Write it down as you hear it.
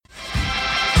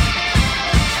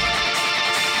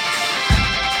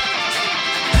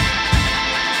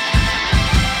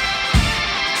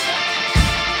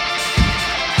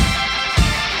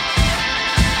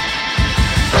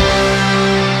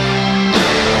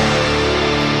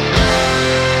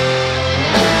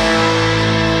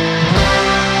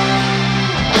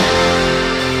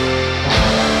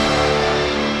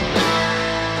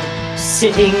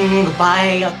Sitting by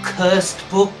a cursed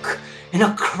book in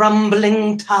a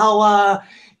crumbling tower,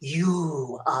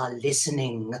 you are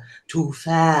listening to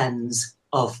Fans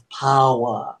of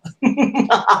Power.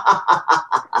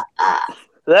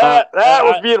 That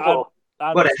was beautiful.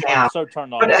 What a ham. I'm so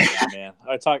turned on right now,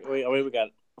 man. We got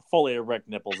fully erect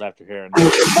nipples after hearing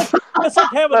that. It's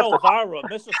like having Elvira,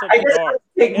 Mr. Cigar,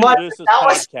 introduce this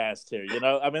podcast here. You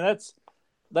know, I mean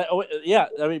yeah.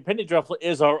 I mean, Penny Dreadful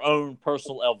is our own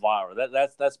personal Elvira.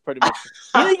 That's pretty much.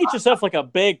 You need to get yourself like a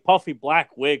big puffy black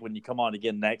wig when you come on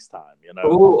again next time. You know.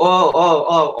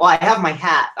 Oh! I have my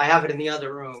hat. I have it in the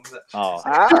other room. But... Oh,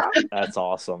 that's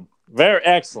awesome. Very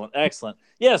excellent.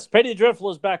 Yes, Penny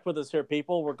Dreadful is back with us here,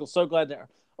 people. We're so glad that.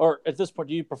 Or at this point,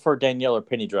 do you prefer Danielle or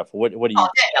Penny Dreadful? What do you? Oh,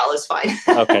 Danielle is fine.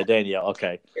 Okay, Danielle.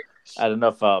 Okay. I don't know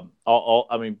if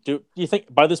I mean, do you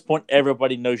think by this point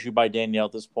everybody knows you by Danielle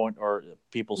at this point, or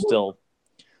people still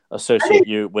associate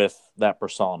you with that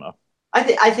persona?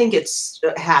 I think it's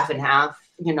half and half.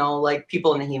 You know, like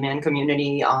people in the He-Man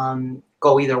community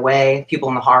go either way. People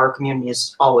in the horror community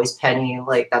is always Penny.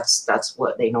 Like that's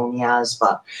what they know me as.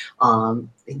 But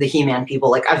the He-Man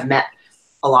people, like I've met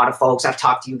a lot of folks. I've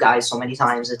talked to you guys so many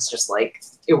times. It's just like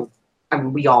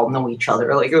we all know each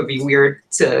other. Like it would be weird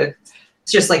to.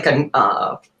 It's just like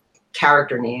a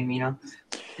character name, you know.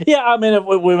 Yeah, I mean, if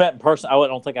we met in person, I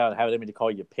don't think I would have it in me to call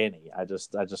you Penny. I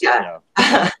just, yeah. You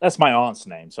know, that's my aunt's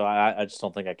name, so I just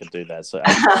don't think I could do that. So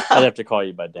I'd have to call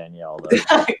you by Danielle. Though.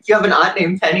 You have an aunt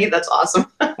named Penny? That's awesome.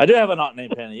 I do have an aunt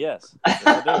named Penny. Yes,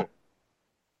 I do. I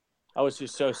always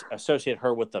associate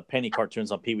her with the Penny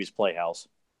cartoons on Pee-wee's Playhouse.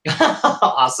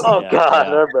 Awesome. Oh, yeah, God.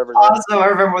 Yeah. I remember that. Awesome. I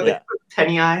remember with the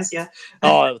penny eyes. Yeah.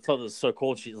 Oh, I thought it was so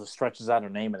cool. She stretches out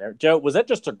her name in there. Joe, was that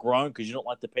just a groan because you don't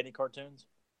like the Penny cartoons?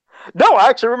 No, I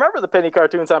actually remember the Penny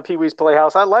cartoons on Pee-wee's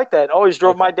Playhouse. I like that. Always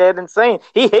drove my dad insane.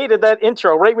 He hated that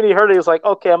intro. Right when he heard it, he was like,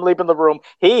 okay, I'm leaving the room.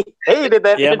 He hated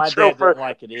that intro. Yeah, my dad didn't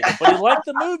like it either. But he liked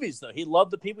the movies, though. He loved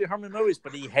the Pee Wee Herman movies,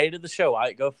 but he hated the show.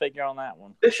 Go figure on that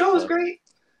one. The show was great.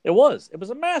 It was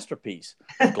a masterpiece.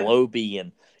 Globy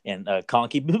and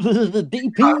Conky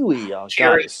Pee-wee. Oh,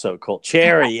 God, it's so cool.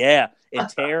 Cherry, yeah. And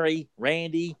Terry,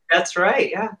 Randy. That's right,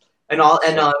 yeah. And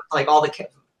like all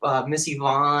the Missy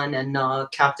Vaughn and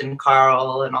Captain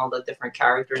Carl and all the different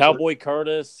characters. Cowboy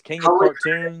Curtis, King of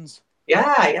Cartoons.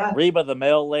 Yeah. Reba the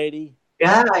Mail Lady.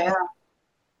 Yeah.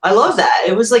 I love that.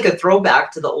 It was like a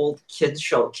throwback to the old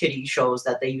kiddie shows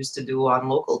that they used to do on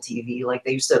local TV. Like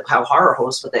they used to have horror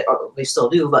hosts, but they still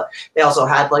do. But they also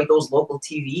had like those local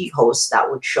TV hosts that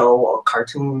would show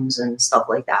cartoons and stuff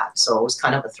like that. So it was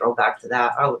kind of a throwback to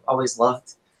that. I always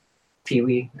loved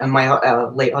Pee-wee, and my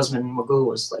late husband Magoo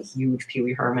was like huge Pee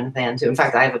Wee Herman fan too. In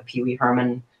fact, I have a Pee Wee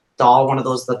Herman doll, one of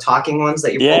the talking ones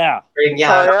that you bring.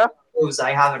 Yeah.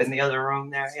 I have it in the other room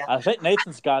there. Yeah. I think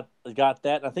Nathan's got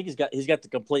that. I think he's got the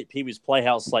complete Pee-wee's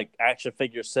Playhouse like action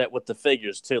figure set with the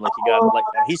figures too. Like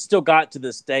he's still got to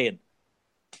this day. And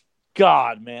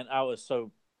God, man, I was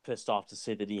so pissed off to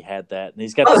see that he had that, and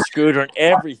he's got the scooter and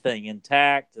everything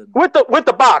intact. And with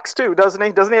the box too, doesn't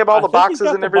he? Doesn't he have all the boxes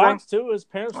and everything? Box too. His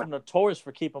parents were notorious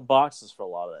for keeping boxes for a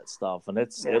lot of that stuff, and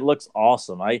it looks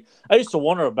awesome. I used to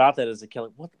wonder about that as a kid.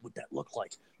 Like, what would that look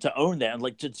like to own that? And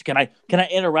like, can I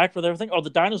interact with everything? Are the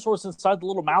dinosaurs inside the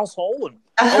little mouse hole and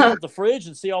open up the fridge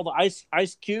and see all the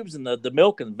ice cubes and the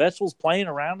milk and vegetables playing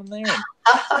around in there?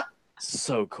 And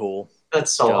so cool.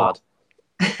 That's so odd.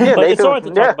 Yeah, but it's all right to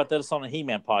talk about this on a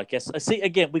He-Man podcast. See,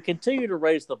 again, we continue to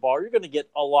raise the bar. You're going to get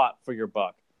a lot for your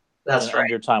buck. That's right.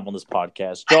 Your time on this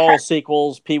podcast. Jaws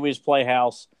sequels, Pee-wee's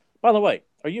Playhouse. By the way,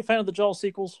 are you a fan of the Jaws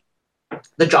sequels?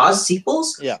 The Jaws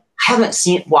sequels? Yeah. I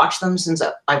haven't watched them since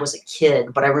I was a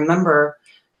kid, but I remember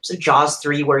it was Jaws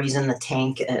 3 where he's in the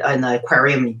tank in the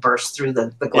aquarium and he bursts through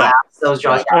the glass. Yeah. Those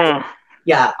Jaws.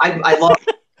 Yeah, I love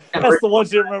That's the one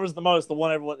she remembers the most. The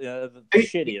one everyone, the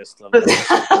shittiest. Of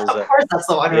course, that's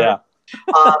the one. Yeah.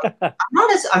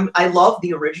 I love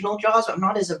the original Jaws. I'm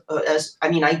not as I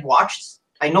mean,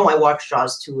 I know I watched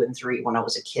Jaws 2 and 3 when I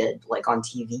was a kid, like on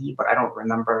TV, but I don't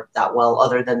remember that well,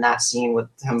 other than that scene with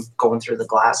him going through the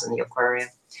glass in the aquarium.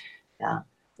 Yeah.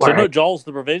 So no Jaws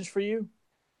the Revenge for you?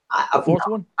 The fourth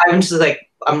one? I'm just like,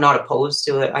 I'm not opposed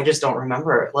to it. I just don't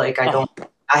remember it. Like I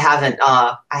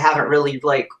haven't really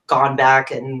like gone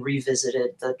back and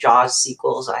revisited the Jaws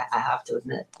sequels. I have to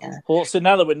admit. Yeah. Well, so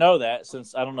now that we know that,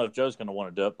 since I don't know if Joe's going to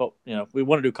want to do it, but we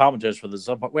want to do commentaries for this,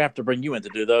 but we have to bring you in to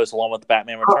do those along with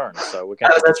Batman Returns. So we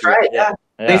got. That's right. Yeah.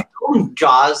 They filmed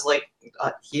Jaws like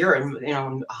here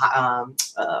in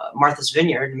Martha's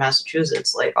Vineyard in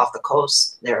Massachusetts, like off the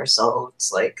coast there. So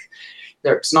it's like.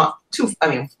 It's not too. I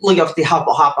mean, you have to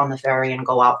hop on the ferry and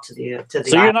go out to the. So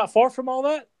you're not far from all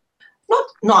that.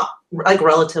 not like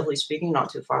relatively speaking,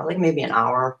 not too far. Like maybe an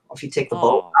hour if you take the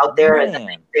boat out there. Man.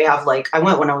 And they have like I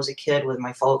went when I was a kid with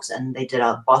my folks, and they did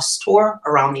a bus tour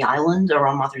around the island,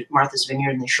 around Martha's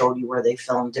Vineyard, and they showed you where they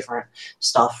filmed different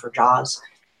stuff for Jaws.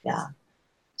 Yeah.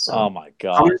 So Oh my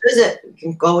God! come and visit. You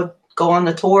can go on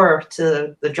the tour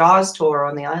to the Jaws tour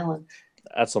on the island.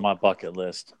 That's on my bucket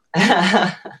list.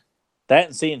 Yeah. That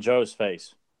and seeing Joe's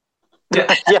face.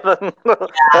 Yeah,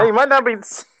 you might not be.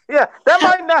 Yeah, that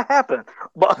might not happen.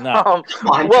 But No.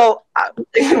 well,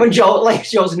 when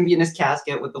Joe's gonna be in his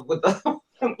casket with the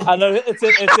I know it's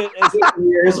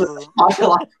years with the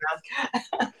martial arts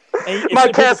mask.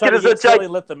 My casket is a giant.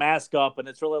 Really lift the mask up, and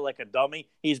it's really like a dummy.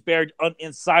 He's buried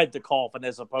inside the coffin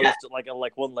as opposed to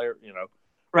like one layer,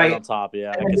 right on top.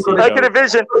 Yeah, I can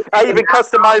envision. I even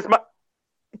customized my.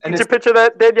 Did you picture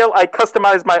that, Danielle? I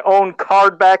customized my own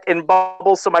card back in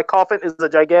bubbles, so my coffin is a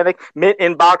gigantic mint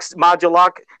in box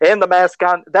modulock and the mask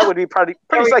on. That would be pretty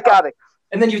psychotic.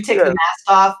 And then you take the mask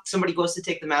off. Somebody goes to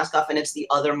take the mask off, and it's the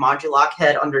other modulock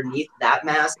head underneath that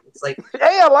mask. It's like,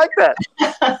 hey, I like that.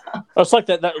 It's like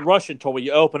that Russian toy where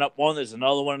you open up one, there's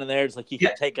another one in there. It's like you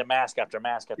can take a mask after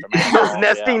mask after mask. Those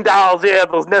nesting dolls,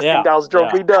 those nesting dolls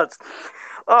drove me nuts.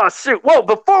 Oh, shoot. Well,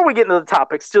 before we get into the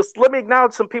topics, just let me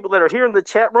acknowledge some people that are here in the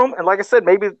chat room. And like I said,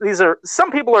 maybe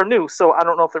some people are new, so I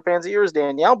don't know if they're fans of yours,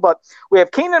 Danielle. But we have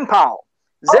Keenan Powell,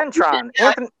 Zentron,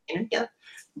 Anthony. Yeah.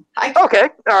 Hi. Okay,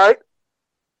 all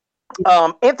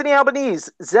right. Anthony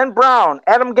Albanese, Zen Brown,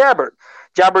 Adam Gabbard,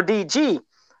 Jobber DG.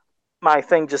 My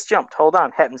thing just jumped. Hold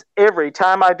on. Happens every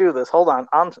time I do this. Hold on.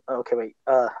 Okay, wait.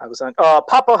 I was on.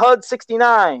 Papa Hud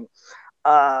 69,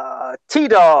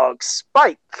 T-Dog,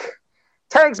 Spike.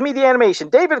 Tags Media Animation,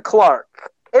 David Clark,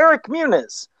 Eric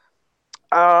Muniz,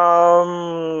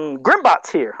 Grimbot's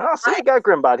here. Oh, see, I got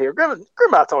Grimbot here.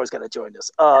 Grimbot's always got to join us.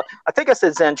 I think I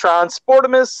said Zentron,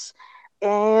 Sportimus,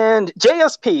 and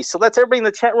JSP. So that's everybody in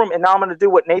the chat room. And now I'm going to do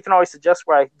what Nathan always suggests,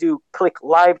 where I do click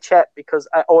live chat because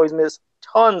I always miss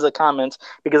tons of comments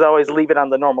because I always leave it on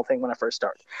the normal thing when I first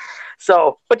start.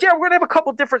 So, but yeah, we're gonna have a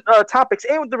couple different topics,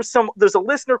 and there's a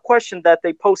listener question that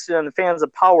they posted on the Fans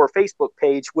of Power Facebook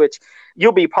page, which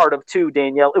you'll be part of too,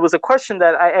 Danielle. It was a question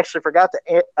that I actually forgot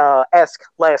to ask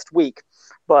last week,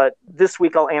 but this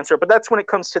week I'll answer. But that's when it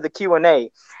comes to the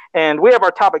Q&A, and we have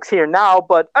our topics here now.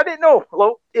 But I didn't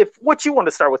know if what you want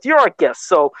to start with. You're our guest,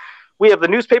 so. We have the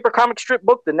newspaper comic strip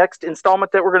book, the next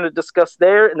installment that we're going to discuss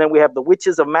there, and then we have the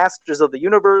Witches of Masters of the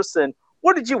Universe. And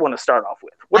what did you want to start off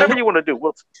with? Whatever you want to do.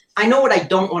 I know what I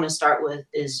don't want to start with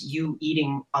is you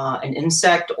eating an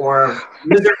insect or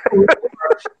lizard food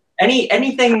or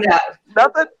anything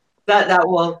that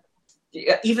will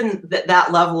even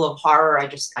that level of horror. I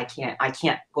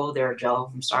can't go there,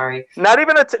 Joe. I'm sorry. Not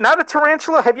even not a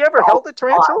tarantula. Have you ever held a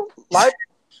tarantula? Live?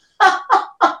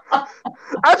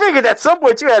 I figured at some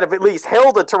point you had to at least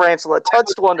held a tarantula,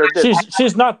 touched one, or did.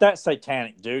 She's not that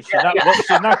satanic, dude. She's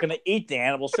not going to eat the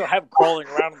animal. She'll have it crawling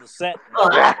around on the set.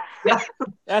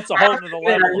 That's a whole other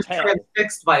level of hell.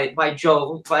 Fixed by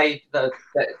Joe.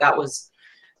 That was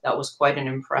quite an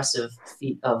impressive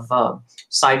feat of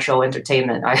sideshow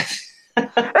entertainment. Hey,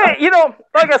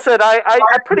 like I said,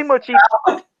 I pretty much eat.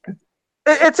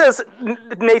 It says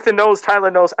Nathan knows, Tyler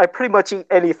knows. I pretty much eat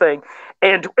anything,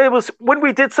 and it was when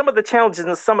we did some of the challenges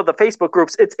in some of the Facebook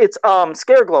groups. It's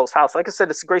Scareglow's house. Like I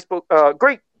said, it's a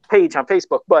great page on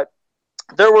Facebook. But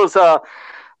there was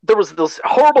those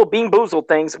horrible Bean Boozled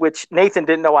things which Nathan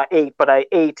didn't know I ate, but I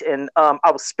ate, and I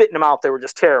was spitting them out. They were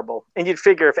just terrible. And you'd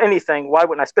figure, if anything, why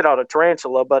wouldn't I spit out a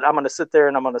tarantula? But I'm going to sit there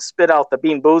and I'm going to spit out the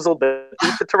Bean Boozled, but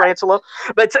eat the tarantula.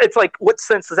 But it's like, what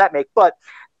sense does that make? But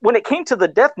when it came to the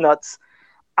Death Nuts.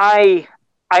 I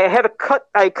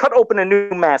cut open a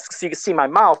new mask so you can see my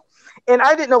mouth, and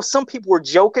I didn't know some people were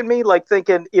joking me, like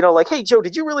thinking, like, hey Joe,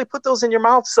 did you really put those in your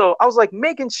mouth? So I was like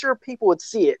making sure people would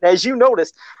see it. And as you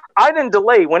noticed, I didn't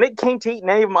delay. When it came to eating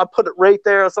any of them, I put it right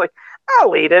there. I was like,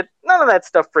 I'll eat it. None of that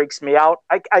stuff freaks me out.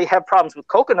 I have problems with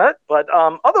coconut, but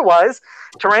otherwise,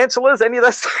 tarantulas, any of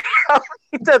that stuff,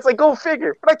 that's like, go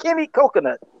figure. But I can't eat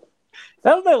coconut.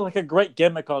 That would be like a great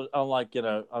gimmick on like,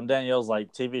 on Danielle's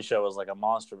like TV show as like a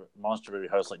monster movie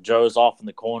host. Like Joe's off in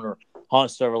the corner,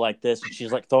 hunched over like this, and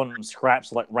she's like throwing him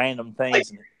scraps of like random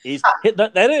things. And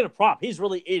that ain't a prop. He's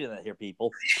really eating it here,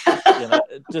 people.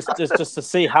 Just to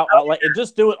see how and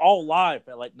just do it all live.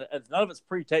 Like none of it's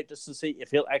pre-taped, just to see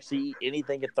if he'll actually eat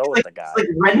anything and throw at the guy. It's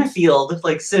like Renfield,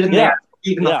 like sitting there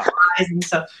eating the fries and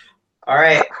stuff. All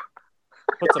right.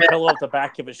 Puts a pillow at the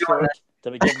back of his shirt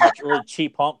to give him a really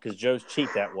cheap hump because Joe's cheap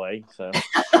that way. So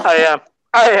I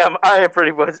am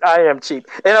pretty much. I am cheap.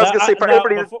 And I was gonna say for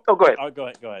everybody. Go ahead.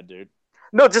 Go ahead, dude.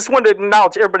 No, just wanted to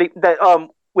acknowledge everybody that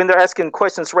when they're asking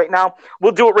questions right now.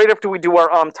 We'll do it right after we do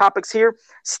our topics here.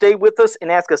 Stay with us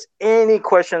and ask us any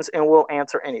questions, and we'll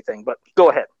answer anything. But go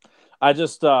ahead. I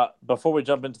just before we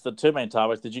jump into the two main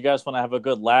topics, did you guys want to have a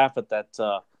good laugh at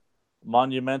that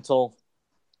monumental,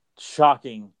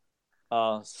 shocking,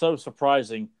 so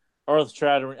surprising,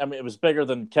 earth-shattering? I mean, it was bigger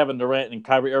than Kevin Durant and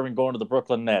Kyrie Irving going to the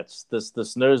Brooklyn Nets.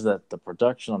 This news that the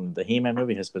production on the He-Man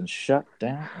movie has been shut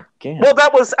down again. Well,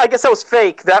 I guess that was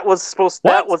fake. That was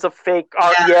a fake.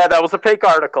 Yeah, that was a fake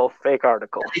article. Fake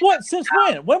article. What? Since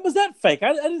when? When was that fake?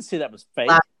 I didn't see that was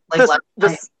fake.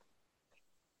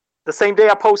 The same day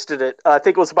I posted it. I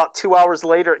think it was about 2 hours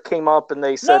later it came up, and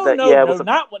they said it was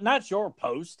not your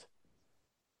post.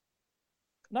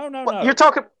 No. You're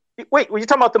talking. Wait, you're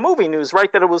talking about the movie news,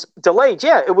 right? That it was delayed.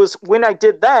 Yeah, it was when I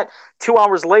did that. 2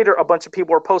 hours later, a bunch of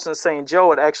people were posting saying,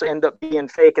 "Joe, it actually ended up being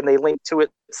fake," and they linked to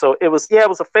it. So it was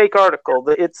a fake article.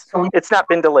 It's not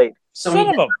been delayed. Son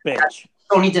of a bitch.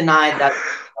 Sony denied that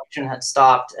production had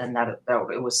stopped and that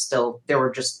it was still, they were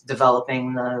just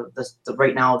developing the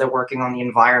right now they're working on the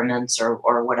environments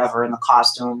or whatever and the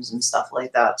costumes and stuff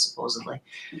like that, supposedly.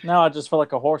 No, I just felt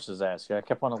like a horse's ass. Yeah, I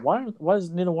kept wondering why is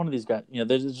neither one of these guys,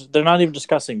 they're not even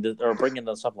discussing or bringing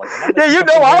this up like that. Yeah,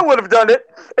 I would have done it,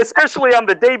 especially on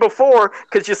the day before,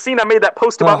 because you seen I made that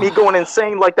post about me going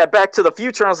insane like that Back to the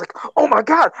Future. And I was like, oh my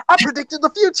God, I predicted the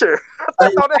future. I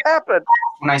thought it happened.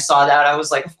 When I saw that, I was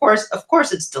like, of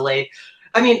course it's delayed.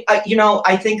 I mean,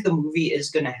 I think the movie is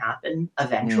going to happen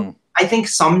eventually. I think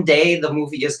someday the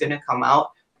movie is going to come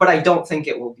out, but I don't think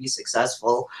it will be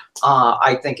successful.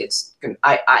 I think it's going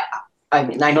I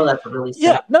mean, I know that's a really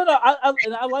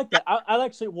I like that. I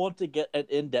actually want to get an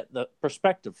in-depth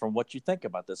perspective from what you think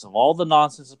about this, of all the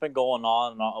nonsense that's been going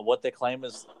on and what they claim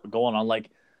is going on, like,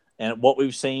 and what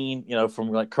we've seen,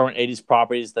 from like current 80s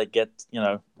properties that get,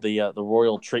 the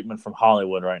royal treatment from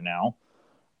Hollywood right now.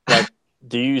 Like,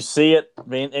 do you see it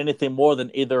being anything more than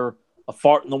either a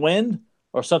fart in the wind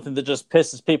or something that just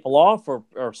pisses people off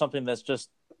or something that's just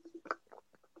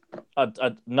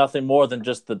nothing more than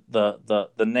just the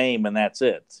name and that's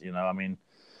it? I mean,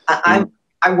 I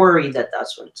worry that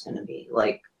that's what it's going to be,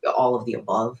 like all of the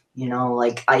above.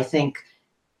 Like I think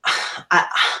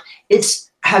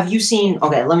have you seen?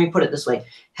 Okay, let me put it this way: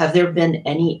 have there been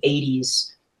any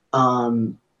 80s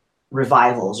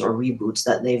revivals or reboots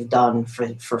that they've done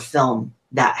for film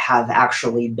that have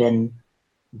actually been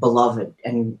beloved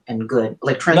and good?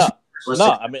 Like Transformers.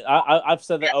 No. I mean, I've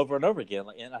said that over and over again,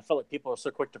 and I feel like people are so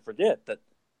quick to forget that.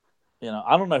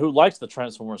 I don't know who likes the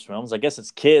Transformers films. I guess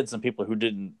it's kids and people who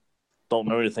don't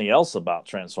know anything else about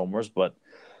Transformers, but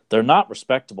they're not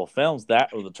respectable films.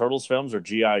 That or the Turtles films or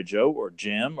G.I. Joe or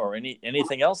Jim or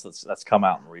anything else that's come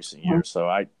out in recent years. So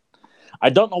I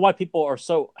don't know why people are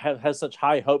have such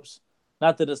high hopes.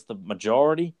 Not that it's the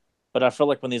majority, but I feel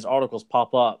like when these articles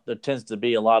pop up, there tends to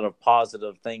be a lot of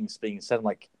positive things being said.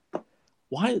 Like,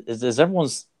 why is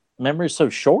everyone's memory so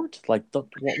short? Like,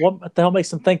 what the hell makes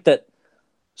them think that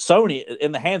Sony,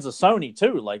 in the hands of Sony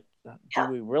too? Like, do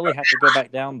we really have to go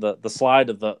back down the slide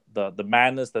of the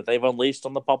madness that they've unleashed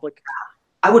on the public?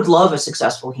 I would love a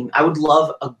successful I would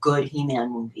love a good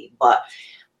He-Man movie, but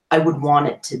I would want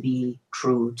it to be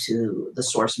true to the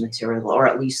source material, or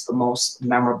at least the most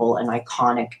memorable and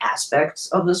iconic aspects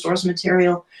of the source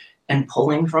material, and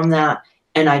pulling from that.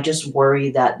 And I just worry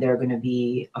that they're going to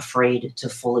be afraid to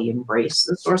fully embrace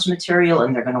the source material,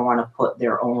 and they're going to want to put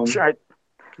their own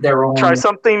try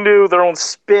something new, their own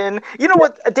spin. You know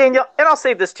what, Daniel? And I'll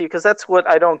say this to you because that's what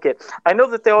I don't get. I know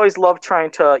that they always love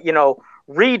trying to,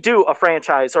 redo a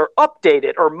franchise or update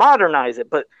it or modernize it,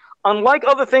 but unlike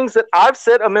other things that I've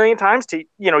said a million times to,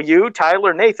 you,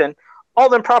 Tyler, Nathan, all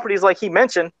them properties like he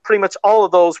mentioned, pretty much all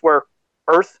of those were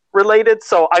Earth related.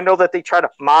 So I know that they try to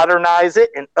modernize it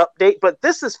and update, but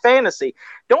this is fantasy.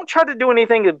 Don't try to do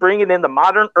anything to bring it in the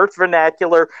modern Earth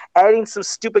vernacular, adding some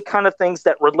stupid kind of things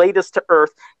that relate us to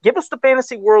Earth. Give us the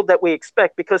fantasy world that we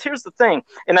expect, because here's the thing,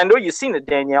 and I know you've seen it,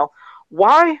 Danielle.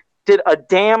 Why did a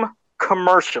damn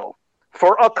commercial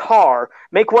for a car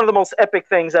make one of the most epic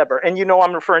things ever? And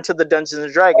I'm referring to the Dungeons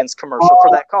and Dragons commercial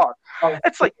for that car.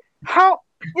 It's like, how,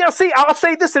 see, I'll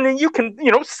say this and then you can,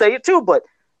 say it too, but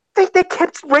they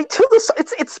kept right to this.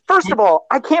 It's first of all,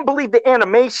 I can't believe the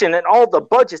animation and all the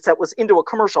budgets that was into a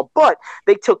commercial, but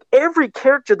they took every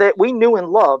character that we knew and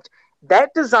loved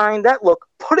that design, that look,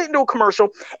 put it into a commercial,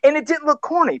 and it didn't look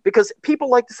corny because people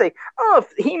like to say, "Oh,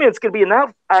 if He-Man's going to be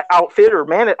an outfit or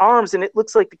Man at Arms, and it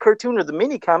looks like the cartoon or the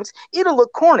mini comics, it'll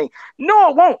look corny." No,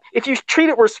 it won't. If you treat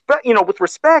it with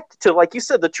respect to, like you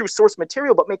said, the true source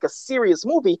material, but make a serious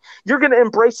movie, you're going to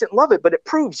embrace it and love it. But it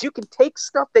proves you can take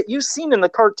stuff that you've seen in the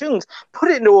cartoons,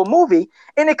 put it into a movie,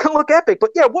 and it can look epic.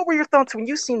 But yeah, what were your thoughts when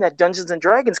you seen that Dungeons and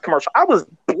Dragons commercial? I was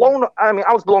blown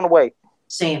away.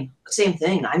 Same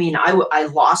thing. I mean, I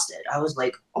lost it. I was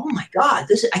like, oh my God,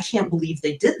 I can't believe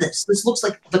they did this. This looks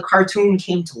like the cartoon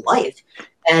came to life.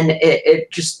 And it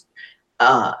just,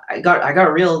 I got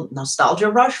a real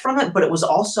nostalgia rush from it, but it was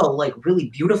also like really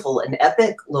beautiful and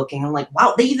epic looking. I'm like,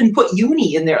 wow, they even put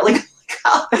Uni in there. Like,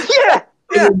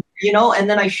 yeah. You know, and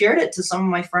then I shared it to some of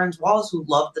my friends, Wallace, who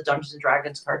loved the Dungeons and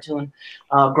Dragons cartoon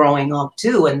growing up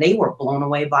too, and they were blown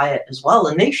away by it as well,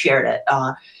 and they shared it.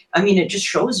 I mean, it just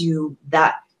shows you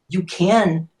that you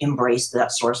can embrace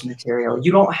that source material.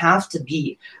 You don't have to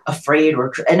be afraid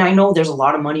and I know there's a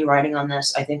lot of money riding on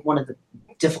this. I think one of the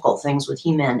difficult things with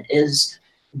He-Man is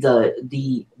the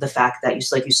fact that,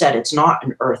 like you said, it's not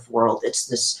an Earth world. It's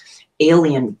this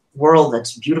alien world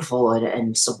that's beautiful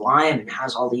and sublime and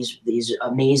has all these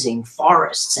amazing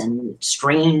forests and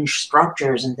strange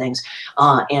structures and things,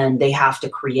 and they have to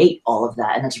create all of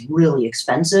that, and it's really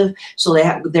expensive. So they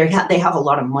have a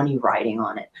lot of money riding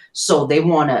on it. So they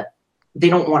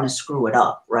don't want to screw it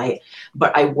up, right?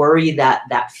 But I worry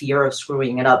that fear of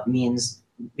screwing it up means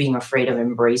being afraid of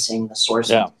embracing the source.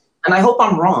 Yeah. And I hope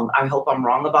I'm wrong. I hope I'm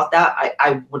wrong about that.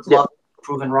 I would love to be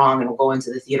proven wrong and go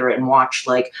into the theater and watch,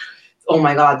 like, oh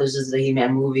my God, this is the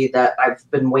He-Man movie that I've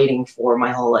been waiting for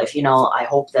my whole life. You know, I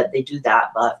hope that they do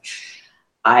that, but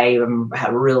I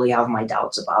really have my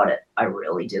doubts about it. I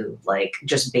really do. Like,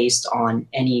 just based on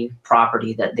any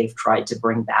property that they've tried to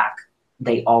bring back,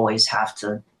 they always have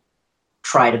to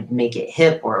try to make it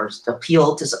hip or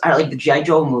appeal to, like the G.I.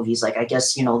 Joe movies. Like, I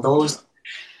guess, you know, those,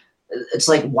 it's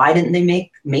like, why didn't they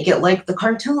make it like the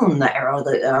cartoon, the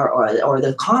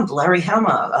Larry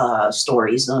Hama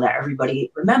stories, that everybody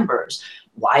remembers?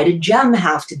 Why did Jem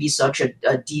have to be such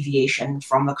a deviation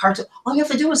from the cartoon? All you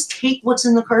have to do is take what's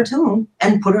in the cartoon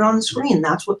and put it on the screen.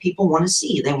 That's what people want to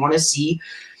see. They want to see,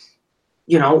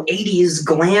 you know, 80s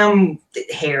glam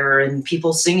hair and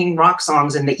people singing rock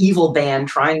songs and the evil band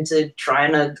trying to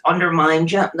undermine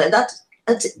Jem. That's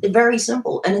very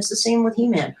simple. And it's the same with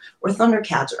He-Man or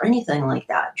Thundercats or anything like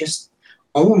that. Just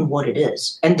own what it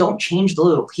is and don't change the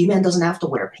look. He-Man doesn't have to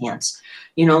wear pants.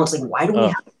 You know, it's like, why do we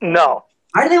have no.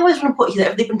 Why do they always want to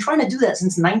put, they've been trying to do that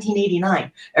since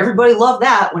 1989. Everybody loved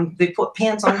that when they put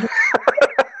pants on.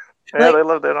 Yeah, they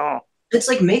loved it all. It's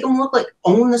like, make them look like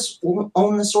own the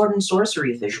sword and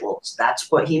sorcery visuals.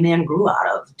 That's what He-Man grew out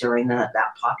of during that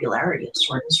popularity of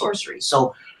sword and sorcery.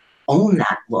 So own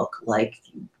that look. Like,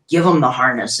 give them the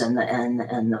harness and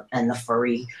the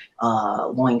furry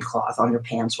loincloth,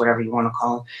 underpants, whatever you want to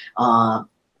call them.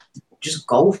 Just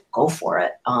go for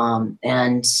it.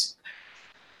 And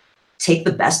take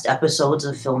the best episodes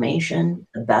of Filmation,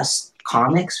 the best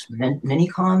comics, mini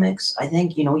comics. I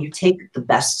think, you know, you take the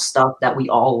best stuff that we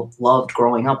all loved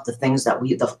growing up, the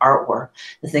artwork,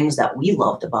 the things that we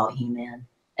loved about He-Man,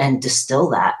 and distill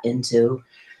that into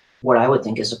what I would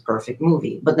think is a perfect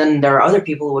movie. But then there are other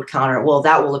people who would counter, well,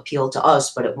 that will appeal to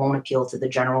us, but it won't appeal to the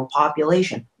general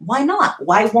population. Why not?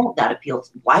 Why won't that appeal?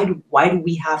 Why do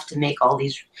we have to make all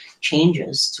these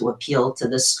changes to appeal to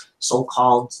this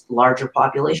so-called larger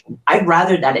population? I'd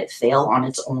rather that it fail on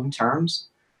its own terms,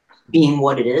 being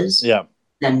what it is,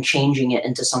 than changing it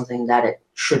into something that it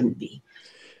shouldn't be.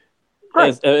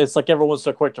 Right. It's like everyone's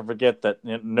so quick to forget that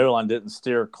New Line didn't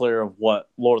steer clear of what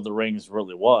Lord of the Rings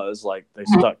really was. Like, they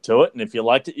stuck to it, and if you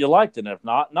liked it, you liked it, and if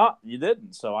not, you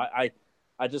didn't. So I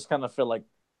just kind of feel like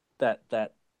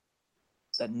that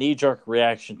knee-jerk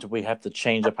reaction to, we have to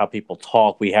change up how people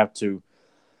talk. We have to,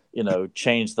 you know,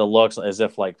 change the looks, as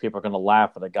if like people are going to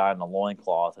laugh at a guy in a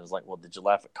loincloth. It's like, well, did you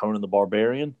laugh at Conan the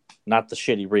Barbarian? Not the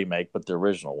shitty remake, but the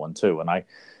original one too. And I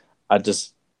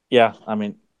just, I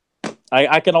mean,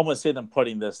 I can almost see them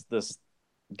putting this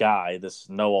guy, this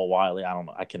Noah Wiley. I don't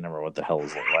know. I can remember what the hell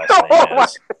his last name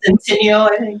is. Centennial,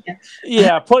 I think.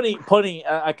 Yeah, putting.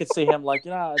 I could see him like,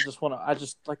 I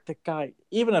just like the guy.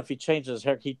 Even if he changes his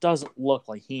hair, he doesn't look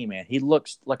like He-Man. He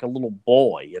looks like a little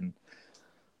boy, and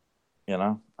you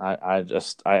know,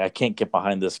 I can't get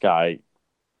behind this guy,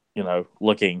 you know,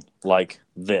 looking like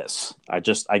this. I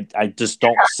just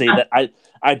don't see that.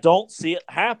 I don't see it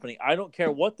happening. I don't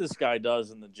care what this guy does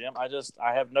in the gym.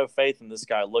 I have no faith in this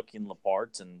guy looking the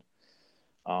parts, and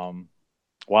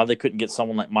why they couldn't get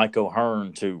someone like Mike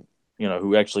O'Hearn to, you know,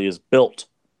 who actually is built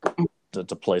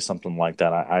to play something like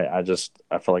that. I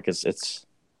feel like it's.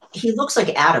 He looks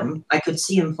like Adam. I could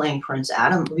see him playing Prince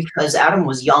Adam because Adam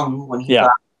was young when he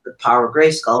got the power of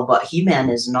Grayskull, but He-Man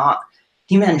is not.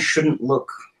 He-Man shouldn't look.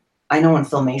 I know in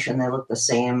Filmation they look the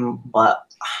same, but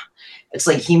it's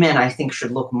like He-Man. I think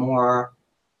should look more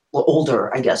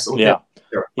older. I guess. Yeah,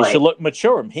 he should look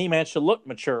mature. He-Man should look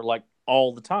mature like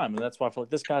all the time, and that's why I feel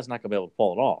like this guy's not gonna be able to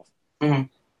pull it off. Mm-hmm.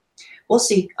 We'll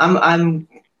see.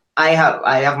 I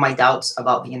have my doubts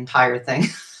about the entire thing.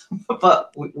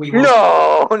 But we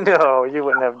no, you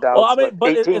wouldn't have doubts. Well, I mean,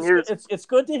 but years. It's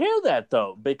good to hear that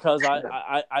though, because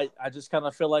I just kind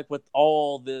of feel like with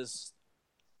all this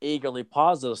eagerly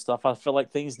positive stuff, I feel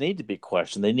like things need to be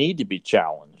questioned. They need to be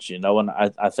challenged, you know. And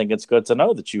I think it's good to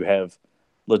know that you have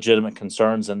legitimate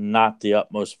concerns and not the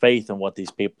utmost faith in what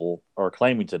these people are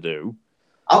claiming to do.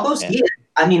 I'll go see it.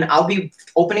 I mean, I'll be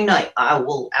opening night. I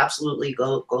will absolutely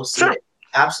go see it.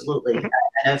 Absolutely. And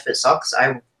if it sucks,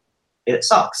 it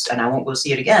sucks and I won't go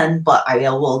see it again, but I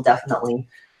will definitely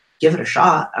give it a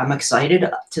shot. I'm excited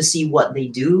to see what they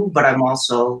do, but I'm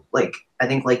also like, I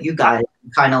think like you guys,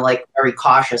 kind of like very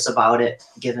cautious about it,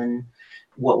 given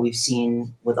what we've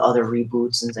seen with other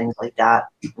reboots and things like that,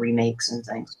 remakes and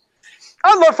things.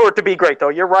 I'd love for it to be great, though.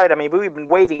 You're right. I mean, we've been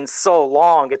waiting so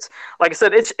long. It's like I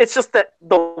said, it's just that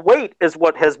the wait is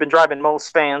what has been driving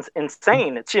most fans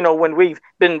insane. It's, you know, when we've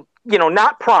been, you know,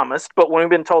 not promised, but when we've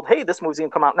been told, hey, this movie's going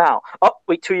to come out now. Oh,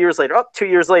 wait, 2 years later. 2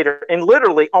 years later. And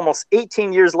literally almost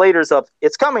 18 years later of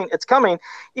it's coming.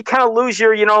 You kind of lose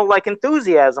your, you know, like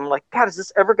enthusiasm. Like, God, is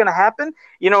this ever going to happen?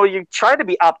 You know, you try to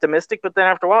be optimistic, but then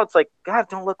after a while, it's like, God,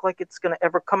 don't look like it's going to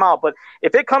ever come out. But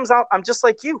if it comes out, I'm just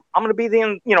like you. I'm going to be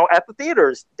at the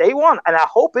theaters day one. And I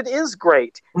hope it is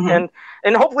great. Mm-hmm.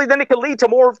 And hopefully then it could lead to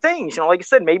more things. You know, like I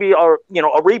said, maybe a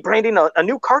rebranding, a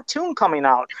new cartoon coming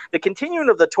out, the continuing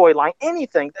of the toy line,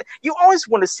 anything. You always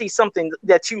want to see something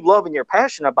that you love and you're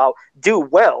passionate about do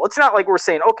well. It's not like we're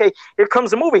saying, okay, here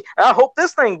comes a movie, I hope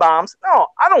this thing bombs. No,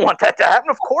 I don't want that to happen.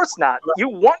 Of course not. You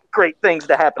want great things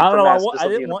to happen. I don't know. I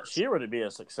didn't want She-Ra to be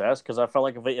a success because I felt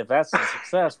like if that's a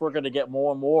success, we're going to get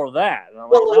more and more of that. And I'm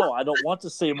like, no, I don't want to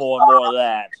see more and more of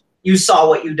that. You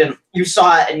saw it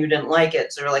and you didn't like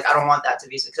it. So you're like, I don't want that to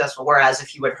be successful. Whereas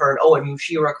if you had heard, a new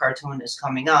She-Ra cartoon is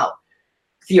coming out,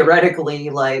 theoretically,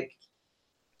 like,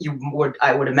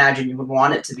 I would imagine you would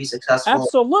want it to be successful.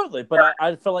 Absolutely, but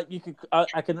I feel like you could.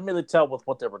 I can immediately tell with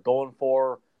what they were going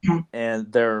for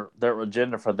and their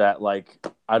agenda for that. Like,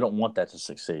 I don't want that to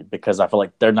succeed because I feel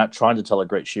like they're not trying to tell a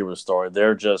great She-Ra story.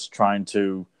 They're just trying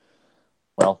to.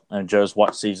 Well, and Joe's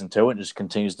watched season 2 and just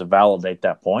continues to validate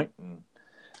that point. And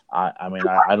I mean,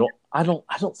 I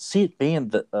don't see it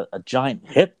being a giant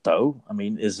hit though. I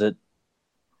mean, is it?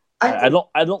 I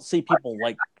don't see people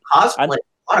like cosplay.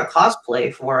 A lot of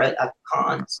cosplay for it at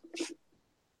cons.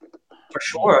 For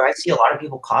sure. I see a lot of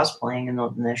people cosplaying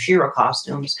in the She-Ra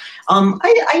costumes.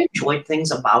 I enjoyed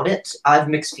things about it. I have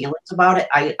mixed feelings about it.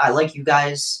 I like you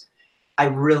guys. I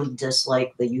really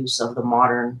dislike the use of the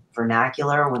modern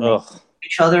vernacular when they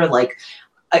each other. Like,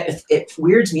 it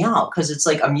weirds me out because it's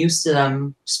like I'm used to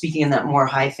them speaking in that more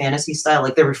high fantasy style.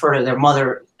 Like they refer to their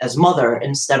mother as mother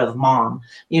instead of mom.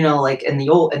 You know, like in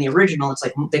the original, it's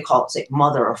like they call it like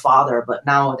mother or father, but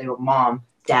now they were mom,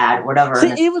 dad, whatever.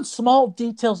 See, even small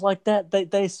details like that,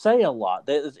 they say a lot.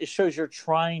 It shows you're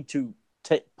trying to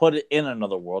put it in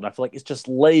another world. I feel like it's just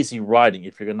lazy writing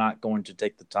if you're not going to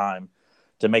take the time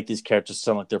to make these characters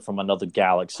sound like they're from another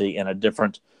galaxy and a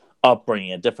different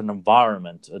upbringing, a different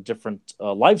environment, a different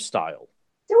lifestyle.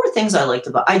 There were things I liked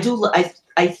about. I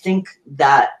think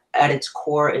that at its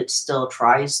core, it still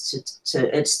tries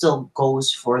to. It still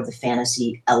goes for the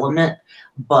fantasy element,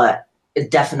 but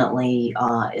it definitely.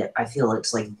 I feel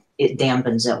it's like it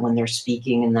dampens it when they're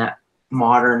speaking in that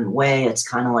modern way. It's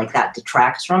kind of like that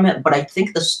detracts from it. But I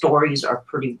think the stories are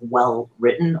pretty well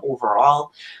written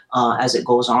overall, as it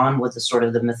goes on with the sort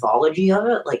of the mythology of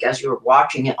it. Like as you're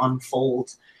watching it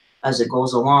unfold. As it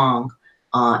goes along,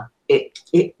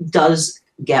 it does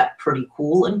get pretty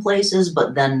cool in places,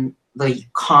 but then the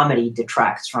comedy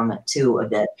detracts from it too a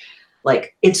bit.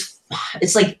 Like it's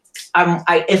like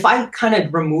if I kind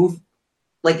of remove,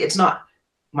 like it's not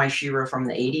my She-Ra from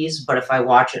the 80s, but if I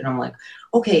watch it and I'm like,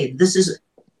 okay, this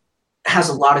has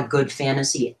a lot of good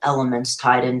fantasy elements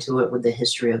tied into it with the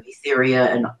history of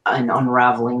Etheria and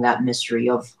unraveling that mystery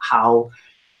of how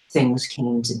things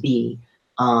came to be.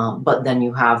 But then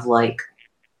you have like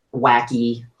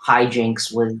wacky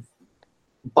hijinks with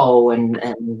Bo and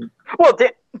well,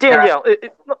 Danielle,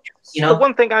 you know, the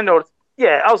one thing I noticed.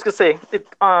 Yeah, I was gonna say.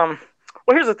 Well,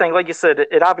 here's the thing. Like you said,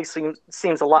 it obviously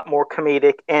seems a lot more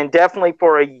comedic, and definitely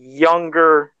for a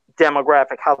younger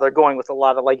demographic, how they're going with a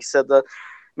lot of, like you said,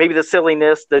 maybe the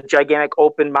silliness, the gigantic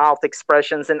open mouth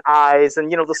expressions and eyes,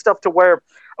 and the stuff to where.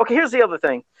 Okay, here's the other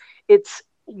thing. It's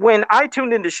when I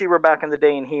tuned into She-Ra back in the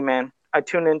day in He-Man, I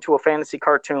tuned into a fantasy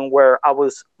cartoon where I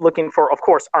was looking for, of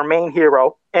course, our main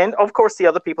hero, and of course the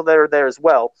other people that are there as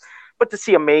well, but to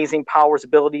see amazing powers,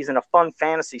 abilities, and a fun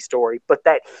fantasy story. But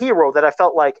that hero that I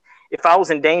felt like if I was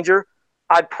in danger,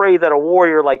 I'd pray that a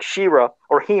warrior like She-Ra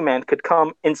or He-Man could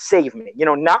come and save me.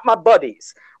 Not my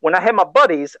buddies. When I had my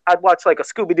buddies, I'd watch like a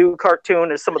Scooby-Doo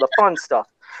cartoon or some of the fun stuff.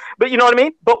 But you know what I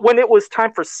mean? But when it was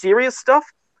time for serious stuff,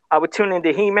 I would tune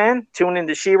into He-Man, tune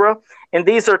into She-Ra, and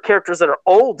these are characters that are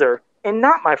older and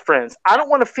not my friends. I don't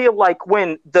want to feel like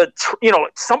when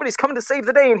somebody's coming to save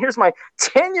the day and here's my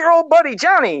 10-year-old buddy,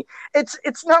 Johnny.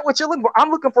 It's not what you're looking for.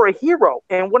 I'm looking for a hero.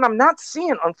 And what I'm not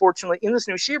seeing, unfortunately, in this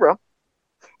new She-Ra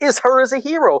is her as a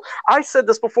hero. I said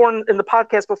this before in the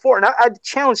podcast before, and I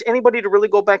challenge anybody to really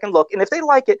go back and look. And if they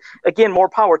like it, again, more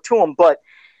power to them. But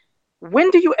when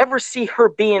do you ever see her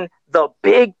being the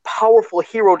big, powerful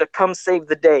hero to come save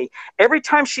the day? Every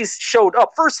time she's showed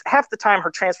up, first, half the time her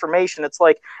transformation, it's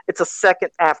like it's a second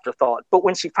afterthought. But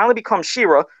when she finally becomes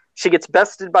She-Ra, she gets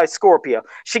bested by Scorpia.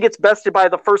 She gets bested by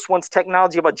the first one's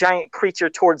technology of a giant creature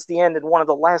towards the end in one of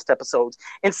the last episodes.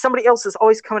 And somebody else is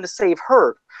always coming to save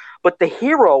her. But the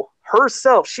hero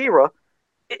herself, She-Ra,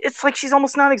 it's like she's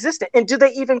almost non-existent. And do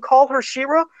they even call her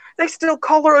She-Ra? They still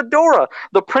call her Adora.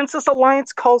 The Princess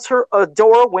Alliance calls her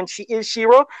Adora when she is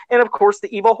She-Ra. And of course,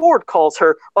 the Evil Horde calls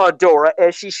her Adora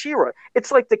as she's She-Ra.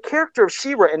 It's like the character of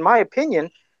She-Ra, in my opinion,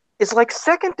 is like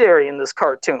secondary in this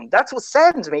cartoon. That's what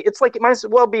saddens me. It's like it might as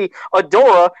well be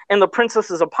Adora and the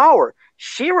Princesses of Power.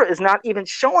 She-Ra is not even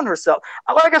showing herself.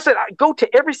 Like I said, I go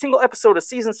to every single episode of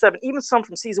season 7, even some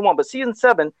from season 1, but season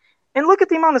 7, and look at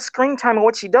the amount of screen time and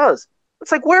what she does.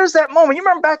 It's like, where's that moment? You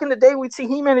remember back in the day, we'd see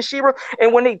He-Man and She-Ra,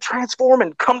 and when they transform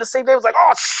and come to save them, it was like,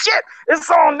 oh, shit, it's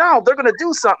on now. They're going to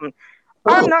do something.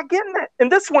 Oh. I'm not getting it. In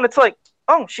this one, it's like,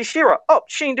 oh, she's She-Ra. Oh,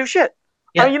 she didn't do shit.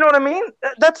 Yeah. You know what I mean?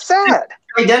 That's sad.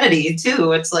 Identity,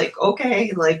 too. It's like,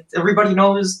 okay, like, everybody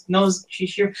knows she's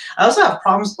She-Ra. I also have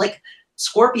problems, like,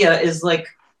 Scorpia is like,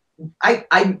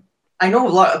 I know a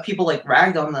lot of people like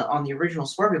ragged on the original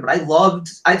Scorpia, but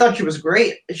I thought she was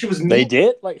great. She was mean. They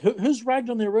did? Like who's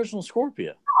ragged on the original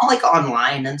Scorpia? Like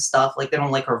online and stuff. Like they don't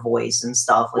like her voice and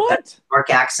stuff. Like what? That dark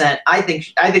accent. I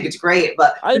think it's great,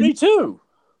 but me too.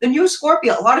 The new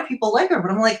Scorpia, a lot of people like her,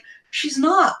 but I'm like, she's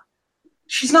not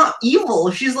evil.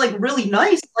 She's like really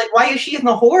nice. Like why is she in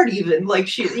the Horde even? Like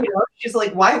she's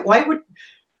like why would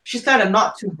she's kind of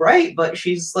not too bright, but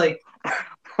she's like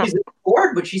she's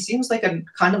bored, but she seems like a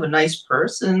kind of a nice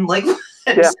person. Like,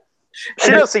 yeah,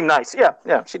 she does seem nice.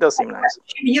 Yeah, she does seem nice.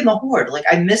 She'd be in the Horde. Like,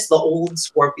 I miss the old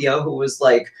Scorpia who was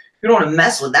like, you don't want to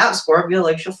mess with that Scorpia.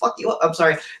 Like, she'll fuck you up. I'm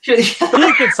sorry. You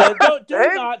can say,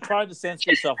 do not try to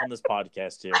censor yourself on this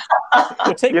podcast here.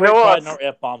 We'll take great pride in our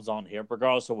F-bombs on here,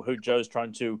 regardless of who Joe's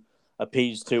trying to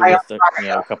appease to with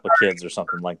a couple of kids or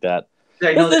something like that.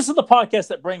 This is the podcast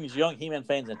that brings young He-Man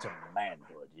fans into manhood.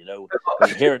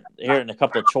 Hearing a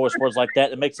couple of choice words like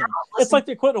that, it makes them. It's like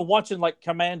the equivalent of watching like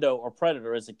Commando or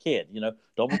Predator as a kid.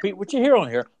 Don't repeat what you hear on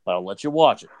here, but I'll let you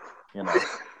watch it.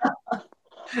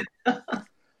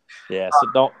 Yeah,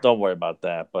 so don't worry about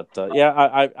that. But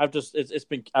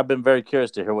I've been very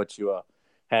curious to hear what you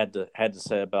had to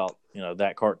say about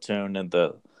that cartoon and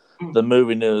the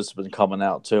movie news has been coming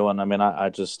out too. And I mean, I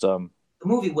just the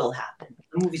movie will happen.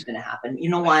 The movie's going to happen. You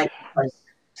know why? Because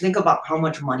think about how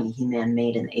much money He-Man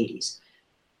made in the 80s.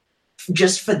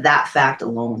 Just for that fact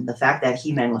alone, the fact that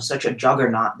He-Man was such a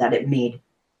juggernaut that it made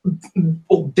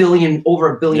over $1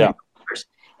 billion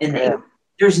in the 80s.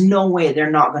 There's no way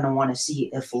they're not going to want to see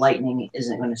if lightning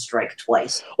isn't going to strike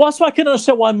twice. Well, that's why I can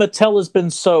understand why Mattel has been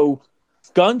so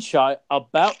gun-shy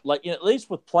about, at least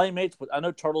with Playmates. I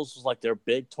know Turtles was like their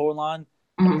big toy line.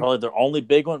 Probably their only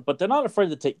big one, but they're not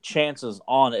afraid to take chances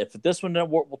on it. If this one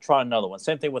didn't work, we'll try another one.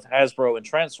 Same thing with Hasbro and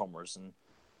Transformers, and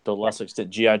to a lesser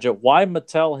extent G.I. Joe. Why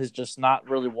Mattel has just not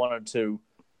really wanted to,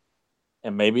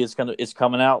 and maybe it's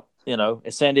coming out,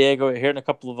 in San Diego here in a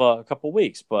couple of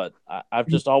weeks. But I've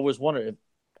just always wondered,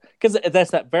 because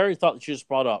that's that very thought that you just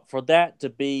brought up, for that to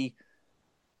be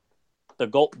the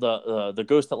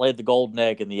goose that laid the golden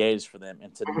egg in the 80s for them,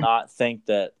 and to not think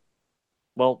that,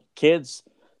 well, kids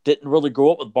didn't really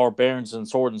grow up with barbarians and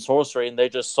sword and sorcery, and they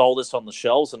just saw this on the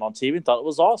shelves and on TV and thought it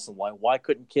was awesome. Why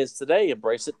couldn't kids today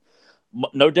embrace it?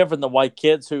 No different than why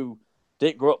kids who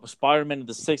didn't grow up with Spider-Man in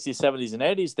the 60s, 70s, and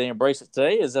 80s, they embrace it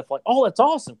today as if like, oh, that's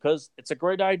awesome because it's a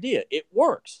great idea. It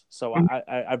works. So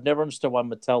I've never understood why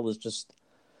Mattel is just,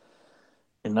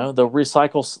 they'll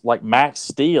recycle like Max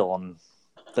Steel and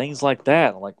things like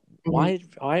that. Like, why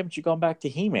haven't you gone back to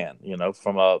He-Man? You know,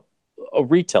 from a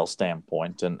retail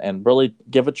standpoint, and really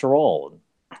give it your all.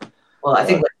 Well, I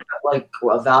think like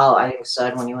Val, I think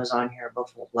said when he was on here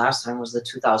before last time, was the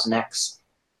 2000X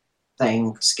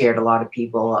thing scared a lot of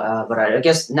people. But I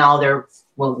guess now they're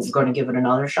going to give it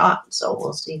another shot. So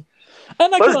we'll see.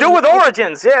 Let's do it with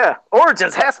Origins. Yeah,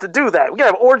 Origins has to do that. We got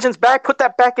to have Origins back. Put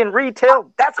that back in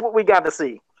retail. That's what we got to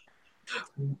see.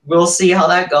 We'll see how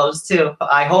that goes too.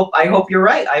 I hope you're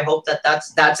right. I hope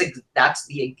that's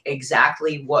the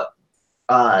exactly what.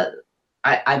 I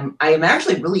am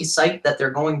actually really psyched that they're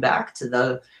going back to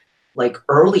the like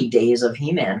early days of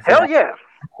He-Man. Hell yeah.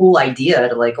 Cool idea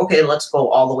to like, okay, let's go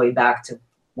all the way back to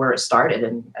where it started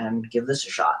and give this a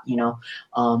shot, you know.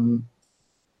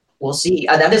 We'll see.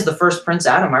 That is the first Prince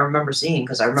Adam I remember seeing,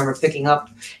 because I remember picking up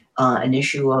an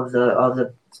issue of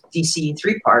the DC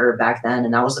 3-parter back then,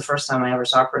 and that was the first time I ever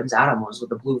saw Prince Adam was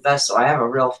with the blue vest. So I have a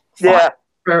real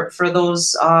for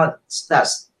those that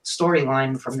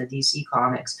storyline from the DC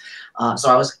comics. So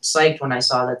I was psyched when I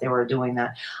saw that they were doing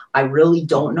that. I really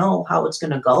don't know how it's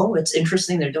going to go. It's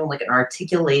interesting. They're doing like an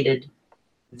articulated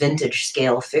vintage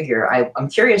scale figure. I'm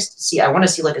curious to see. I want to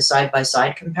see like a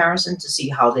side-by-side comparison to see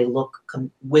how they look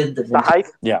with the vintage. The height?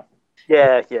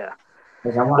 Yeah.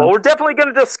 Well, we're definitely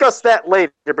going to discuss that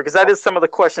later, because that is some of the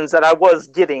questions that I was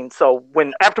getting. So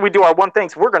after we do our one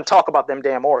things, we're going to talk about them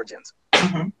damn Origins.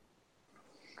 Mm-hmm.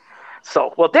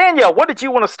 So, well, Danielle, what did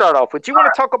you want to start off with? Do you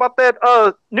want to talk about that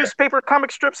newspaper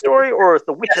comic strip story, or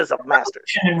the Witches of Masters?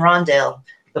 And Rondale,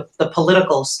 the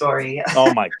political story.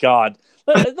 Oh my God!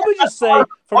 Let me just say,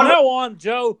 from now on,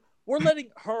 Joe, we're letting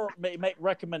her make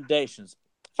recommendations.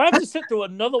 If I have to sit through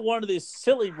another one of these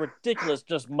silly, ridiculous,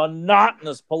 just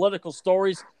monotonous political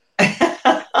stories,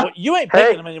 well, you ain't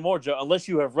picking them anymore, Joe, unless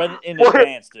you have read it in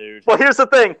advance, dude. Well, here's the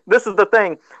thing. This is the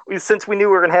thing. Since we knew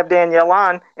we were going to have Danielle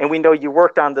on, and we know you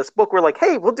worked on this book, we're like,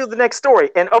 hey, we'll do the next story.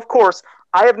 And, of course,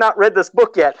 I have not read this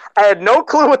book yet. I had no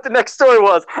clue what the next story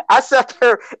was. I sat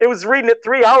there. It was reading it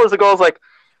 3 hours ago. I was like,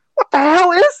 what the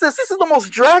hell is this? This is the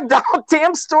most dragged out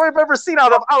damn story I've ever seen. I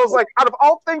was like, out of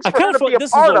all things for her to be a part of.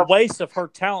 This is a waste of her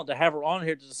talent to have her on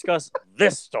here to discuss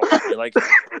this story. Like,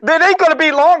 that ain't going to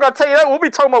be long, I'll tell you that. We'll be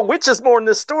talking about witches more in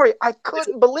this story. I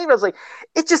couldn't believe it. I was like,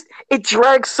 it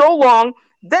dragged so long,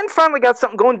 then finally got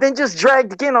something going, then just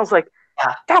dragged again. I was like,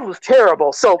 that was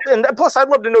terrible. So, and plus, I'd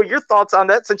love to know your thoughts on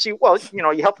that, since you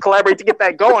helped collaborate to get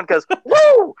that going, because,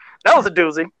 woo, that was a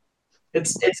doozy.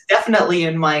 It's definitely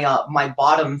in my my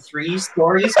bottom 3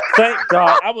 stories. Thank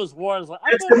God. I was worried.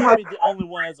 I might be the only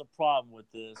one that has a problem with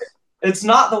this. It's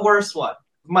not the worst one.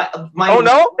 Oh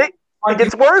no, it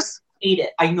gets worse. Hate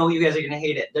it. I know you guys are gonna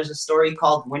hate it. There's a story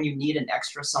called "When You Need an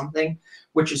Extra Something,"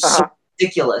 which is so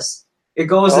ridiculous. It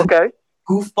goes in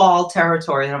goofball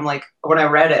territory, and I'm like, when I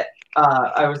read it,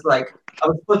 I was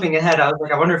flipping ahead. I was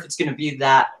like, I wonder if it's gonna be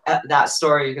that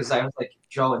story, because I was like,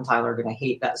 Joe and Tyler are gonna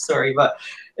hate that story, but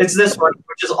it's this one,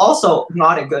 which is also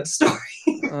not a good story.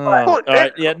 All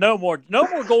right, yeah, no more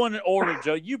going in order,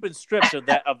 Joe. You've been stripped of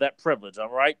that privilege. All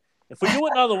right. If we do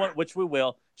another one, which we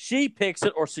will, she picks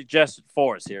it or suggests it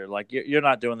for us here. Like, you're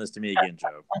not doing this to me again,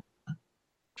 Joe.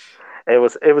 It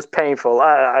was painful.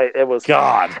 It was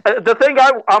God. The thing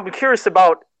I'm curious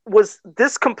about, was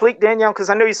this complete, Danielle? Because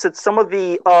I know you said some of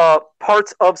the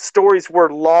parts of stories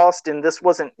were lost, and this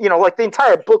wasn't, like the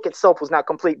entire book itself was not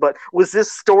complete. But was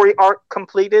this story arc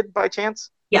completed by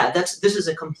chance? Yeah, this is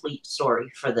a complete story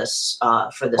for this.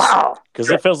 Wow,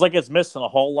 because it feels like it's missing a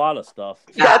whole lot of stuff.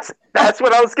 That's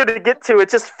what I was going to get to. It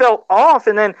just felt off,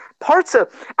 and then parts of,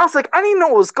 I was like, I didn't know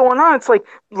what was going on. It's like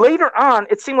later on,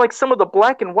 it seemed like some of the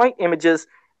black and white images,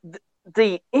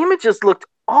 the images looked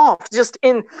off. Just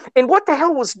in what the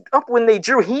hell was up when they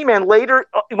drew He-Man later,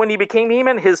 when he became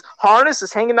He-Man? His harness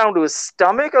is hanging down to his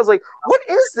stomach. I was like, what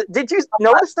is that? Did you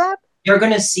notice that? You're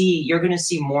gonna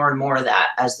see more and more of that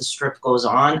as the strip goes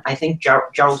on. I think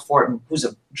Gerald Fortin,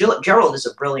 Gerald is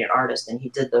a brilliant artist, and he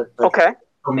did the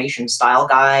Filmation style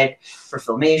guide for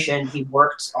Filmation. He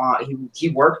worked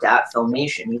at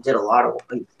Filmation. He did a lot of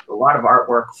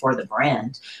artwork for the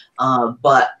brand,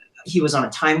 but he was on a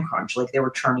time crunch. Like, they were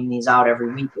churning these out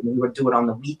every week, and he would do it on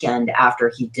the weekend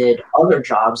after he did other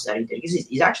jobs that he did.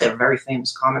 He's actually a very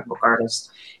famous comic book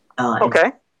artist.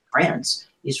 In France.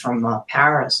 He's from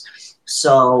Paris.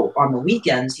 So on the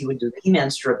weekends, he would do the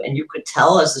He-Man strip, and you could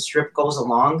tell as the strip goes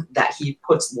along that he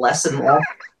puts less and less.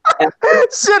 I'm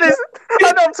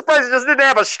surprised he just didn't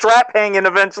have a strap hanging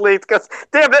eventually, because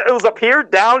damn it was up here,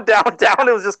 down.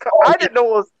 It was just, I didn't know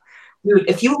it was. Dude,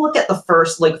 if you look at the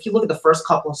first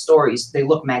couple of stories, they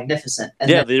look magnificent. And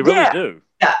they really do.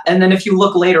 Yeah, and then if you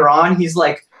look later on, he's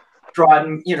like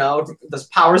drawing, this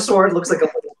power sword looks like a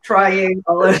little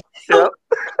triangle. Yep.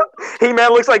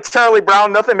 He-Man looks like Charlie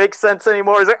Brown. Nothing makes sense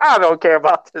anymore. He's like, I don't care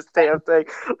about this damn thing.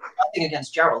 Nothing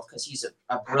against Gerald because he's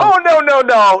a brilliant.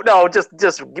 Oh no! Just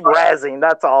razzing.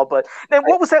 That's all. But then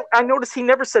what was that? I noticed he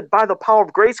never said "by the power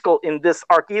of Grayskull" in this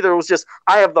arc either. It was just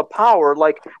 "I have the power."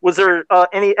 Like, was there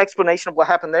any explanation of what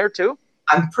happened there too?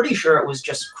 I'm pretty sure it was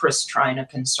just Chris trying to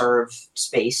conserve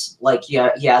space. Like,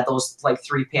 yeah, those like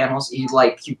 3 panels. You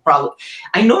probably.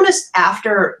 I noticed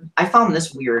after I found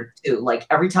this weird too. Like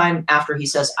every time after he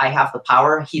says "I have the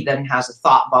power," he then has a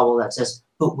thought bubble that says,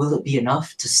 "But will it be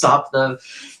enough to stop the?"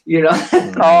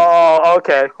 Oh,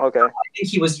 okay. I think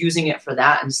he was using it for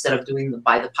that instead of doing the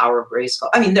 "by the power of Grayskull."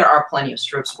 I mean, there are plenty of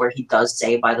strips where he does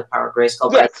say "by the power of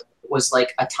Grayskull," but it was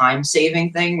like a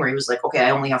time-saving thing where he was like, "Okay, I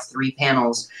only have 3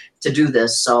 panels to do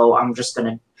this, so I'm just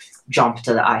gonna jump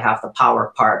to the 'I have the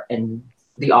power' part," and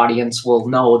the audience will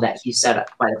know that he said it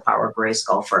 "by the power of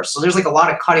Grayskull" first. So there's like a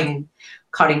lot of cutting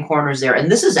corners there,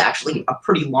 and this is actually a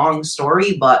pretty long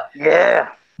story, but there's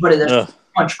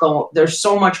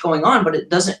so much going on, but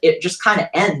it just kind of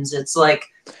ends. It's like,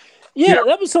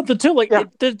 that was something too. Like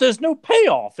there's no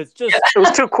payoff. It's just it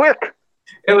was too quick.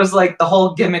 It was like the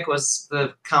whole gimmick was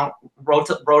the Count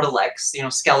Rodalex,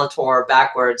 Skeletor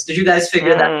backwards. Did you guys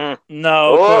figure that?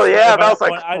 No. Oh yeah, that was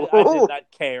like I did not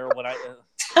care when I.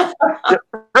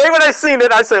 Right when I seen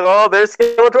it, I said, "Oh, there's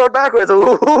Skeletor backwards."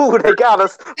 Ooh, they got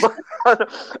us.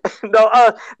 No,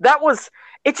 that was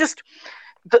it. Just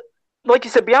like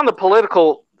you said, beyond the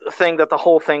political thing that the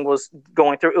whole thing was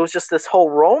going through, it was just this whole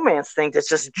romance thing that's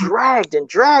just dragged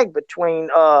between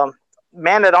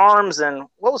Man-at-Arms and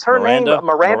what was her name?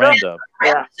 Miranda.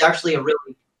 Yeah, it's actually a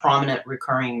really prominent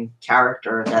recurring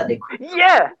character that they.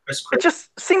 Yeah, it just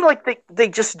seemed like they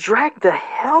just dragged the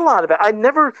hell out of it. I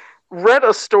never read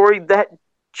a story that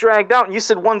dragged out, and you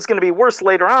said one's going to be worse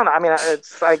later on. I mean, I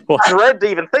dread to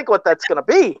even think what that's going to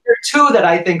be. There are 2 that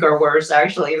I think are worse,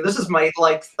 actually. This is my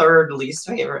 3rd least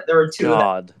favorite. There are 2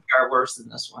 that are worse than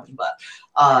this one, but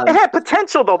it had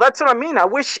potential, though. That's what I mean. I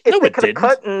wish they could have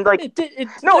cut and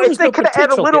if they could have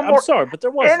added a little more. I'm sorry, but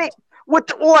there wasn't.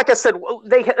 Like I said,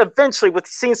 they eventually, with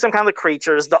seeing some kind of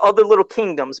creatures, the other little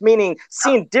kingdoms, meaning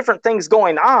seeing different things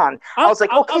going on. I was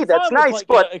like, okay, that's nice,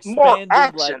 but more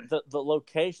action. Like, the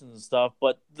locations and stuff,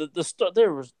 but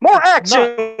there was more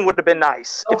action would have been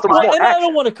nice if there was more action. I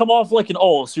don't want to come off like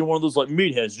so you're one of those like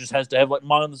meatheads who just has to have like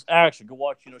mindless action. Go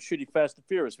watch shitty Fast and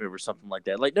Furious movie or something like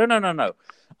that. Like no.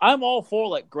 I'm all for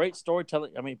like great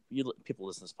storytelling. I mean, people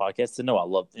listen to this podcast, they know I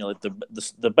love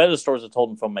the better stories are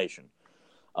told in Filmation.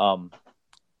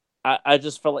 I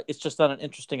just felt like it's just not an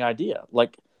interesting idea.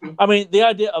 Like, I mean, the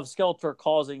idea of Skeletor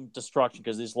causing destruction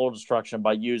because he's Lord Destruction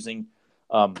by using,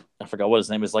 I forgot what his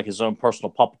name is, like his own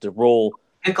personal puppet to roll.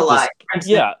 Nikolai.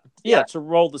 To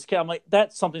roll this cat. I'm like,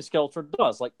 that's something Skeletor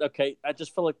does. Like, okay, I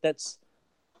just feel like that's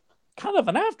kind of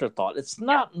an afterthought. It's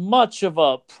not much of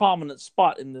a prominent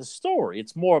spot in this story.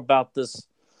 It's more about this.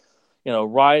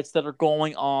 Riots that are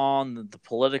going on, the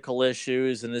political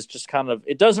issues, and it's just kind of,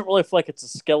 it doesn't really feel like it's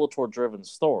a Skeletor-driven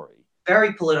story.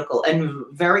 Very political and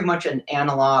very much an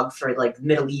analog for like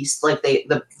Middle East, like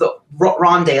the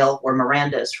Rondale, where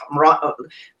Miranda is from.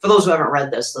 For those who haven't read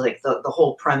this, like the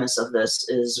whole premise of this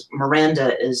is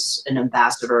Miranda is an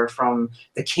ambassador from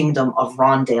the kingdom of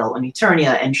Rondale in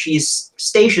Eternia, and she's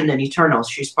stationed in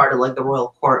Eternos. She's part of like the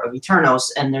royal court of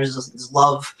Eternos, and there's this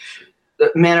love.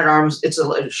 Man-at-Arms,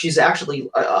 she's actually,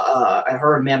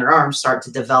 her and Man-at-Arms start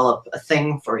to develop a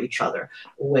thing for each other,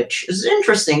 which is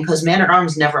interesting because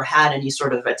Man-at-Arms never had any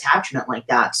sort of attachment like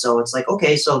that. So it's like,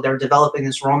 okay, so they're developing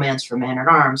this romance for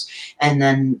Man-at-Arms, and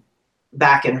then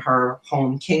back in her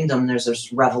home kingdom, there's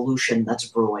this revolution that's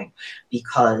brewing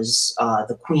because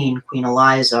the Queen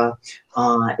Eliza,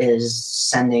 is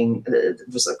sending,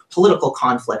 there's a political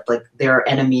conflict, like their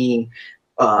enemy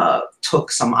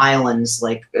took some islands,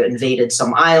 like invaded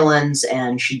some islands,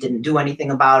 and she didn't do anything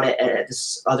about it.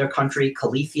 This other country,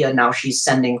 Califia, now she's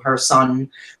sending her son,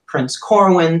 Prince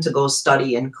Corwin, to go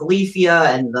study in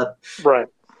Califia, and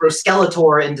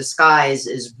Skeletor in disguise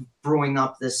is brewing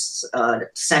up this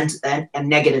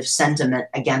negative sentiment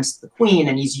against the Queen,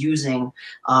 and he's using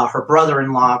her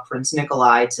brother-in-law, Prince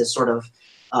Nikolai, to sort of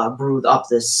brew up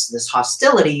this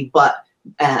hostility, but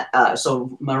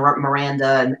so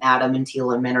Miranda and Adam and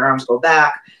Teela and Man-at-Arms go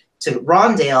back to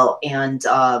Rondale, and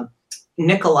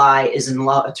Nikolai is in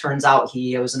love. It turns out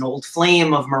he was an old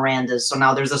flame of Miranda's, so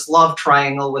now there's this love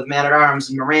triangle with Man-at-Arms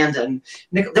and Miranda, and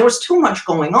there was too much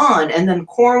going on. And then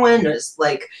Corwin is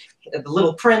like the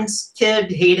little prince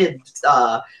kid, hated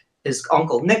his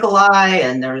uncle Nikolai,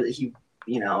 and he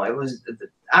it was,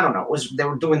 I don't know, they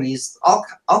were doing these all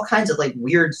kinds of like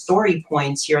weird story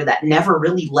points here that never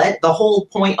really led. The whole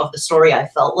point of the story, I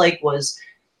felt like, was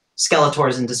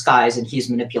Skeletor's in disguise and he's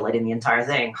manipulating the entire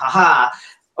thing. Haha.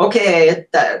 Okay,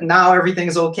 now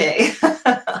everything's okay.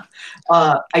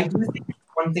 I do think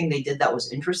one thing they did that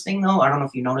was interesting, though, I don't know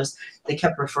if you noticed, they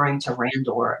kept referring to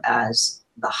Randor as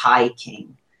the High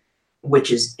King,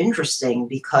 which is interesting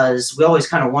because we always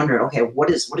kind of wondered, okay, what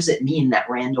does it mean that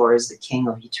Randor is the king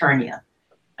of Eternia?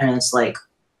 And it's like,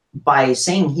 by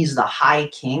saying he's the High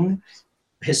King,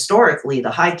 historically,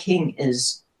 the High King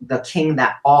is the king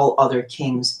that all other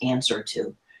kings answer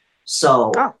to.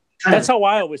 So that's how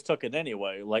I always took it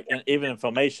anyway. Like, even in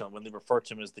Filmation, when they refer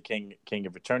to him as the king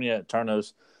of Eternia,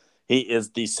 Eternos, he is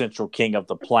the central king of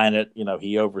the planet.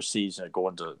 He oversees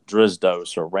going to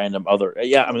Drizdos or random other.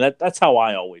 Yeah, I mean that's how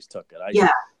I always took it.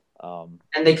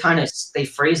 And they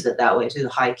phrased it that way too, the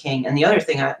High King. And the other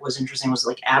thing that was interesting was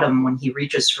like Adam, when he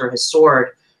reaches for his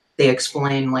sword, they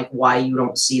explain like why you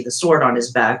don't see the sword on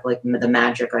his back, like the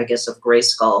magic, I guess, of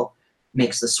Grayskull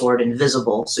makes the sword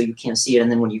invisible, so you can't see it.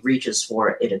 And then when he reaches for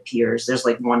it, it appears. There's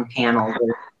like one panel.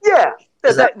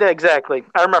 Exactly.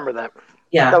 I remember that.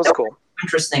 Yeah, that was cool.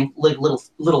 Interesting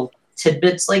little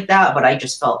tidbits like that, but I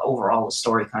just felt overall the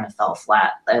story kind of fell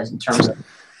flat in terms of.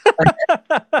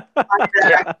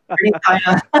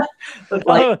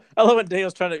 I love when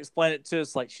Dale's trying to explain it to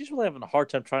us. Like, she's really having a hard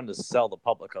time trying to sell the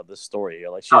public on this story.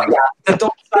 Like,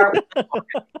 don't start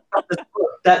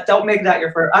that. Don't make that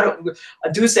your first. I don't.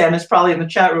 Dusan is probably in the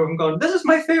chat room going, "This is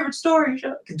my favorite story."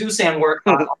 Dusan worked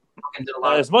on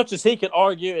as much as he can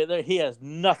argue, he has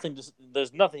nothing.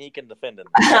 There's nothing he can defend in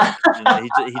this.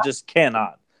 He just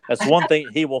cannot. That's one thing.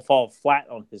 He will fall flat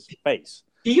on his face.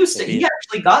 He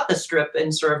actually got the strip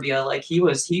in Serbia. Like he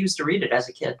used to read it as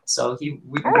a kid. So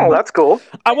that's cool.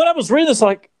 When I was reading this,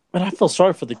 like, man, I feel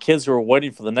sorry for the kids who are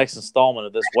waiting for the next installment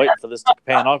of this, waiting for this to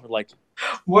pan off. Like,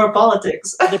 more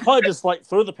politics. They probably just like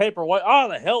threw the paper away. Oh,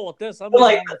 the hell with this! I'm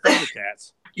like the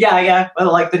Thundercats. Yeah.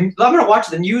 But like, I'm gonna watch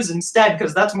the news instead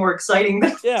because that's more exciting.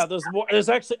 Yeah, there's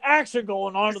actually action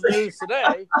going on in the news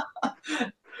today.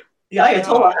 Yeah,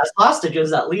 Ayatollah has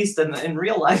hostages at least in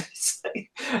real life.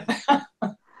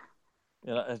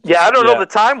 I don't know the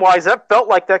time-wise. That felt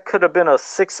like that could have been a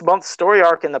 6-month story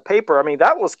arc in the paper. I mean,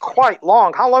 that was quite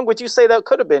long. How long would you say that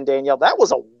could have been, Danielle? That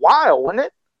was a while, wasn't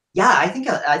it? Yeah, I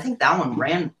think that one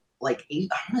ran like I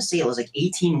want to say it was like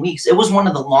 18 weeks. It was one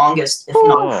of the longest, if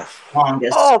not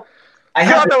longest. Oh,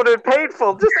 God, that would have been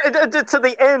painful. Just to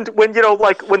the end when,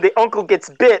 like when the uncle gets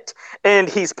bit and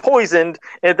he's poisoned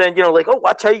and then, like, oh,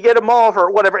 watch how you get him off or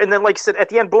whatever. And then, like you said, at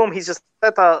the end, boom, he's just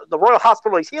at the Royal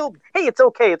Hospital. He's healed. Hey, it's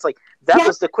okay. It's like, that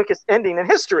was the quickest ending in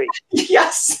history.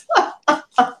 Yes.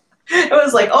 It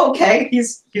was like, okay,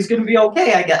 he's going to be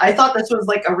okay. I thought this was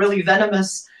like a really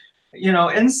venomous,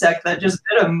 insect that just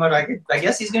bit him, but I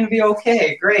guess he's going to be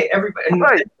okay. Great. Everybody. And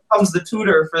then comes the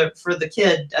tutor for the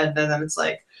kid. And then it's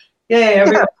like, yay,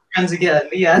 everyone's friends again.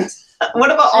 The end.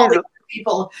 What about all the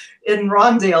people in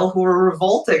Rondale who were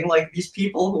revolting? Like these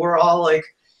people who are all like,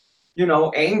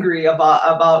 angry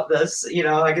about this.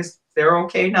 I guess they're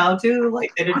okay now too.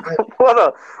 Like they didn't. What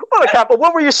a couple.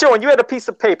 What were you showing? You had a piece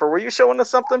of paper. Were you showing us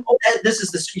something? Oh, this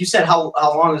is you said how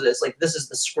long is this? Like this is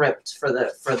the script for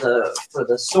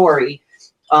the story.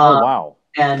 Oh wow.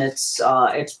 And it's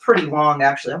pretty long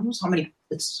actually. I don't know how many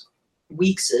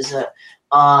weeks is it.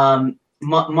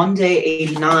 Monday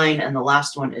 89 and the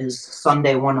last one is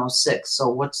Sunday 106. So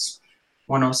what's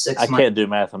 106? I can't do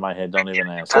math in my head. Don't even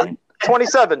ask me.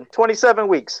 27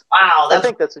 weeks. Wow, I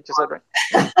think that's what you said, right?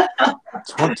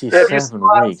 27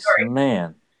 weeks,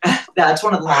 man. That's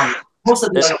one of the longest. Most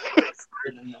of the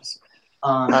than this.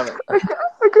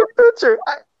 A good picture.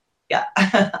 Yeah,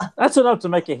 that's enough to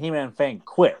make a He-Man fan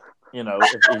quit. If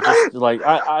you just like,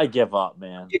 I give up,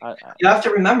 man. You have to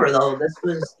remember though,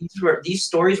 these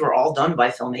stories were all done by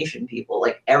Filmation people.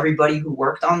 Like everybody who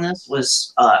worked on this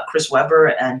was Chris Webber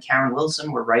and Karen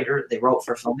Wilson were writer. They wrote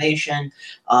for Filmation.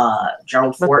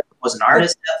 Gerald Ford was an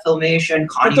artist at Filmation.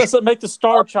 It doesn't make the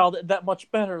Star Child that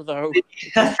much better though.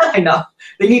 I know.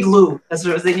 They need Lou. That's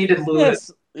what they needed. Lou.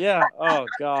 Yes. Yeah. Oh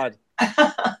God.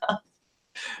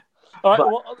 All right.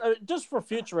 Well, just for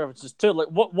future references too, like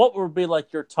what would be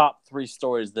like your top 3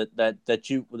 stories that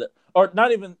you or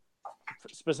not even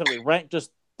specifically rank,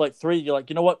 just like 3? You're like,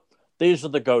 you know what? These are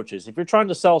the go-tos. If you're trying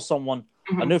to sell someone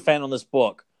a new fan on this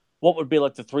book, what would be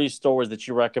like the 3 stories that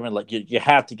you recommend? Like you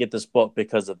have to get this book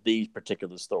because of these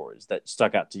particular stories that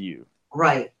stuck out to you.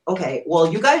 Right. Okay.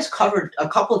 Well, you guys covered a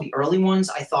couple of the early ones.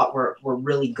 I thought were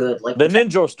really good. Like the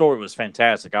Ninja story was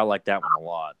fantastic. I like that one a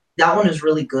lot. That one is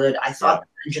really good. I thought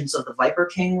Vengeance of the Viper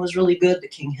King was really good. The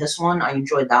King Hiss one, I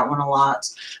enjoyed that one a lot.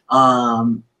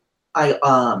 I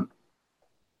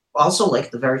also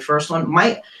like the very first one.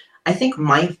 I think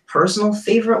my personal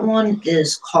favorite one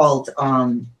is called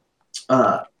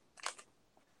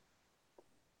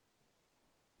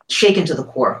Shaken to the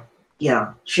Core.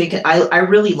 Yeah, Shaken. I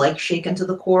really like Shaken to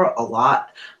the Core a lot.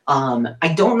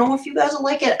 I don't know if you guys will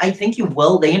like it. I think you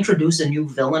will. They introduce a new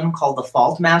villain called the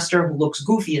Fault Master, who looks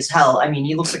goofy as hell. I mean,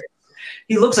 he looks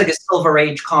like a Silver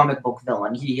Age comic book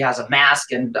villain. He has a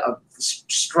mask and a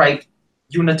striped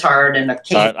unitard and a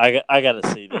cape. I got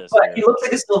to see this. But he looks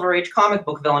like a Silver Age comic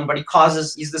book villain, but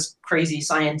he's this crazy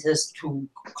scientist who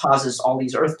causes all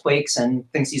these earthquakes and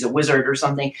thinks he's a wizard or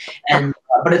something. And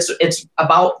but it's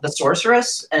about the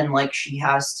sorceress, and like she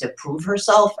has to prove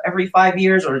herself every 5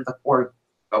 years, or to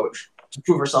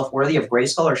prove herself worthy of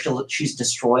Grayskull, or she's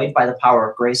destroyed by the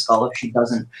power of Grayskull if she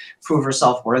doesn't prove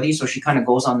herself worthy. So she kind of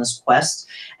goes on this quest,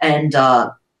 and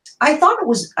I thought it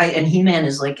was, and He-Man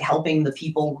is like helping the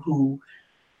people who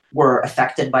were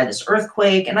affected by this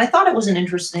earthquake, and I thought it was an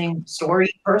interesting story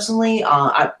personally.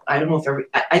 I don't know if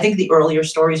I think the earlier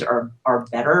stories are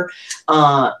better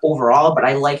overall, but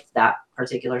I liked that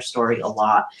particular story a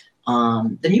lot.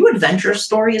 The New Adventure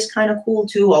story is kind of cool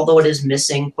too, although it is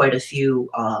missing quite a few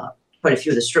of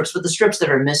the strips. But the strips that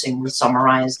are missing we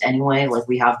summarized anyway. Like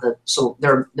we have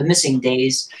the missing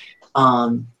days.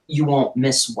 You won't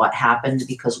miss what happened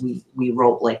because we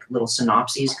wrote like little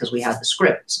synopses because we had the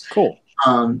scripts. Cool.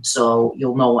 So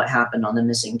you'll know what happened on the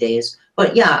missing days.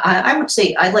 But yeah, I would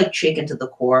say I like Shaken to the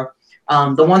Core.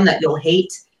 The one that you'll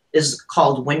hate is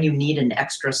called When You Need an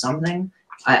Extra Something.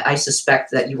 I suspect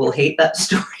that you will hate that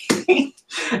story. Is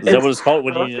that what it's called?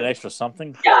 When you need an extra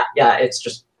something? Yeah, it's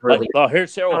just really.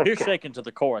 Here's Shaken to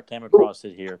the Core. I came across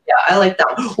it here. Yeah, I like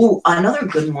that one. Oh, another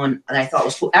good one that I thought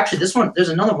was cool. Actually, this one, there's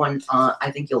another one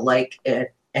I think you'll like.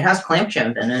 It has Clamp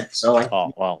Champ in it, so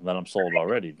then I'm sold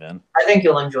already. Then I think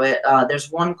you'll enjoy it.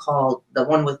 There's one called, the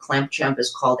one with Clamp Champ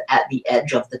is called At the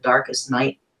Edge of the Darkest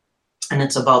Night, and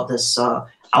it's about this.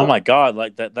 Oh my God!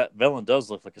 Like that villain does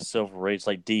look like a Silver Age,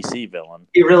 like DC villain.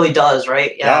 He really does,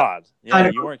 right? Yeah. God, yeah,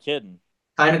 Kinda you weren't kidding.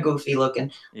 Kind of goofy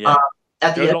looking. Yeah.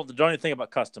 Don't even think about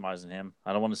customizing him.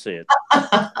 I don't want to see it.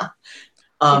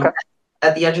 Okay.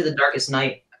 At the Edge of the Darkest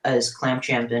Night is Clamp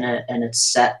Champ in it, and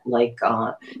it's set like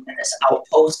in this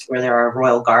outpost where there are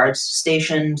royal guards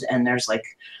stationed, and there's like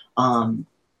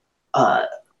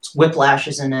Whiplash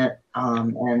is in it,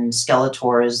 and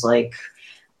Skeletor is like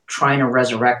trying to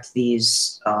resurrect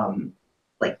these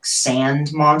like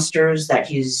sand monsters that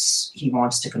he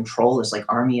wants to control, this like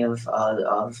army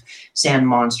of sand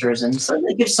monsters, and so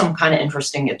they give some kind of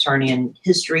interesting Eternian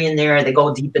history in there. They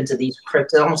go deep into these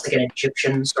crypts, almost like an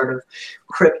Egyptian sort of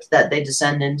crypt that they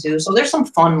descend into. So there's some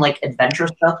fun like adventure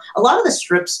stuff. A lot of the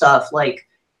strip stuff, like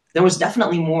there was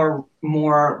definitely more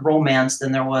romance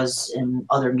than there was in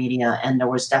other media, and there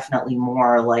was definitely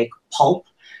more like pulp.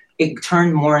 It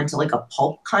turned more into like a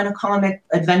pulp kind of comic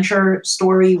adventure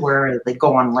story where they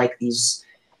go on like these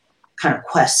kind of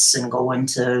quests and go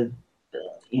into,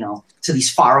 to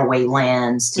these faraway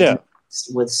lands to do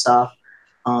with stuff.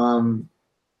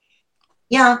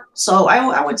 Yeah, so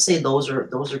I would say those are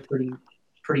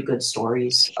pretty good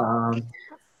stories.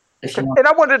 If you want. And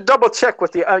I wanted to double check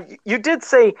with you. You did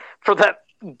say for that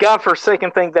godforsaken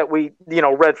thing that we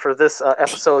read for this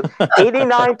episode,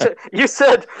 89 to you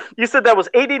said that was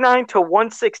 89 to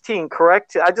 116,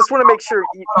 correct? I just want to make sure.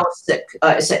 106.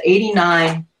 It's at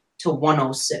 89 to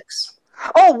 106.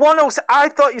 Oh, 106. I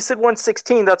thought you said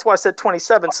 116. That's why I said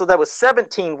 27. So that was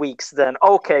 17 weeks then.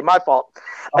 Okay, my fault.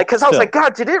 Because I was like,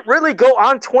 God, did it really go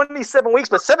on 27 weeks?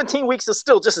 But 17 weeks is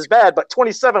still just as bad. But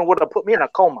 27 would have put me in a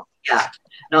coma. Yeah.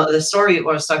 No, the story I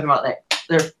was talking about,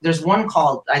 that there's one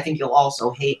called, I think you'll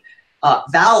also hate.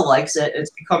 Val likes it.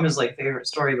 It's become his like favorite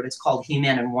story, but it's called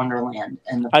He-Man in Wonderland.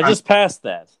 And I just passed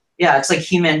that. Yeah, it's like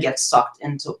He-Man gets sucked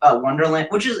into Wonderland,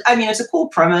 which is, I mean, it's a cool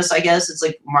premise, I guess. It's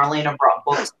like Marlena brought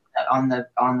books on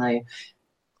the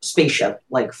spaceship,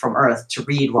 like from Earth, to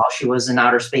read while she was in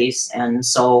outer space, and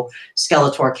so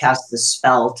Skeletor casts this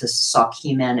spell to suck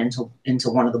He-Man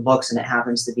into one of the books, and it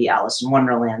happens to be Alice in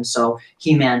Wonderland. So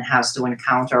He-Man has to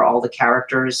encounter all the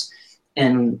characters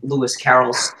in Lewis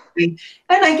Carroll's story,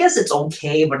 and I guess it's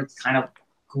okay, but it's kind of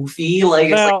goofy. Like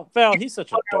Val, he's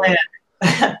such a dork.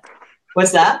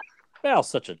 What's that? Val's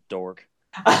such a dork.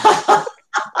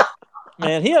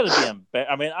 Man, he had to be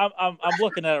embarrassed. I mean, I'm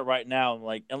looking at it right now. I'm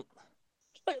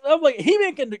like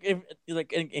He-Man can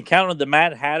like encounter the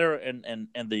Mad Hatter and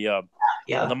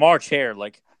the March Hare.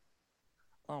 Like,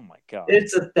 oh my God,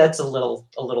 that's a little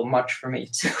much for me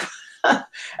too.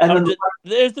 And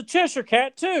there's the Cheshire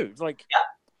Cat too. It's like,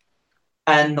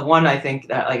 And the one I think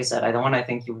that, like I said, the one I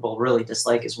think you will really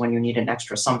dislike is When You Need an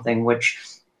Extra Something, which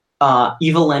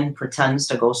Evelyn pretends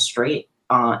to go straight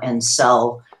and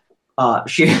sell.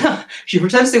 She she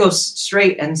pretends to go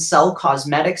straight and sell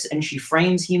cosmetics, and she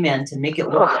frames He-Man to make it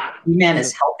look like He-Man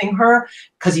is helping her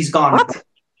because he's gone. What?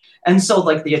 And so,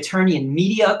 like, the attorney and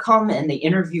media come and they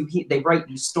interview. They write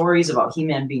these stories about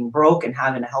He-Man being broke and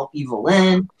having to help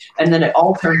Evelyn, and then it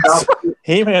all turns out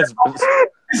He-Man's.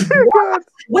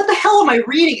 what the hell am I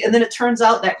reading? And then it turns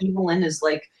out that Evelyn is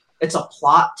like, it's a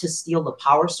plot to steal the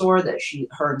Power Sword, that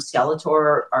her and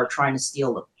Skeletor are trying to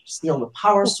steal the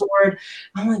Power Sword.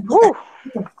 I'm like,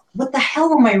 what the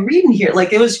hell am I reading here?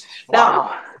 Like, it was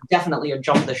definitely a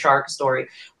jump the shark story.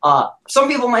 Some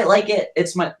people might like it.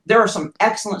 There are some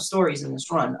excellent stories in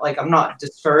this run. Like, I'm not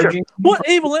discouraging. What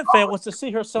Evelyn fan wants to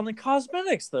see her selling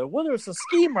cosmetics, though? Whether it's a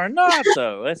scheme or not,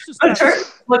 though. It's just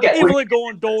look at Evelyn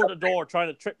going door to door trying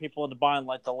to trick people into buying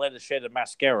like the latest shade of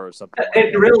mascara or something.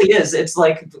 It really is. It's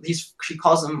like she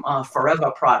calls them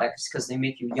forever products because they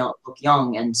make you look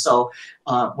young. And so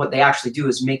what they actually do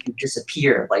is make you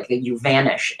disappear, like that you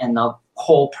vanish. And the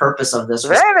whole purpose of this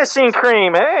vanishing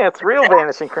cream. Hey, it's real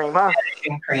vanishing cream, huh?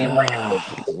 Vanishing cream. Like,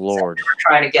 Lord. They were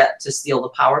trying to get to steal the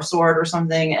Power Sword or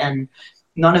something, and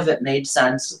none of it made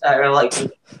sense. Okay, like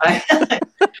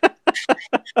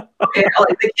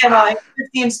they can't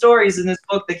 15 stories in this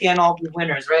book. They can't all be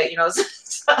winners, right? You know.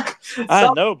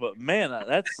 I know, but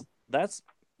man, that's.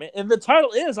 And the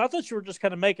title is, I thought you were just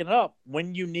kind of making it up.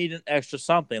 When You Need an Extra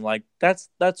Something, like that's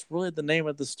really the name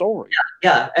of the story.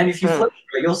 Yeah. And if you flip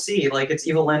through it, you'll see like it's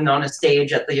Evelyn on a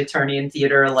stage at the Eternian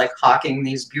Theater, like hawking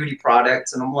these beauty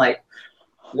products, and I'm like,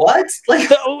 what?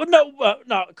 Like,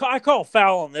 no, I call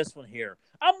foul on this one here.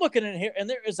 I'm looking in here, and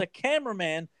there is a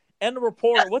cameraman and a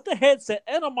reporter with a headset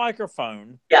and a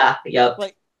microphone. Yeah.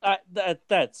 Like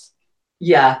that's.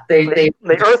 Yeah, they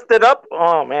earthed it up.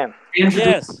 Oh man.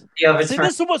 Yes. See,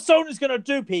 this is what Sony's going to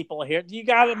do, people here. You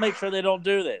got to make sure they don't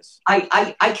do this.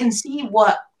 I can see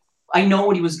I know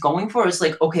what he was going for. It's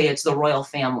like, okay, it's the royal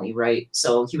family, right?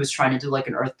 So he was trying to do like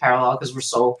an Earth parallel because we're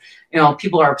so,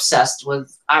 people are obsessed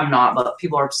with. I'm not, but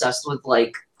people are obsessed with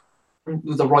like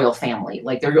the royal family.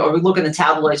 Like they're looking at the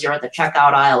tabloids. You're at the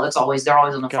checkout aisle. They're always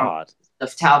on the front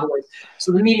of the tabloids.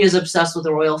 So the media is obsessed with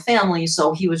the royal family.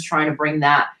 So he was trying to bring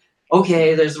that.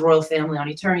 Okay, there's the royal family on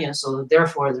Eternia, so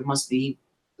therefore there must be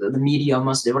the media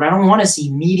must do. But I don't want to see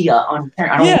media on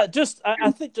Eternia. I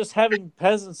think just having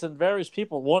peasants and various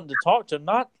people wanting to talk to him,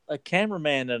 not a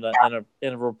cameraman and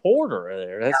a reporter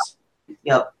there. That's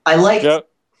I like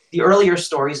the earlier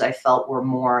stories. I felt were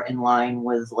more in line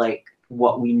with like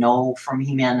what we know from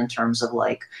He-Man in terms of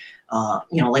like,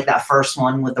 like that first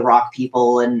one with the rock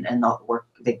people and where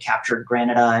they captured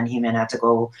Granada and He-Man had to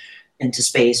go into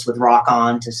space with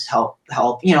Rock-On to help.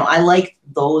 I like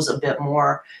those a bit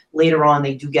more. Later on,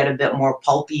 they do get a bit more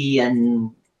pulpy and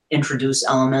introduce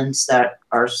elements that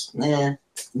are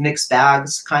mixed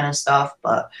bags kind of stuff.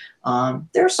 But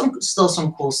there's still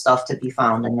some cool stuff to be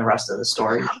found in the rest of the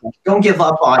story. Don't give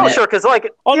up on it. Sure, because like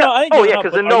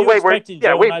because in no way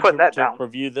we put that down.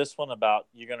 Review this one about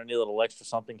you're going to need a little extra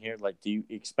something here. Like, do you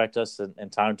expect us in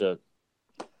time to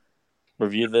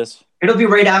review this? It'll be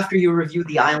right after you review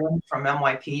The Island from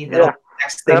MYP.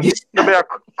 Next thing. It'll be our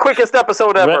quickest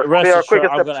episode ever. Rest assured,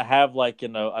 I'm going to have like a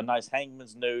nice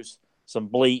hangman's noose, some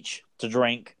bleach to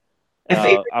drink.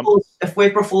 If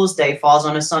April Fool's Day falls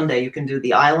on a Sunday, you can do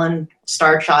The Island,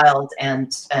 Star Child,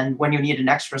 and When You Need an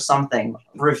Extra Something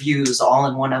reviews all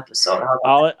in one episode.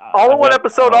 All in one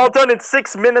episode, all done in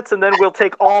 6 minutes, and then we'll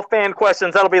take all fan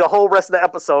questions. That'll be the whole rest of the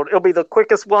episode. It'll be the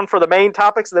quickest one for the main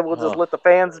topics, and then we'll just let the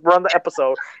fans run the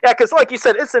episode. Yeah, because like you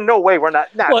said, it's in no way we're not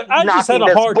Look, I just had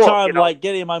a hard time like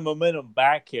getting my momentum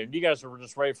back here. You guys were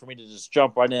just ready for me to just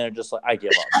jump right in and just like, I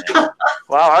give up, man.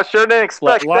 Wow, I sure didn't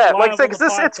expect that. Like I said,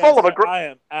 because it's full of I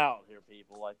am out here,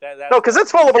 people. Like that. No, because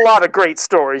it's full of a lot of great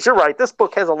stories. You're right. This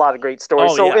book has a lot of great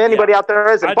stories. Anybody out there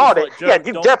hasn't bought it,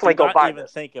 you definitely go buy it. Even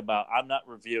think about. I'm not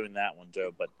reviewing that one,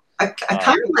 Joe, but I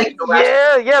kind of like the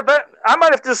last but I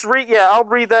might have to just read. Yeah, I'll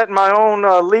read that in my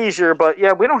own leisure. But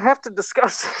yeah, we don't have to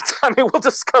discuss it. I mean, we'll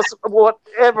discuss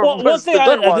whatever. Well, one thing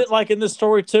I did like in this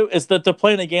story too is that they're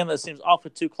playing a game that seems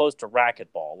awfully too close to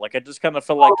racquetball. Like I just kind of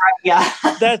feel like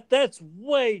that's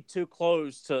way too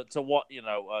close to what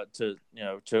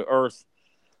to Earth.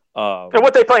 And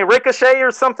what they playing, Ricochet or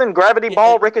something? Gravity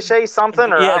Ball, Ricochet, something?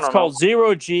 It's called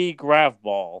Zero G Grav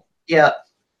Ball. Yeah.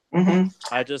 Mm-hmm.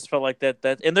 I just felt like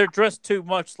that, and they're dressed too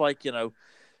much like 80s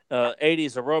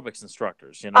aerobics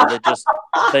instructors.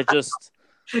 They just.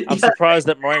 I'm surprised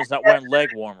that Morane's not wearing leg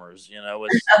warmers.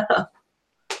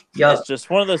 It's just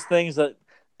one of those things that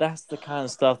that's the kind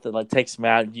of stuff that like takes me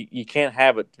out. You can't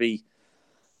have it be,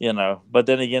 But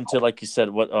then again, too, like you said,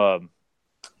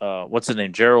 what's his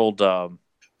name, Gerald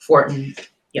Fortin.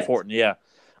 Yep. Fortin, yeah.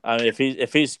 I mean,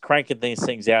 if he's cranking these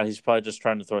things out, he's probably just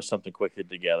trying to throw something quickly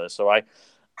together. So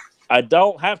I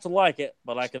don't have to like it,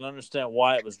 but I can understand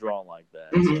why it was drawn like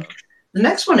that. Mm-hmm. So. The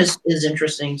next one is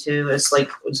interesting too. It's like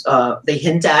they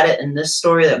hint at it in this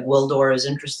story that Gwildor is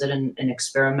interested in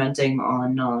experimenting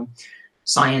on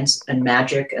science and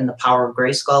magic and the power of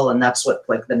Grayskull, and that's what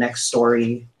like the next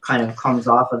story kind of comes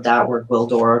off of that, where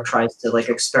Gwildor tries to like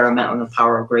experiment on the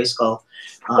power of Grayskull.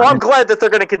 Well, I'm glad that they're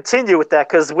going to continue with that,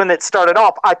 because when it started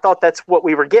off, I thought that's what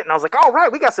we were getting. I was like, all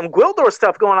right, we got some Gwildor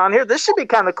stuff going on here. This should be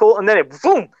kind of cool. And then it,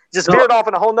 boom, just veered off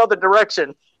in a whole nother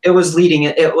direction. It was leading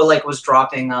it. It was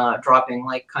dropping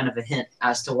like kind of a hint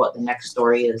as to what the next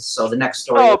story is. So the next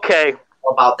story is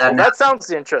about that. That sounds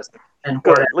interesting. And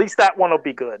good. At least that one will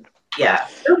be good. Yeah.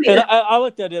 And I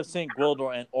like the idea of seeing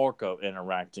Gwildor and Orko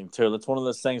interacting too. That's one of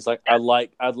those things like I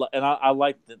like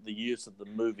the use of the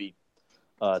movie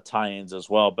tie-ins as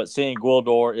well. But seeing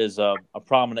Gwildor is a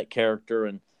prominent character,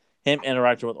 and him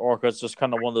interacting with Orko, it's just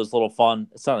kind of one of those little fun.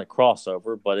 It's not a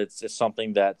crossover, but it's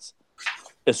something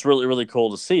it's really, really cool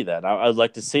to see that. I'd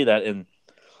like to see that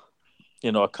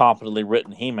in a competently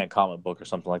written He-Man comic book or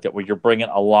something like that, where you're bringing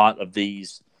a lot of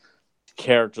these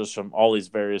characters from all these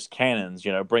various canons,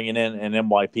 bringing in an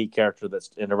MYP character that's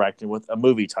interacting with a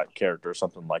movie type character or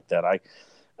something like that.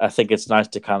 I think it's nice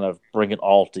to kind of bring it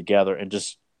all together and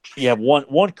just you have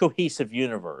one cohesive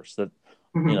universe that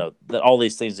that all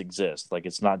these things exist. Like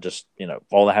it's not just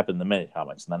all that happened in the mini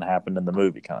comics and then it happened in the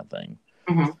movie kind of thing.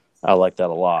 Mm-hmm. I like that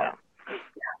a lot.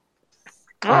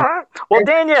 All right. Well,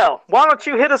 Danielle, why don't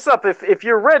you hit us up if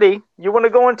you're ready? You want to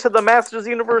go into the Masters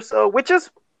Universe witches?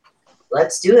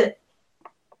 Let's do it.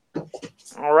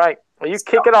 All right. Well, you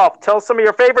kick it off. Tell us some of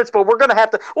your favorites, but we're going to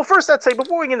have to... Well, first, I'd say,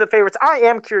 before we get into the favorites, I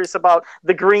am curious about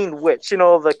the Green Witch,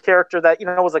 the character that,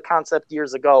 was a concept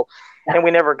years ago, and we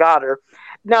never got her.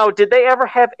 Now, did they ever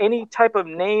have any type of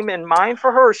name in mind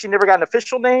for her, or she never got an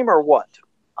official name, or what?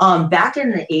 Back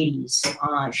in the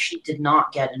 80s, she did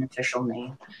not get an official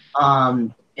name.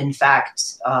 In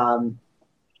fact,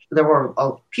 there were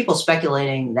people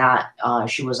speculating that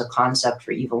she was a concept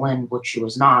for Evil-Lyn, which she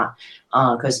was not,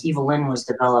 because Evil-Lyn was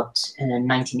developed in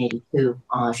 1982.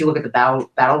 If you look at the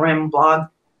Battle Ram blog,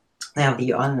 they have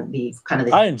the kind of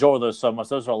the. I enjoy those so much.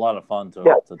 Those are a lot of fun to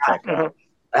check out.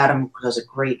 Adam does a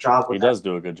great job with He does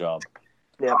do a good job.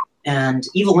 Yeah. And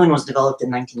Evil-Lyn was developed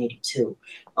in 1982.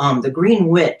 The Green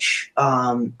Witch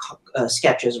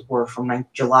sketches were from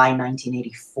July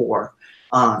 1984.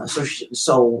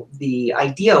 So the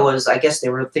idea was, I guess they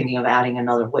were thinking of adding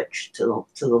another witch to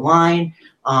the line.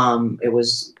 It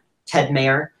was Ted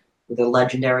Mayer, the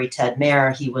legendary Ted Mayer.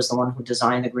 He was the one who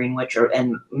designed the Green Witch,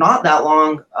 and not that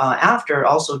long after,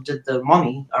 also did the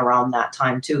Mummy around that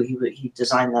time too. He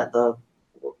designed Rat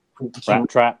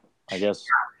Trap, I guess.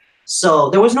 So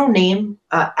there was no name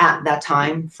at that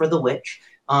time for the witch.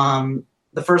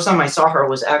 The first time I saw her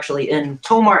was actually in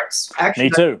Tomart's. Actually,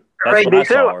 me too. That's right, when I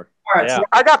saw her. All right, yeah. So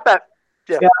I got that.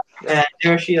 Yeah. And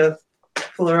there she is.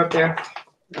 Pull her up there. I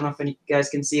don't know if you guys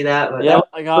can see that. But yeah,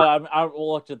 I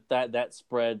looked at that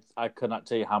spread. I could not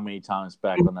tell you how many times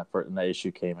back when that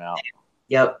issue came out.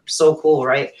 Yep, so cool,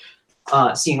 right?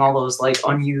 Seeing all those like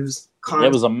unused content.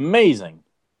 It was amazing.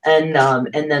 And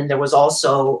then there was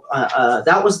also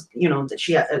that was that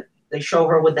she had, they show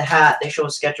her with the hat. They show a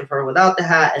sketch of her without the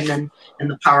hat, and then in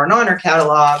the Power and Honor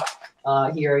catalog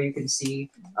here you can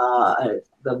see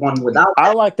the one without.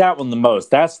 I like that one the most.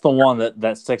 That's the one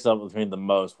that sticks up with me the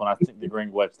most. When I think the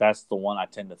Green Witch, that's the one I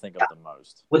tend to think of the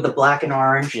most. With the black and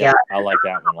orange. Yeah, I like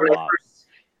that one a lot.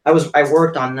 I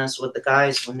worked on this with the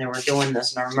guys when they were doing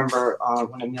this, and I remember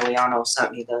when Emiliano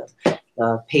sent me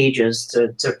the pages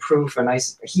to proof, and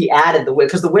he added the witch,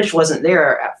 because the witch wasn't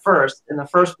there at first in the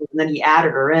first book, and then he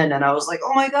added her in, and I was like,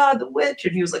 oh my god, the witch,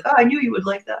 and he was like, oh, I knew you would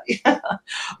like that.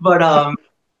 But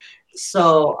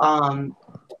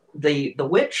the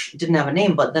witch didn't have a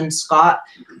name, but then Scott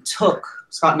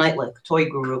Knightlick, Toy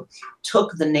Guru,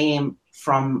 took the name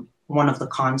from one of the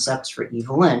concepts for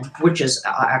Evil-Lyn, which is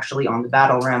actually on the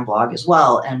Battle Ram blog as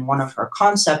well, and one of her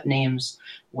concept names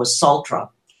was Sultra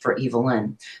for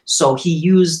Evil-Lyn. So he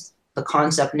used the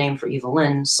concept name for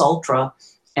Evil-Lyn, Sultra,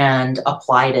 and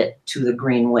applied it to the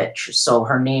Green Witch. So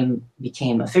her name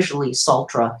became officially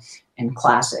Sultra in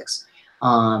Classics.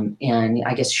 And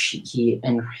I guess he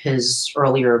in his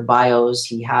earlier bios,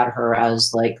 he had her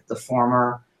as like the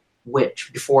former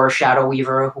witch before Shadow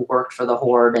Weaver, who worked for the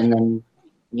Horde and then,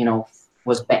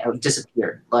 was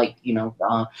disappeared. Like,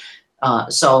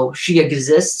 so she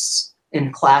exists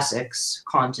in classics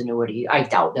continuity, I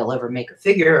doubt they'll ever make a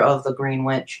figure of the Green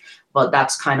Witch, but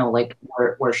that's kind of like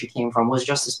where she came from, was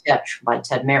just a sketch by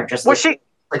Ted Mayer, just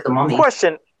like the Mummy.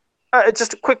 Question.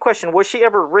 Just a quick question. Was she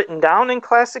ever written down in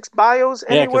classics bios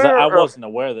anywhere? Yeah, because I wasn't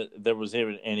aware that there was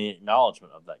even any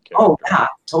acknowledgement of that character. Oh, yeah.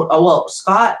 Well,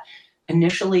 Scott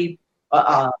initially,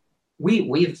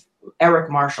 Eric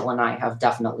Marshall and I have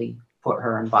definitely put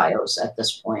her in bios at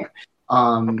this point.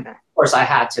 Okay. Of course, I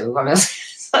had to. I mean,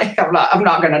 like, I'm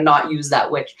not going to not use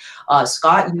that witch.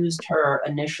 Scott used her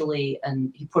initially,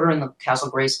 and he put her in the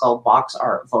Castle Grayskull box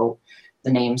art vote,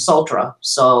 the name Sultra.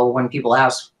 So when people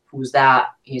ask who's that,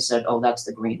 he said, "Oh, that's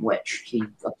the Green Witch." He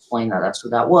explained that that's who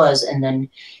that was, and then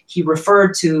he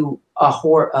referred to a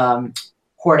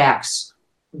Hordax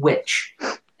witch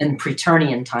in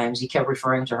Preternian times. He kept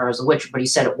referring to her as a witch, but he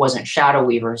said it wasn't Shadow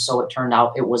Weaver, so it turned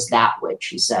out it was that witch.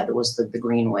 He said it was the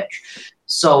Green Witch.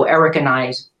 So Eric and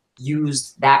I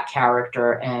used that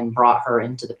character and brought her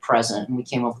into the present, and we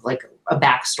came up with like a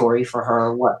backstory for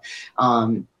her.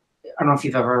 I don't know if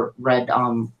you've ever read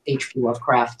H.P.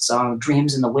 Lovecraft's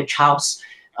Dreams in the Witch House,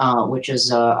 which is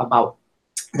about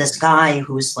this guy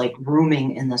who's like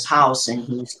rooming in this house, and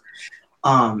he's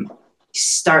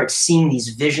starts seeing these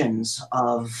visions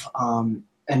of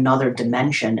another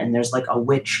dimension, and there's like a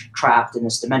witch trapped in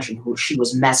this dimension who she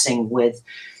was messing with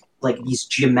like these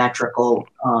geometrical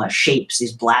shapes,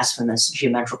 these blasphemous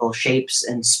geometrical shapes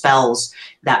and spells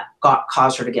that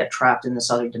caused her to get trapped in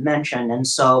this other dimension. And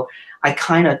so I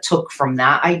kind of took from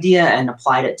that idea and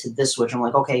applied it to this witch. I'm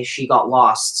like, okay, she got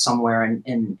lost somewhere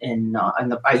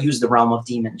I used the realm of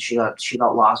demons. She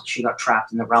got lost. She got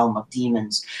trapped in the realm of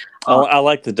demons. I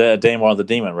like the Daimar the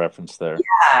Demon reference there.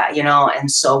 Yeah,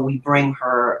 and so we bring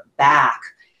her back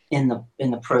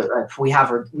we have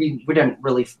her. We didn't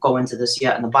really go into this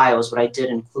yet in the bios, but I did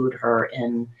include her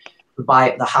in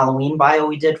the Halloween bio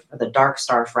we did for the Dark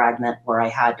Star fragment, where I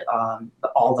had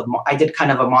I did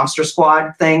kind of a Monster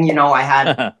Squad thing.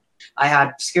 I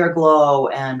had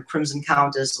Scareglow, and Crimson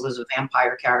Countess was a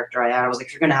vampire character. I was like,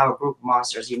 if you're going to have a group of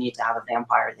monsters, you need to have a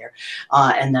vampire there.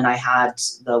 And then I had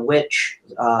the witch.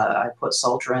 I put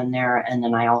Sultra in there, and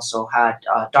then I also had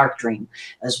Dark Dream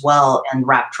as well, and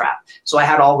Rat Trap. So I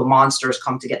had all the monsters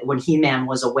come together. When He-Man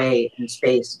was away in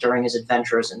space during his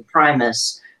adventures in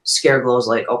Primus, Scareglow's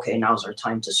like, okay, now's our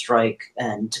time to strike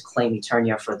and to claim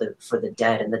Eternia for the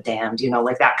dead and the damned,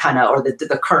 like that kind of, or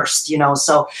the cursed,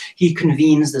 So he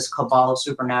convenes this cabal of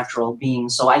supernatural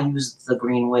beings. So I used the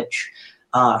Green Witch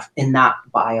in that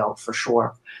bio for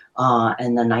sure.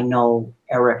 And then I know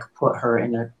Eric put her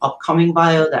in an upcoming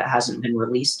bio that hasn't been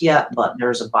released yet, but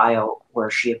there's a bio where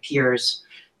she appears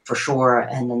for sure.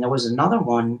 And then there was another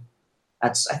one I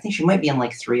think she might be in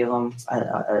like 3 of them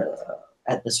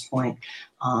at this point.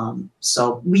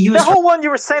 So we use the whole one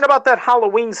you were saying about that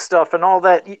Halloween stuff and all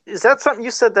that. Is that something you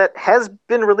said that has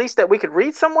been released that we could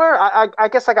read somewhere? I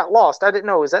guess I got lost. I didn't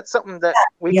know. Is that something that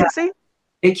we can see?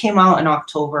 It came out in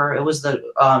October. It was the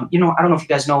I don't know if you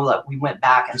guys know that we went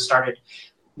back and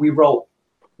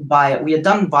we had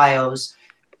done bios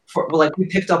we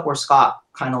picked up where Scott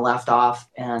kind of left off,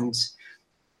 and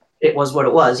it was what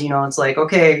it was. It's like,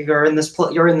 okay, you're in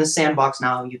this sandbox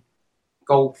now. You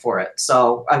go for it.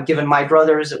 So I've given my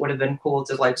brothers, it would have been cool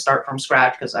to like start from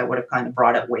scratch, because I would have kind of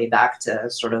brought it way back to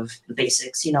sort of the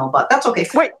basics, but that's okay.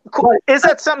 Wait, cool. Is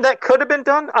that something that could have been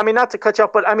done? I mean, not to cut you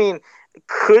off, but I mean,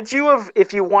 could you have,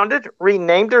 if you wanted,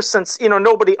 renamed her, since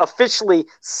nobody officially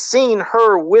seen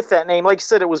her with that name? Like you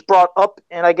said, it was brought up,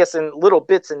 and I guess in little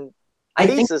bits and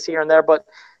pieces here and there. But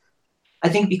I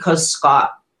think because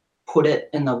Scott put it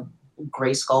in the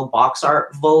Grayskull box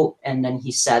art vote, and then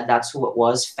he said that's who it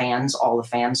was. All the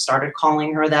fans started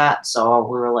calling her that, so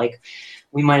we were like,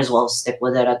 we might as well stick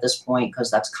with it at this point, because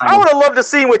that's kind of. I would have loved to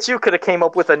see what you could have came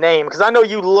up with a name, because I know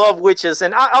you love witches,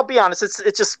 and I'll be honest,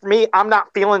 it's just me. I'm not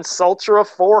feeling Sultra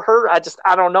for her.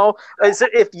 I don't know.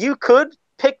 If you could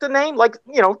pick the name, like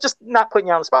just not putting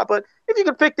you on the spot, but if you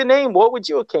could pick the name, what would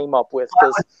you have came up with?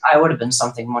 Because I would have been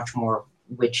something much more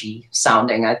witchy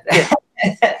sounding. I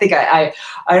think I'd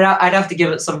have to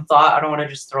give it some thought. I don't want to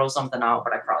just throw something out,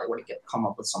 but I probably would have come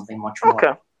up with something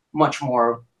much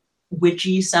more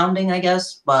witchy sounding, I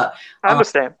guess. But I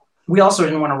understand. We also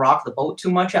didn't want to rock the boat too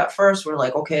much at first. We're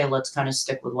like, okay, let's kind of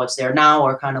stick with what's there now,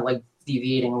 or kind of like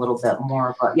deviating a little bit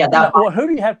more. But yeah, well, who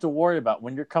do you have to worry about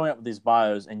when you're coming up with these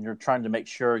bios and you're trying to make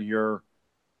sure you're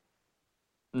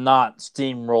not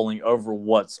steamrolling over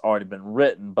what's already been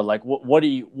written? But like,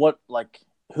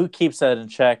 who keeps that in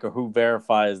check, or who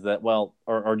verifies that? Well,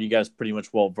 or are you guys pretty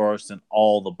much well versed in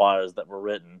all the bios that were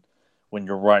written when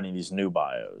you're writing these new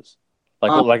bios,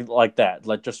 like that,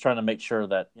 like just trying to make sure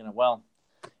that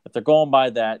if they're going by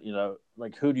that, you know,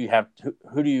 like who do you have?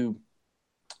 Who do you?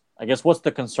 I guess what's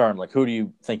the concern? Like, who do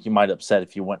you think you might upset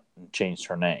if you went and changed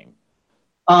her name?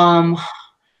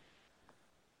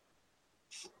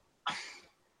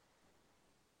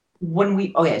 When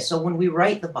we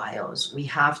write the bios, we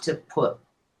have to put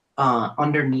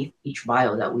underneath each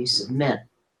bio that we submit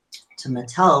to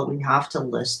Mattel, we have to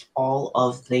list all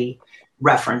of the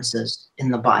references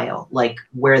in the bio, like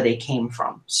where they came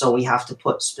from. So we have to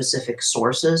put specific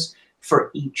sources for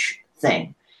each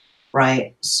thing,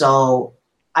 right? So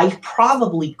I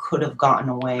probably could have gotten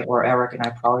away, or Eric and I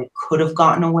probably could have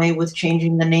gotten away with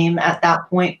changing the name at that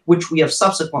point, which we have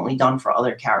subsequently done for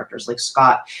other characters. Like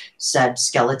Scott said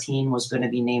Skeletine was going to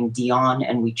be named Dion,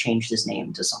 and we changed his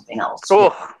name to something else.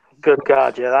 Oh, good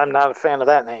God, yeah, I'm not a fan of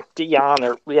that name. Dion,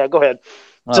 or, yeah, go ahead.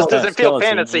 Just doesn't feel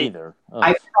fantasy. Either.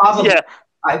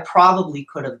 I probably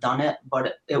could have done it,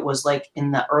 but it was like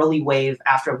in the early wave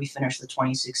after we finished the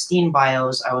 2016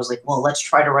 bios, I was like, well, let's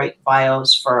try to write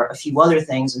bios for a few other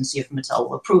things and see if Mattel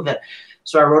will approve it.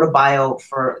 So I wrote a bio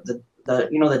for the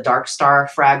Dark Star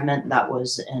fragment that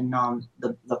was in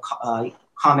the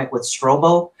comic with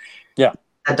Strobo. Yeah.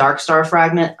 A Dark Star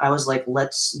fragment. I was like,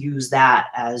 let's use that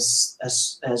as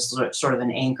sort of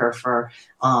an anchor for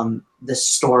this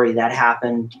story that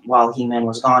happened while He-Man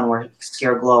was gone, where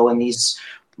Scareglow and these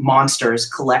monsters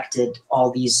collected all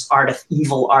these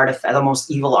the most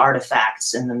evil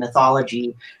artifacts in the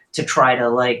mythology to try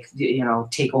to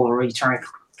take over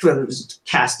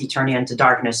cast Eternia into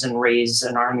darkness and raise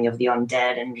an army of the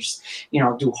undead and just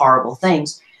do horrible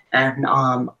things. And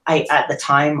at the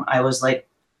time I was like,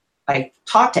 I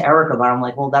talked to Eric about it. I'm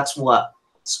like, well, that's what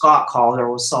Scott called her,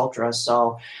 was Sultra.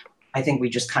 So I think we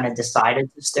just kind of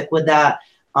decided to stick with that.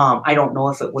 I don't know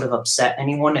if it would have upset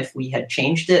anyone if we had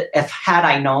changed it. Had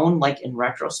I known, like in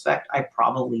retrospect, I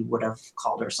probably would have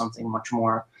called her something much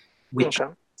more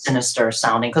sinister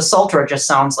sounding. Because Sultra just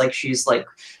sounds like she's like,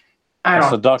 I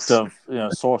don't know, seductive,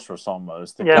 sorceress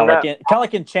almost. Yeah, kind of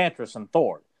like Enchantress and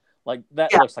Thor. Like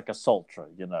that looks like a Sultra,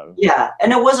 Yeah,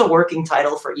 and it was a working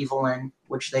title for Evelyn,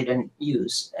 which they didn't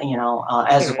use,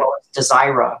 as well as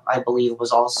Desira, I believe,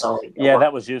 was also.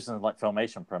 That was used in like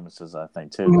Filmation premises, I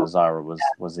think, too. Mm-hmm. Desira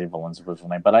was Evelyn's original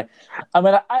name, but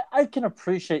I can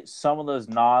appreciate some of those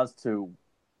nods to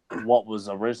what was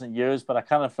originally used, but I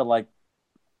kind of feel like,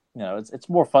 it's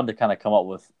more fun to kind of come up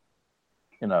with.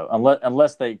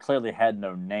 Unless they clearly had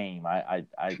no name, I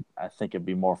think it'd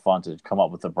be more fun to come up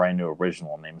with a brand new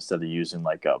original name instead of using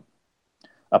like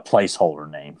a placeholder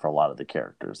name for a lot of the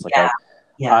characters. Like I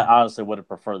honestly would have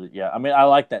preferred that. Yeah, I mean, I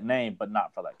like that name, but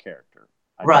not for that character.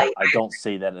 I don't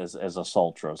see that as a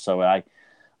Sultra. So I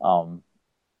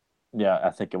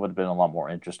think it would have been a lot more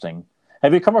interesting.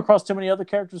 Have you come across too many other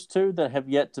characters too that have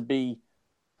yet to be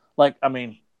like? I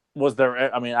mean. Was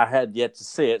there? I mean, I had yet to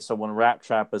see it. So when Rat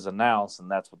Trap is announced,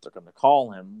 and that's what they're going to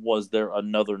call him, was there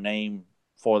another name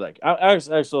for that? I was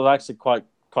actually quite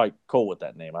cool with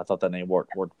that name. I thought that name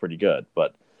worked pretty good.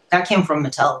 But that came from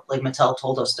Mattel. Like Mattel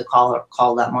told us to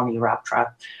call that mummy Rat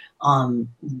Trap.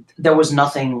 There was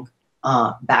nothing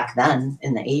back then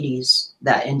in the 80s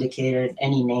that indicated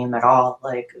any name at all.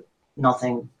 Like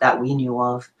nothing that we knew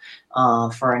of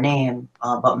for a name.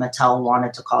 But Mattel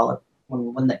wanted to call it.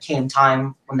 When it came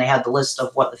time, when they had the list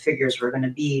of what the figures were going to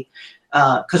be,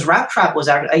 because Rat Trap was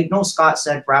actually, I know Scott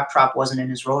said Rat Trap wasn't in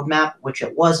his roadmap, which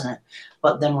it wasn't,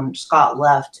 but then when Scott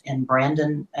left and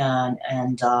Brandon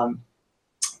it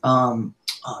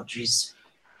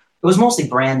was mostly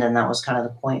Brandon that was kind of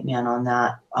the point man on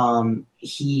that.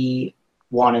 He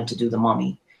wanted to do the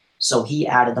mummy, so he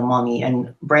added the mummy,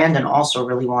 and Brandon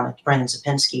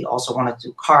Sapinski also wanted to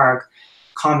do Karg,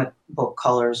 comic book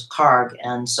colors Karg,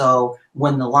 and so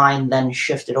when the line then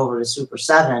shifted over to Super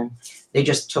 7, they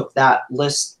just took that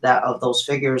list of those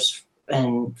figures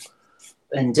and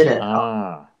did it.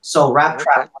 So Rat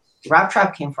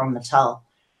Trap came from Mattel.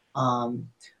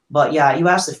 But yeah, you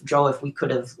asked if we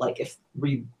could have, like, if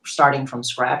starting from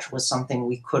scratch was something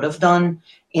we could have done,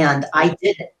 and I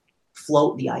did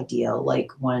float the idea,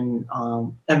 like when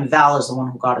and Val is the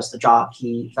one who got us the job.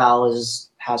 Val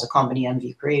has a company,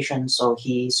 MV Creation, so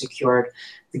he secured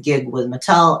the gig with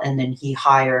Mattel, and then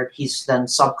he's then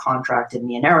subcontracted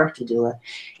me and Eric to do it,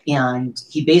 and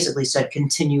he basically said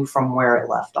continue from where it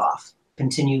left off,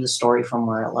 continue the story from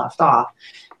where it left off.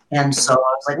 And so I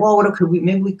was like, well, what could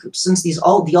we could, since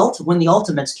when the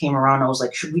Ultimates came around, I was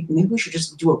like, we should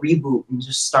just do a reboot and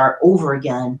just start over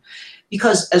again,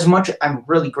 because as much I'm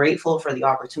really grateful for the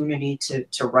opportunity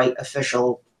to write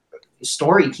official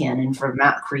story canon, for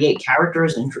Matt create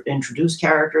characters and introduce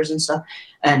characters and stuff,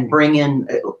 and bring in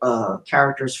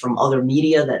characters from other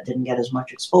media that didn't get as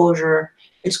much exposure,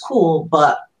 it's cool,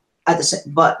 but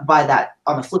by that,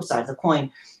 on the flip side of the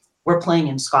coin, we're playing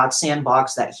in Scott's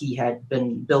sandbox that he had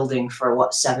been building for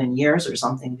 7 years or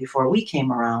something before we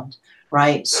came around,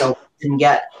 right? So didn't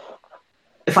get.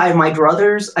 If I have my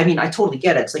druthers, I mean, I totally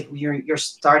get it. It's like you're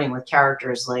starting with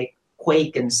characters like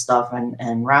Quake and stuff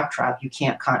and Rap Trap. You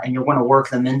can't and you're going to work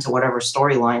them into whatever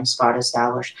storyline Scott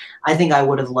established. I think I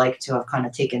would have liked to have kind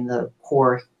of taken the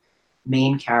core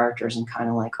main characters and kind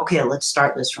of like, okay, let's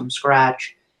start this from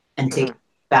scratch and take it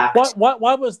back.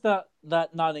 Why was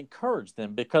that not encouraged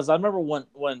then? Because I remember when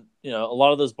a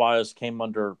lot of those bios came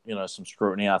under some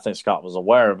scrutiny. I think Scott was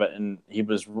aware of it, and he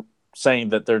was saying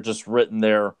that they're just written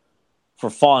there for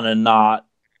fun and not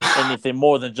anything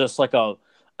more than just like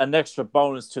an extra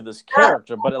bonus to this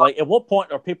character. But like, at what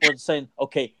point are people saying,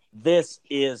 okay, this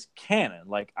is canon?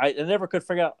 Like, I never could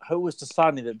figure out who was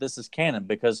deciding that this is canon,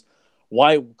 because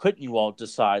why couldn't you all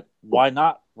decide? Why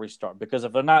not restart? Because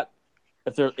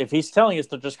if he's telling us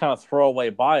they're just kind of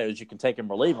throwaway bios, you can take them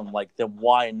or leave them, like, then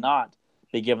why not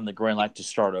be given the green light to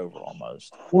start over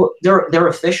almost? Well, they're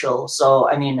official. So,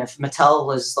 I mean, if Mattel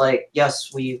was like,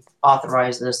 yes, we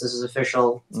authorized this is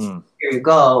official, here you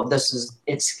go.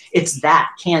 It's that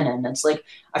canon. It's like,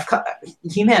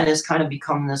 He-Man has kind of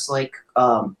become this, like,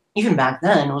 even back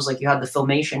then, it was like you had the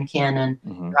Filmation canon,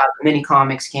 you had the mini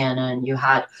comics canon, you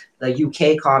had the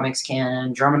UK comics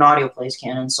canon, German audio plays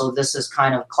canon. So this is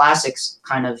kind of classics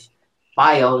kind of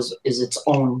bios is its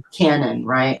own canon,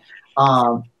 right?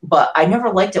 But I never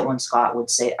liked it when Scott would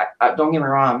say, don't get me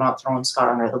wrong, I'm not throwing Scott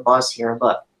under the bus here,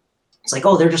 but it's like,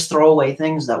 oh, they're just throwaway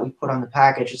things that we put on the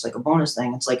package. It's like a bonus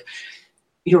thing. It's like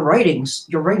you're writing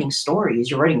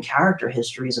stories, you're writing character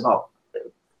histories about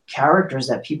characters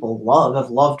that people have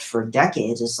loved for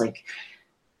decades. It's like,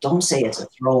 don't say it's a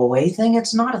throwaway thing.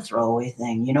 It's not a throwaway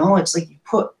thing. It's like you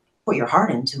put your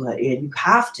heart into it. You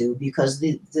have to, because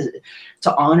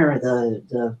to honor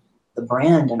the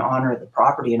brand and honor the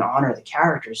property and honor the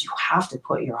characters, you have to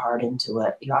put your heart into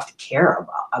it. You have to care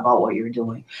about what you're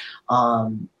doing. I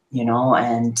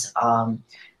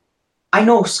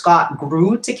know Scott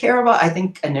grew to care about. I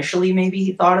think initially maybe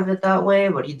he thought of it that way,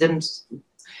 but he didn't.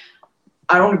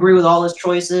 I don't agree with all his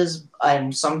choices,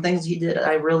 and some things he did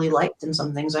I really liked, and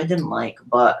some things I didn't like.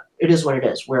 But it is what it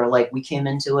is. Where like we came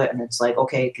into it, and it's like,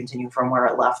 okay, continue from where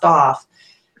it left off.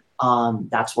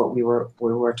 That's what we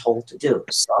were told to do.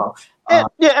 So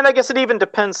and I guess it even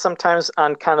depends sometimes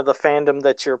on kind of the fandom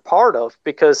that you're part of,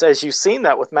 because as you've seen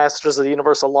that with Masters of the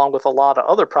Universe, along with a lot of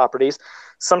other properties,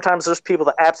 sometimes there's people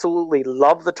that absolutely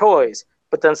love the toys,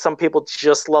 but then some people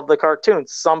just love the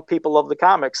cartoons. Some people love the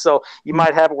comics. So you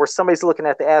might have it where somebody's looking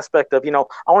at the aspect of, I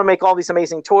want to make all these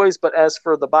amazing toys, but as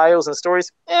for the bios and stories,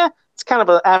 it's kind of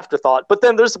an afterthought. But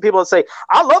then there's the people that say,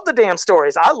 I love the damn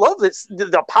stories. I love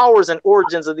the powers and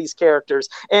origins of these characters.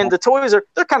 And the toys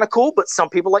they're kind of cool, but some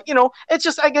people like, it's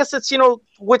just, I guess it's,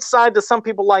 which side do some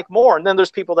people like more? And then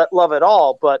there's people that love it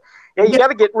all. But you got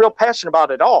to get real passionate about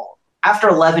it all. After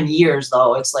 11 years,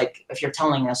 though, it's like if you're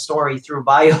telling a story through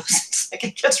bios, it's like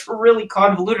it gets really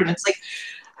convoluted. It's like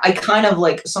I kind of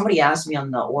like somebody asked me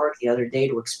on the org the other day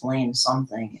to explain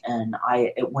something, and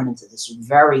it went into this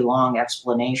very long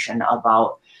explanation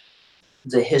about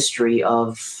the history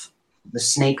of the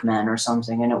Snake Men or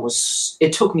something, and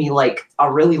it took me like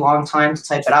a really long time to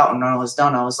type it out, and when I was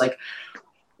done, I was like,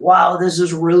 wow, this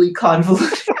is really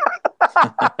convoluted.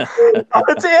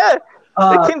 That's it.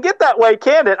 It can get that way,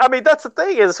 can it? I mean, that's the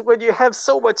thing is when you have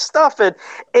so much stuff, and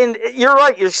you're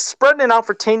right, you're spreading it out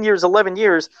for 10 years, 11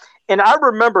 years. And I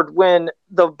remembered when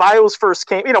the bios first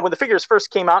came, when the figures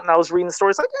first came out and I was reading the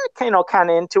stories, like, kind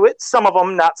of into it. Some of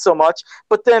them, not so much.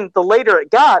 But then the later it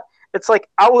got, it's like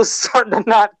I was starting to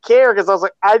not care because I was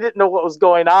like, I didn't know what was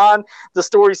going on. The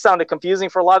story sounded confusing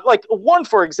for a lot. Like one,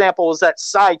 for example, was that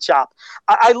Side Chop.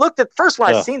 I looked at first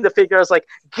when I seen the figure, I was like,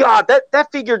 God,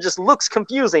 that figure just looks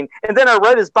confusing. And then I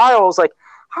read his bio, I was like,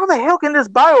 how the hell can this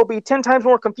bio be 10 times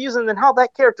more confusing than how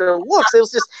that character looks? It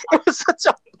was such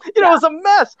a, it was a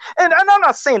mess. And I'm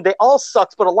not saying they all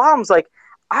sucked, but a lot of them's like,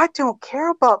 I don't care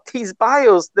about these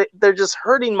bios. They're just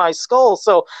hurting my skull.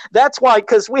 So that's why,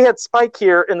 because we had Spike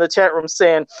here in the chat room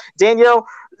saying, Danielle,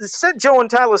 send Joe and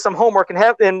Tyler some homework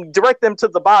and direct them to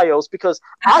the bios, because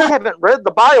I haven't read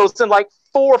the bios in like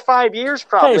 4 or 5 years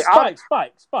probably. Hey,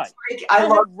 Spike. I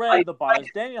have read the bios.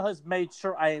 Daniel has made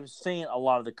sure I have seen a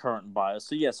lot of the current bios.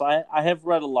 So yes, I have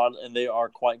read a lot, and they are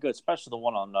quite good, especially the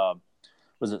one on,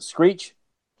 was it Screech?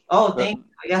 Oh, thank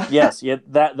you. Yes,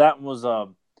 that was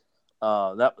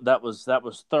that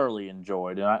was thoroughly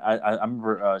enjoyed, and I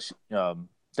remember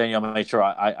Danielle made sure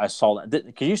I saw that,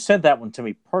 because you sent that one to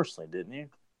me personally, didn't you?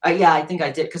 Yeah, I think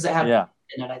I did, because it had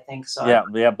in it, I think. So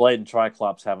yeah, Blade and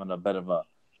Triclops having a bit of a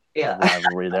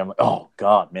rivalry there. I'm like, oh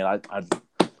God, man,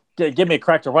 I give me a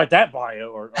crack to write that bio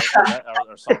or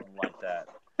something like that.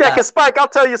 Yeah, because Spike, I'll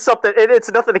tell you something. It's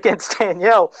nothing against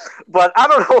Danielle, but I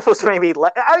don't know if it was maybe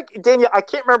Danielle. I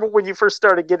can't remember when you first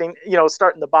started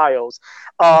starting the bios.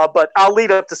 But I'll lead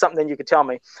up to something, then you can tell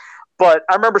me. But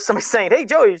I remember somebody saying, "Hey,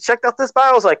 Joe, you checked out this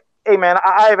bio?" I was like, "Hey, man,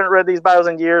 I haven't read these bios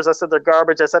in years." I said they're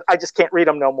garbage. I said I just can't read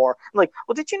them no more. I'm like,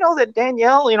 "Well, did you know that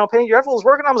Danielle, Penny Dreadful is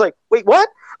working?" I was like, "Wait, what?"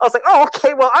 I was like, "Oh,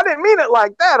 okay. Well, I didn't mean it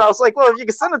like that." I was like, "Well, if you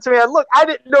can send it to me." Look, I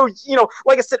didn't know.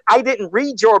 Like I said, I didn't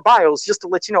read your bios. Just to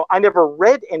let you know, I never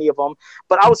read any of them.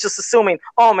 But I was just assuming,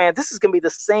 oh man, this is gonna be the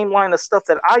same line of stuff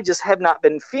that I just have not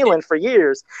been feeling for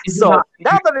years. So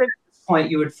now that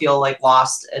point you would feel like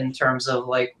lost in terms of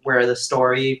like where the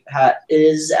story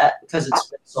is at, because it's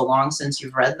been so long since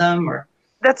you've read them, or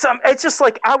that's it's just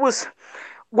like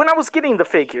when I was getting the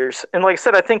figures, and like I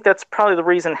said, I think that's probably the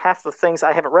reason half the things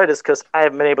I haven't read is because I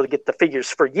haven't been able to get the figures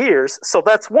for years. So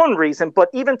that's one reason. But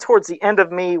even towards the end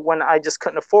of me, when I just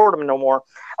couldn't afford them no more,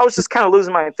 I was just kind of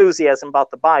losing my enthusiasm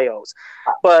about the bios.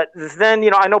 But then,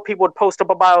 I know people would post up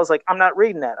a bio. I was like, I'm not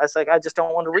reading that. I was like, I just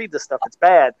don't want to read this stuff. It's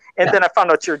bad. And then I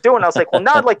found out you're doing. I was like, well,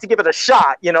 now I'd like to give it a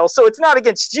shot. So it's not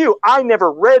against you. I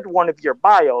never read one of your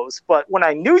bios, but when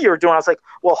I knew you were doing, I was like,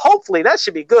 well, hopefully that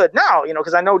should be good now.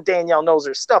 Because I know Danielle knows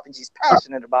her stuff and she's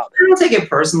passionate about it. I don't take it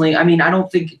personally. I mean, I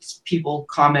don't think it's people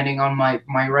commenting on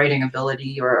my writing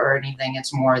ability or anything.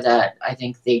 It's more that I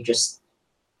think they just,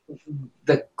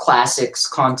 the classics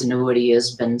continuity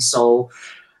has been so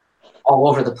all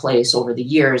over the place over the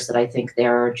years that I think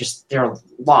they're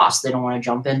lost. They don't want to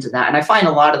jump into that. And I find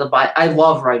a lot of I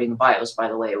love writing the bios, by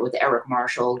the way, with Eric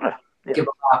Marshall, Give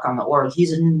a Rock on the Org.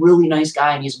 He's a really nice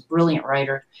guy and he's a brilliant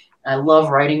writer. And I love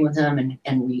writing with him,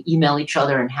 and we email each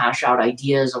other and hash out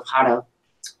ideas of how to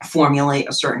formulate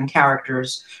a certain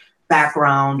character's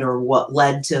background or what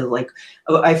led to, like,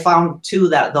 I found too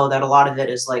that a lot of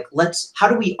it is like, how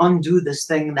do we undo this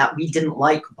thing that we didn't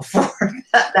like before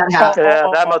that happened? Yeah,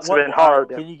 that must have been hard.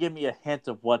 Can you give me a hint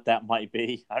of what that might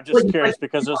be? I'm just curious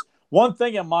because there's one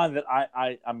thing in mind that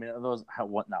I mean, those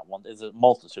not one, is a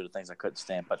multitude of things I couldn't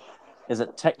stand, but is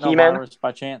it Technovirus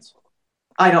by chance?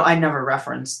 I never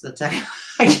reference the tech.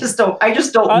 I just don't.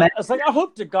 It's like, I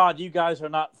hope to God you guys are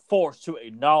not forced to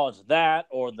acknowledge that,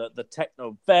 or the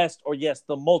Techno Vest, or yes,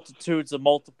 the multitudes of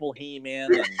multiple He-Man.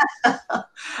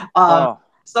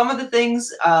 Some of the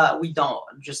things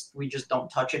we just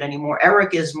don't touch it anymore.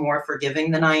 Eric is more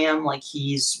forgiving than I am. Like,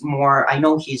 he's more. I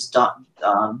know he's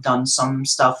done some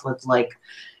stuff with like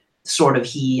Sort of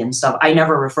He and stuff. I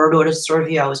never refer to it as Sort of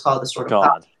He. I always call it the Sort of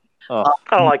God. I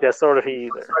don't like that Sort of He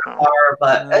either.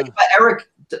 But Eric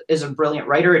is a brilliant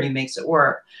writer and he makes it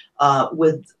work.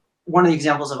 With one of the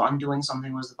examples of undoing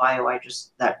something was the bio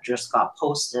that just got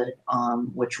posted,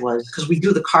 which was because we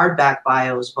do the card back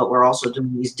bios, but we're also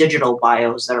doing these digital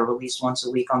bios that are released once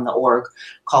a week on the org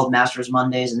called Masters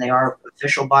Mondays, and they are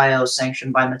official bios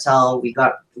sanctioned by Mattel. We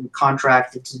got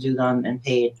contracted to do them and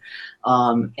paid,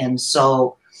 and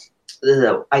so.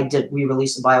 We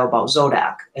released a bio about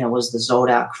Zodak, and it was the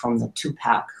Zodak from the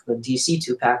 2-pack, the DC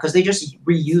 2-pack, because they just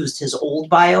reused his old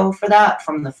bio for that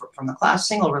from the class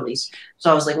single release.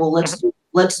 So I was like, well,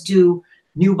 let's do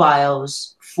new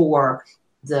bios for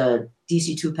the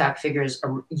DC 2-pack figures,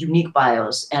 unique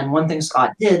bios. And one thing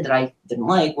Scott did that I didn't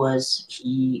like was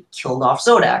he killed off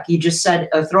Zodak. He just said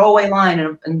a throwaway line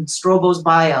in Strobo's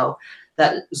bio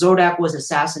that Zodak was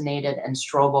assassinated and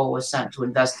Strobo was sent to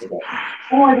investigate.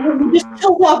 Oh, we just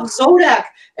killed off Zodak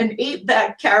and ate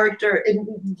that character in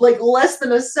like less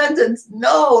than a sentence.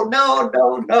 No.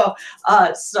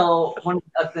 So one of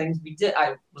the things we did,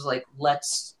 I was like,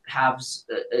 let's have,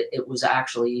 it was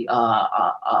actually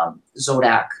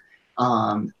Zodak.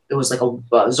 It was like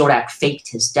Zodak faked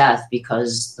his death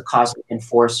because the Cosmic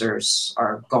Enforcers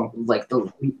are going, like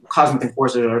the Cosmic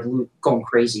Enforcers are going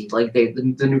crazy. Like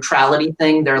the neutrality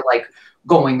thing, they're like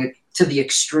going to the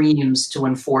extremes to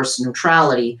enforce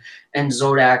neutrality, and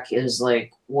Zodak is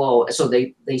like, whoa. So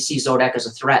they see Zodak as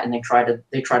a threat, and they try to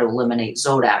eliminate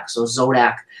Zodak. So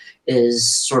Zodak is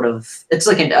sort of, it's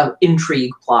like an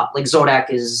intrigue plot. Like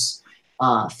Zodak is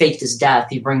faked his death.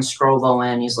 He brings Strobo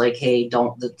in. He's like, hey,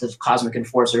 the Cosmic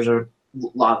Enforcers are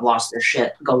lost their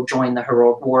shit. Go join the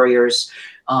Heroic Warriors.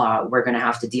 We're going to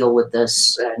have to deal with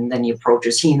this. And then he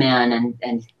approaches He-Man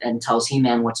and tells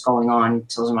He-Man what's going on.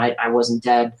 Tells him, I wasn't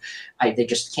dead. They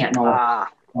just can't know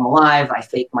I'm alive. I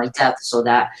faked my death so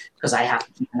that, because I have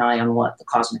to keep an eye on what the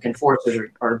Cosmic Enforcers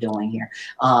are doing here.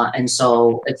 And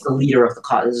so it's the leader of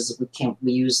the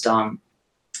we used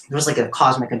there was like a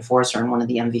Cosmic Enforcer in one of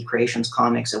the MV Creations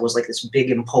comics. It was like this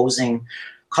big imposing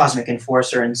Cosmic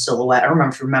Enforcer and Silhouette. I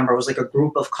don't remember, it was like a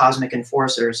group of Cosmic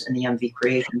Enforcers in the MV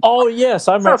creation. Oh yes,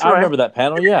 I remember that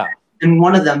panel. Yeah, and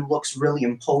one of them looks really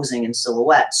imposing in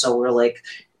Silhouette. So we're like,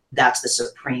 that's the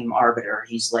Supreme Arbiter.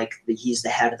 He's like he's the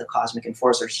head of the Cosmic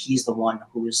Enforcers. He's the one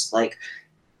who's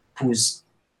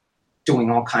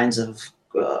doing all kinds of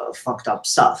fucked up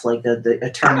stuff. Like the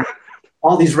Eternia,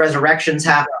 all these resurrections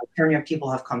happen. Eternia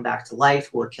people have come back to life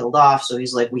who were killed off. So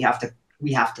he's like, we have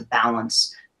to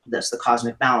balance this, the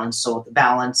cosmic balance. So the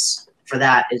balance for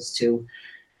that is to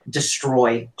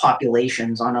destroy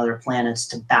populations on other planets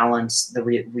to balance the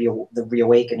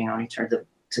reawakening on Eternia,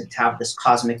 to have this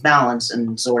cosmic balance.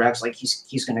 And Zodak's like,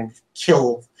 he's going to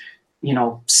kill,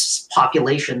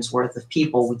 populations worth of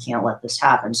people. We can't let this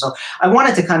happen. So I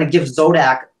wanted to kind of give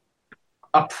Zodak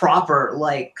a proper,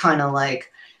 kind of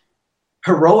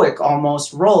heroic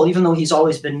almost role, even though he's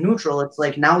always been neutral. It's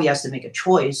like now he has to make a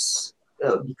choice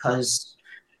because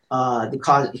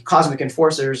the Cosmic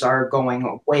Enforcers are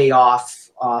going way off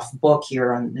book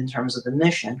here in terms of the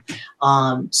mission.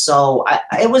 So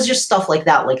it was just stuff like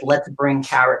that, like let's bring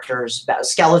characters back.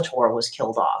 Skeletor was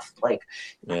killed off.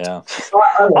 Yeah.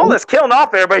 All this killing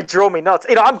off everybody drove me nuts.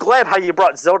 I'm glad how you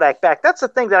brought Zodak back. That's the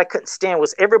thing that I couldn't stand,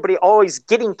 was everybody always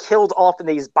getting killed off in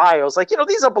these bios.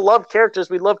 These are beloved characters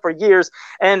we loved for years.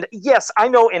 And yes, I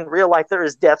know in real life there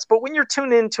is deaths, but when you're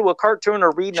tuning into a cartoon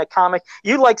or reading a comic,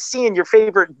 you like seeing your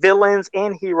favorite villains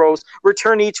and heroes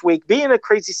return each week, be in a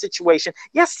crazy situation.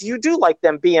 Yes, you do like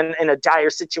them being in a dire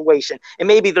situation, and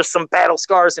maybe there's some battle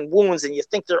scars and wounds, and you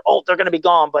think they're going to be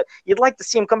gone, but you'd like to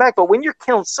see them come back. But when you're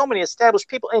killing so many established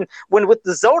people, and when with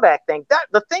the Zodak thing,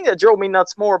 the thing that drove me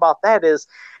nuts more about that is,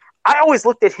 I always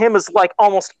looked at him as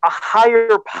almost a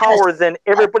higher power than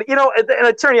everybody. An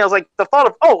Eternia, I was like, the thought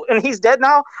of, and he's dead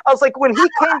now. I was like, when he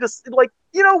came to,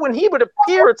 when he would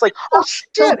appear, it's like, oh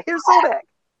shit, here's Zodak.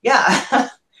 Yeah.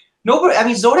 Nobody. I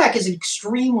mean, Zodak is an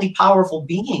extremely powerful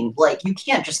being. You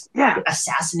can't just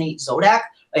assassinate Zodak.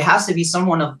 It has to be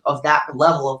someone of that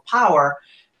level of power.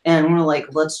 And we're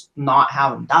like, let's not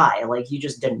have him die. He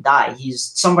just didn't die.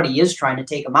 Somebody is trying to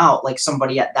take him out.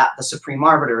 Somebody at the Supreme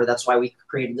Arbiter. That's why we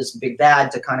created this big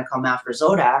bad to kind of come after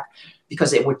Zodak,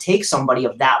 because it would take somebody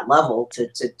of that level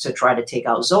to try to take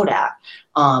out Zodak.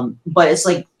 But it's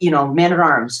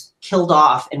Man-at-Arms killed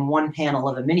off in one panel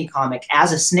of a mini comic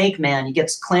as a Snake Man.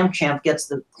 Clamp Champ gets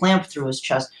the clamp through his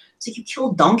chest. It's like, you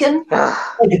killed Duncan?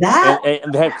 Like that?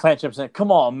 And they had Clamp Champ saying,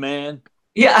 come on, man.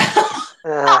 Yeah.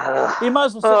 You might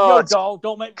as well say, yo, dog,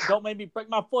 don't make me break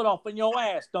my foot off in your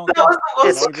ass, Duncan. That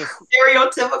was the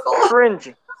most stereotypical.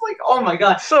 Cringy. Oh my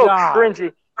god. So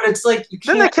cringy. But it's you can't.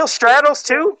 Didn't they kill Stratos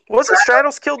too? Wasn't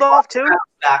Stratos killed off too?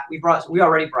 Back. We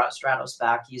already brought Stratos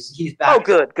back. He's back. Oh,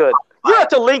 good. You have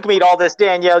to link me to all this,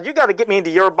 Danielle. You got to get me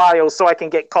into your bio so I can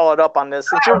get caught up on this.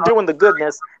 Since you're doing the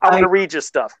goodness, I'm going to read your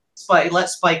stuff. Spike, let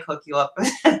Spike hook you up.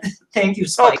 Thank you,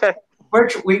 Spike. Okay.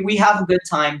 We have a good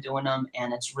time doing them,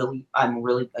 and I'm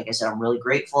really, like I said, I'm really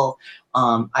grateful.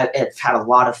 I've had a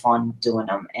lot of fun doing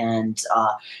them, and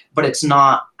but it's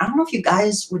not. I don't know if you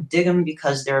guys would dig them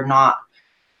because they're not.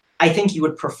 I think you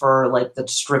would prefer the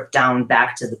stripped down,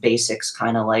 back to the basics,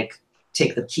 kind of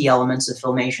take the key elements of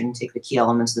Filmation, take the key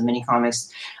elements of the mini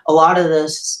comics. A lot of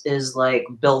this is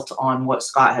built on what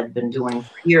Scott had been doing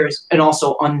for years, and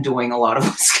also undoing a lot of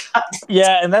what Scott did.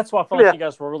 Yeah, and that's why I felt like you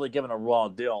guys were really giving a raw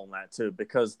deal on that too,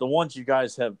 because the ones you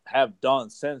guys have done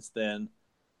since then,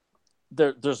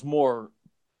 there's more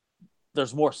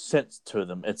sense to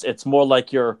them. It's more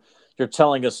like you're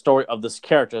telling a story of this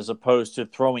character as opposed to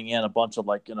throwing in a bunch of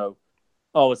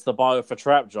it's the bio for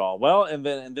Trapjaw. Well, and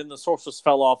then the sorceress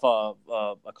fell off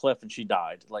a cliff and she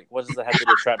died. What does that have to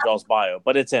do with Trapjaw's bio?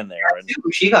 But it's in there. And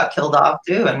she got killed off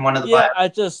too in one of the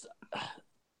bios.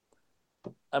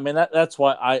 That's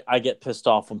why I get pissed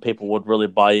off when people would really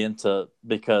buy into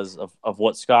because of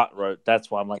what Scott wrote.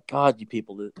 That's why I'm like, God, you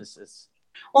people, this is.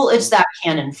 Well, it's that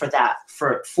canon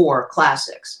for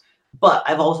classics. But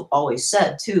I've always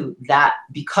said too that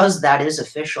because that is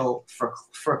official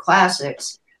for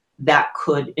classics, that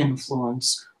could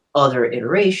influence other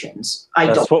iterations.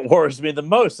 That's what worries me the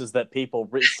most, is that people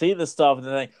see this stuff and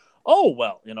they think, oh,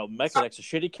 well, Mechanics a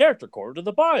shitty character according to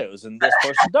the bios, and this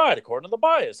person died according to the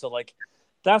bios. So,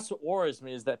 that's what worries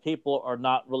me, is that people are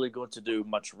not really going to do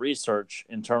much research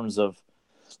in terms of,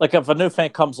 if a new fan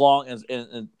comes along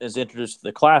and is introduced to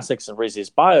the classics and reads these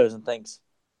bios and thinks,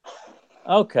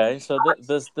 okay, so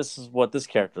this is what this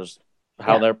character's,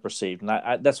 how they're perceived,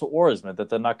 and that's what worries me, that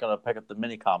they're not going to pick up the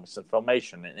mini comics and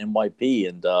Filmation and NYP,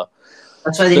 and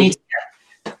that's why they need to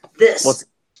get this.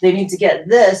 They need to get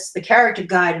this, the character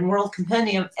guide and World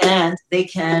Compendium, and they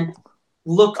can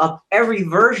look up every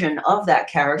version of that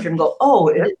character and go,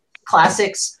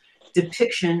 Classics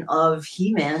depiction of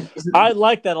He-Man. I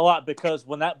like that a lot because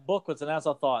when that book was announced,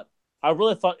 I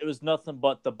really thought it was nothing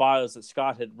but the bios that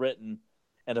Scott had written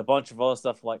and a bunch of other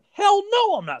stuff. Like, hell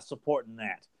no, I'm not supporting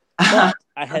that. But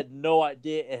I had no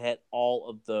idea it had all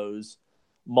of those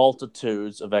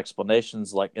multitudes of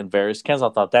explanations, like in various cans. I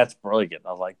thought that's brilliant.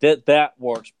 I was like, that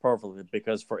works perfectly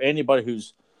because for anybody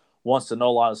who's wants to know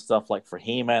a lot of stuff, like for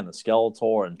He-Man and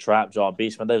Skeletor and Trapjaw,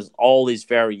 Beastman, there's all these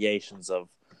variations of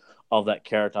that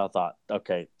character. I thought,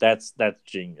 okay, that's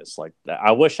genius. Like that.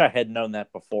 I wish I had known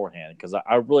that beforehand because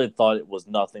I really thought it was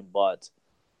nothing but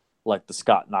like the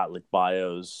Scott Knightly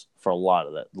bios for a lot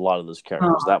of those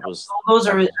characters. Those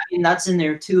are. I mean, that's in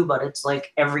there too, but it's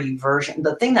like every version.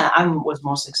 The thing that I was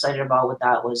most excited about with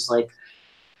that was like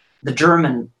the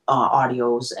German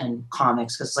audios and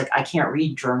comics, because like I can't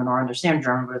read German or understand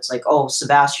German, but it's like, oh,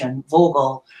 Sebastian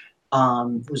Vogel,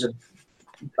 who's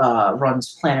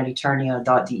runs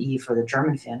planeteternia.de for the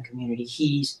German fan community.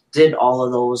 He did all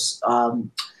of those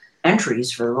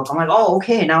entries for the book. I'm like, oh,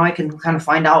 okay, now I can kind of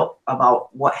find out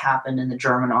about what happened in the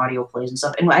German audio plays and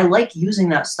stuff. And I like using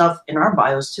that stuff in our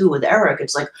bios too with Eric.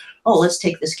 It's like, oh, let's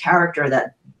take this character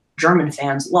that German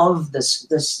fans love, this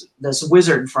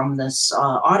wizard from this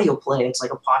audio play. It's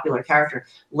like a popular character.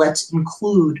 Let's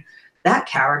include that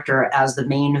character as the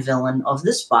main villain of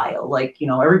this bio. Like, you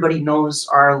know, everybody knows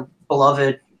our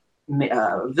beloved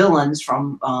villains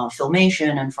from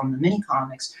Filmation and from the mini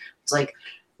comics. It's like,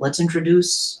 let's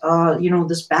introduce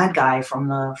this bad guy from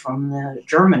the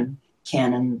German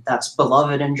canon that's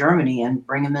beloved in Germany and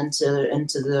bring him into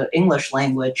the English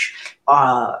language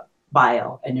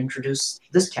bio and introduce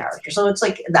this character. So it's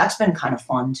like that's been kind of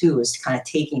fun too, is kind of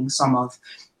taking some of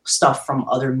stuff from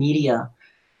other media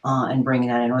and bringing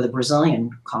that in, or the Brazilian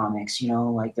comics,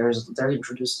 like they're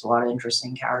introduced a lot of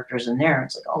interesting characters in there.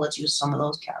 It's like, oh, let's use some of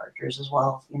those characters as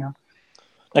well, Now,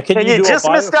 and you just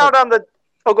missed out on the.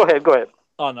 Oh, go ahead.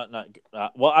 Oh, no.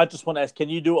 Well, I just want to ask, can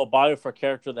you do a bio for a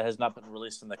character that has not been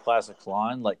released in the Classics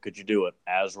line? Like, could you do an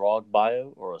Azrog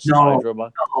bio or a Spydra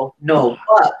bio? No,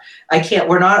 but I can't.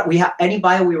 Any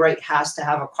bio we write has to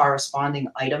have a corresponding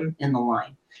item in the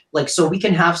line. Like, so we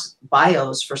can have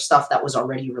bios for stuff that was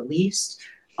already released.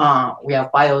 We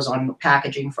have bios on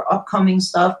packaging for upcoming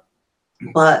stuff,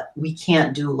 but we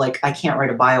can't do, like, I can't write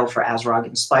a bio for Azrog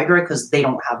and Spydra because they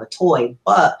don't have a toy.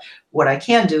 But what I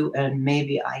can do, and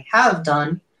maybe I have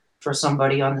done for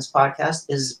somebody on this podcast,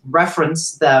 is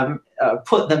reference them,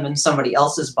 put them in somebody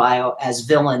else's bio as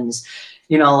villains.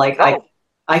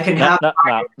 I can have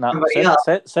somebody else.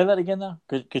 Say that again, though.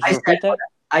 Could you repeat that?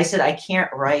 I said I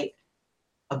can't write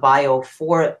a bio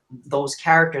for those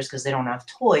characters because they don't have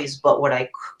toys, but what I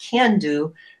can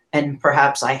do, and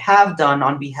perhaps I have done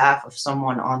on behalf of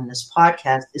someone on this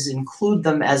podcast, is include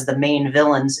them as the main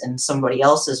villains in somebody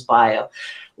else's bio.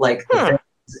 Like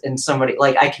in somebody,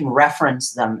 like I can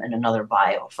reference them in another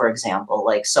bio, for example.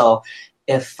 Like, so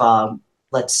if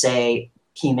let's say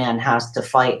He-Man has to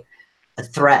fight a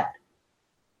threat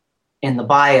in the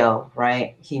bio,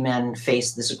 right? He-Man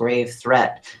faced this grave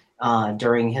threat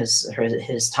during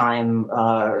his time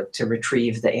to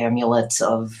retrieve the amulet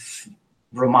of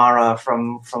Rumara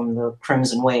from the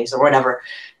Crimson Ways or whatever,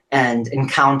 and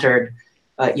encountered,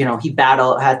 he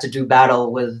had to do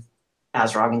battle with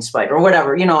Azrog and Spydra or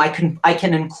whatever. I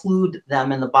can include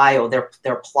them in the bio,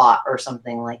 their plot or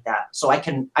something like that. So I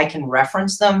can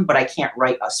reference them, but I can't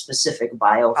write a specific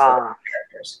bio for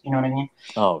characters. You know what I mean?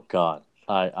 Oh God,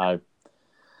 I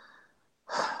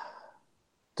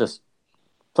just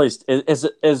please,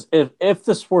 if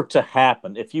this were to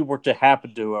happen, if you were to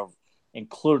happen to have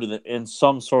included it in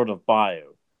some sort of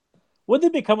bio, would they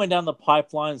be coming down the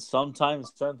pipeline sometime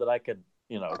soon that I could,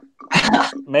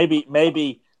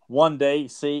 maybe one day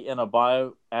see in a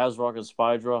bio Azrog and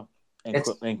Spydra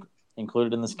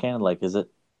included in this canon? Like, is it?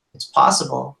 It's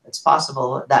possible. It's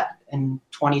possible that in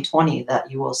 2020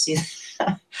 that you will see.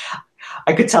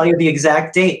 I could tell you the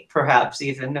exact date, perhaps,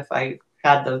 even if I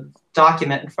had the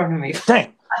document in front of me.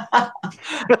 Dang. Put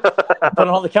it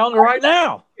on the calendar right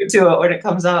now. To it when it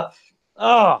comes out.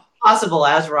 Oh, possible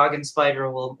Azrog and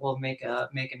Spydra will make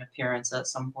an appearance at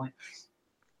some point.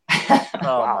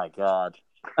 Oh my God!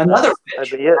 Another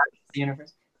pitch the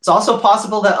universe. It's also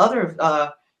possible that other.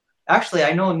 Actually,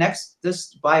 I know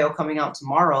this bio coming out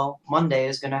tomorrow, Monday,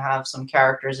 is going to have some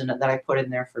characters in it that I put in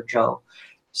there for Joe.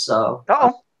 So.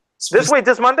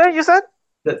 This Monday, you said?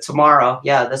 Tomorrow,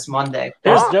 yeah, this Monday.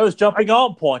 Here's Joe's jumping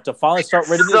on point to finally start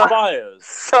reading these bios.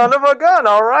 Son of a gun!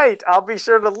 All right, I'll be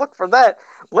sure to look for that.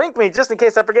 Link me just in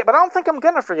case I forget, but I don't think I'm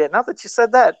gonna forget. Now that you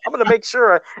said that, I'm gonna make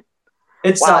sure.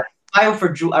 It's I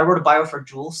wrote a bio for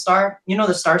Jewel Star. You know,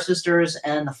 the Star Sisters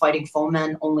and the Fighting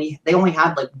Foemen they only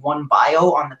had like one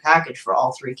bio on the package for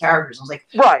all three characters. I was like,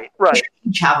 right. They should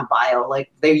each have a bio.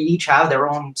 Like they each have their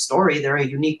own story. They're a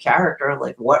unique character.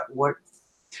 Like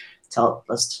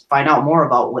let's find out more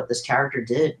about what this character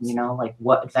did, you know, like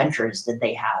what adventures did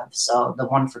they have. So the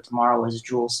one for tomorrow is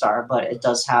Jewel Star, but it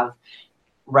does have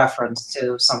reference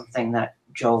to something that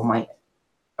Joe might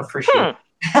appreciate.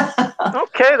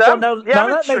 Okay,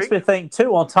 that makes me think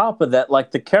too, on top of that,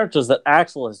 like the characters that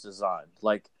Axel has designed,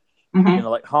 like you know,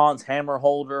 like Hans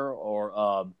Hammerholder or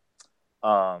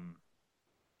oh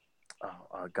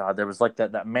god, there was like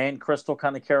that man crystal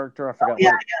kind of character. I forgot.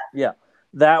 Yeah.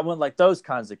 That one, like those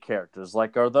kinds of characters,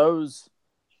 like are those,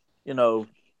 you know,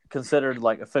 considered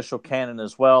like official canon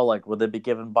as well? Like, would they be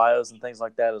given bios and things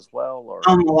like that as well? Or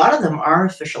a lot of them are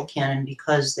official canon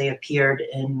because they appeared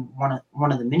in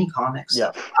one of the mini comics.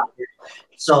 Yeah.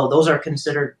 So those are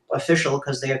considered official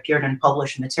because they appeared in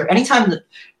published material. Anytime that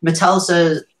Mattel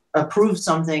says approves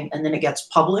something and then it gets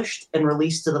published and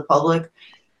released to the public,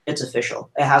 it's official.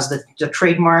 It has the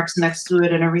trademarks next to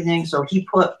it and everything. So he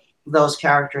put those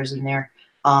characters in there.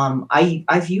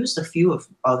 I've used a few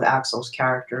of Axel's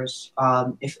characters.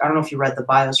 I don't know if you read the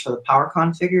bios for the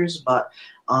PowerCon figures, but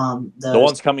the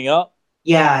ones coming up.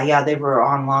 Yeah, they were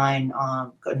online.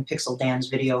 In Pixel Dan's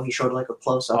video, he showed like a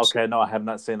close-up. Okay, no, I have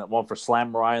not seen that one for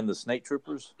Slamurai and the Snake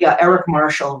Troopers. Yeah, Eric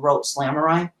Marshall wrote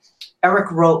Slamurai.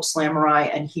 Eric wrote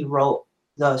Slamurai, and he wrote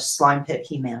the Slime Pit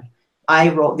He-Man.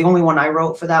 The only one I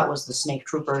wrote for that was the Snake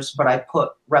Troopers, but I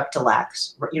put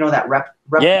Reptilax. You know that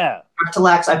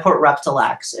Reptilax? I put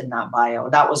Reptilax in that bio.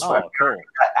 That was what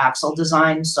Axel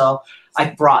designed, so I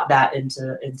brought that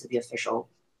into the official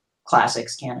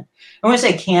Classics canon. And when I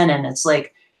say canon, it's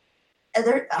like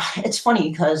it's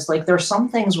funny because like there are some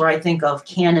things where I think of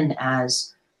canon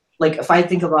as like if I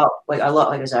think about I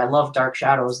love Dark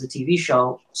Shadows, the TV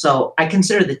show, so I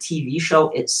consider the TV show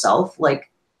itself like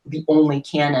the only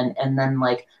canon, and then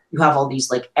like you have all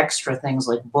these like extra things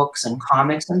like books and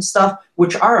comics and stuff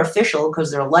which are official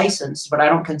because they're licensed, but I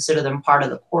don't consider them part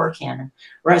of the core canon.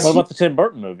 Whereas what about the Tim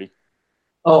Burton movie?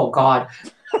 Oh God.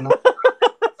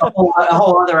 A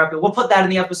whole other episode. We'll put that in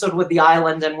the episode with the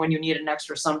island, and when you need an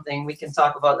extra something, we can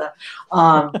talk about that.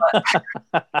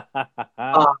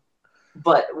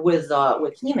 But with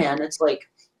He-Man, it's like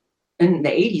in the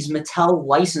 80s, Mattel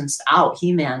licensed out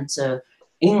He-Man to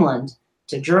England,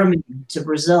 to Germany, to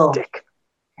Brazil,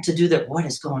 to do that. What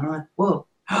is going on? Whoa.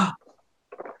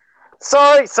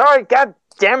 Sorry, God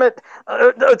damn it.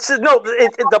 It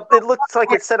looks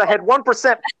like it said I had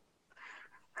 1%.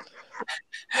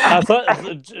 I thought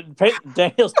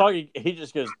Daniel's talking. He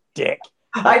just goes, "Dick."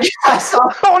 I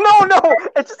saw. Oh no!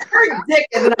 It's just dick.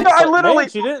 And then I literally. Man,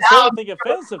 she didn't say anything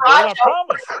offensive, man. I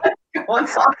promise you.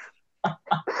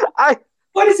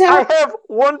 What is happening? I have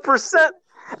 1%.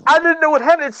 I didn't know what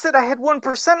happened. It said I had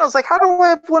 1%. I was like, how do I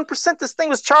have 1%? This thing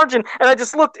was charging. And I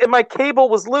just looked and my cable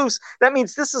was loose. That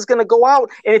means this is going to go out.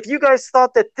 And if you guys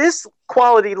thought that this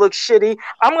quality looks shitty,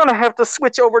 I'm going to have to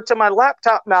switch over to my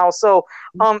laptop now. So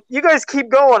you guys keep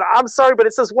going. I'm sorry, but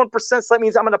it says 1%. So that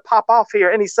means I'm going to pop off here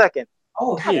any second.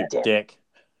 Oh, you dick.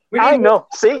 I know.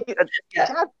 See?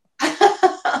 Yeah.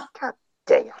 God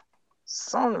damn.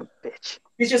 Son of a bitch.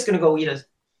 He's just going to go eat a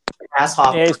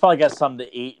asshole. Yeah, he's probably got something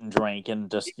to eat and drink and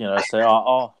just, say,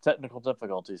 oh, technical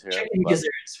difficulties here.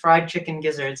 Gizzards, fried chicken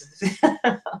gizzards.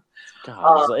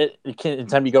 God,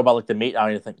 anytime you go by like the meat, I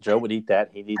don't even think Joe would eat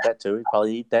that. He'd eat that too. He'd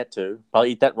probably eat that too.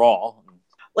 Probably eat that raw.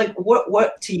 Like,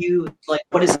 what to you, like,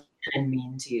 what does canon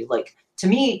mean to you? Like, to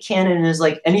me, canon is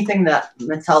like anything that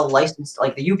Mattel licensed,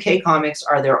 like the UK comics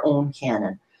are their own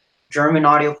canon. German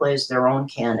audio plays their own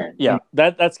canon. Yeah,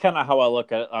 that's kind of how I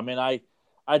look at it. I mean, I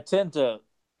tend to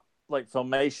like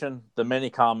Filmation, the mini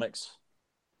comics,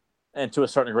 and to a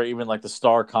certain degree, even like the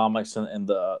Star comics and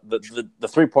the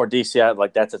 3-part DCI,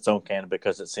 like that's its own canon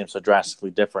because it seems so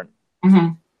drastically different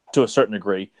to a certain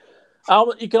degree.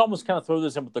 You can almost kind of throw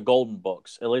this in with the Golden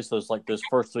books, at least those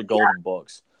first 3 Golden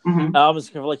books. I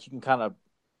almost feel like you can kind of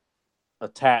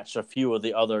attach a few of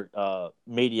the other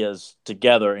medias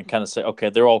together and kind of say, okay,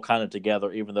 they're all kind of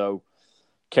together, even though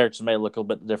characters may look a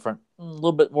little bit different, a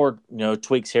little bit more,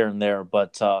 tweaks here and there.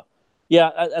 But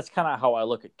yeah, that's kind of how I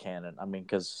look at canon. I mean,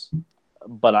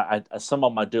 but I some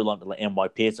of them I do lump like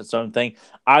MYP. It's its own thing.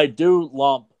 I do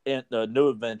lump in the New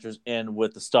Adventures in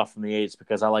with the stuff from the 80s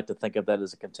because I like to think of that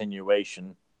as a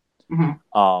continuation.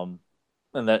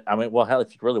 And that, I mean, well, hell,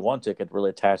 if you really want to, you could really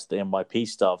attach the MYP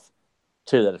stuff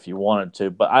to that if you wanted to.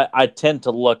 But I tend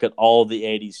to look at all the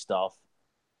 80s stuff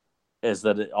as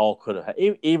that it all could have,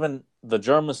 even the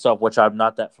German stuff, which I'm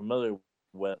not that familiar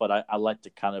with, but I like to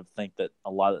kind of think that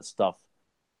a lot of that stuff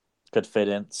could fit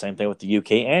in. Same thing with the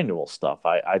UK annual stuff.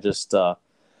 I just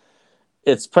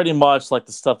it's pretty much like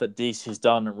the stuff that DC's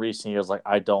done in recent years. Like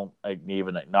I don't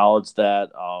even acknowledge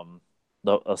that.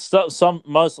 The stuff,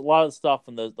 a lot of the stuff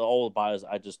in the old bios,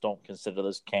 I just don't consider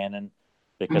this canon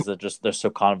because they're so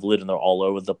convoluted and they're all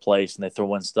over the place, and they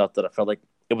throw in stuff that I felt like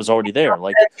it was already there.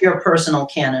 Like that's your personal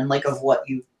canon, like of what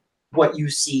you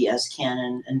see as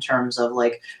canon in terms of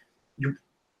like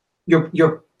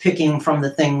you're picking from the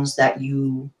things that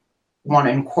you want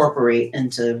to incorporate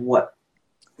into what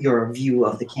your view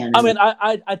of the canon. I mean,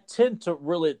 I tend to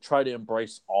really try to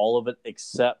embrace all of it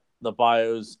except the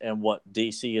bios and what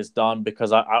DC has done,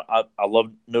 because I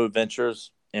love New Adventures.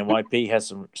 NYP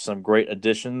has some great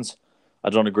additions. I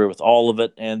don't agree with all of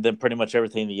it, and then pretty much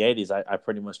everything in the 80s, I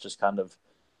pretty much just kind of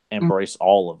embrace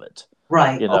all of it.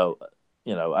 Right.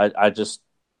 I just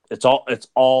it's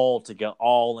all together,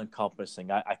 all encompassing.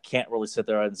 I can't really sit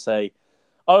there and say,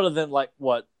 other than like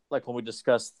when we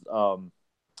discussed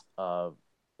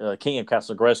King of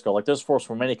Castle Grayskull, like there's Force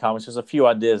for many comics, there's a few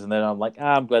ideas, and then I'm like,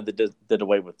 I'm glad they did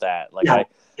away with that. Like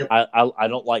I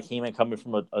don't like He-Man coming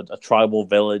from a tribal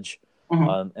village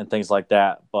and things like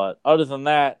that. But other than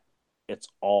that, it's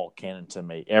all canon to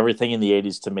me. Everything in the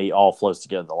 80s to me all flows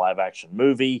together. The live action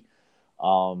movie,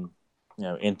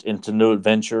 into New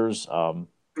Adventures. And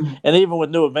even with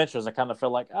New Adventures, I kind of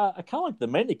feel like I kind of like the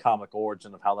mini comic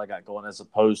origin of how they got going, as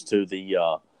opposed to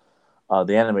the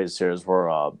animated series where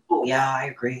I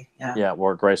agree.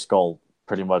 Where Grayskull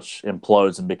pretty much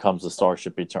implodes and becomes the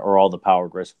Starship or all the power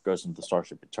of Grayskull goes into the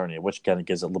Starship Eternia, which kind of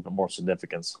gives it a little bit more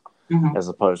significance as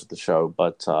opposed to the show.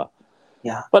 But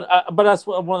but that's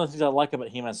one of the things I like about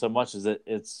He-Man so much, is that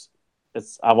it's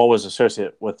I've always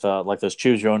associated with like those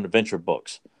choose your own adventure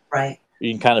books. Right.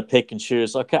 You can kind of pick and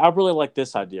choose. Okay, I really like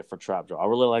this idea for Trapjaw. I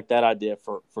really like that idea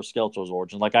for Skeletor's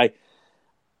origin. Like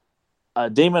a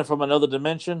demon from another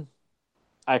dimension.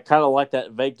 I kind of like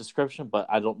that vague description, but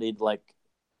I don't need like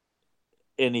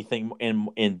anything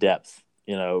in depth,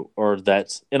 or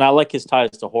that's. And I like his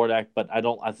ties to Hordak, but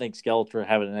I think Skeletor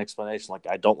having an explanation. Like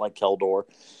I don't like Keldor.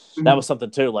 That was something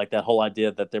too. Like that whole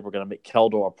idea that they were going to make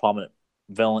Keldor a prominent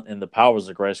villain in the Powers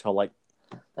of Grayskull. Like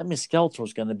that means Skeletor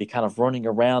was going to be kind of running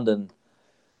around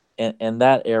in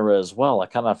that era as well. I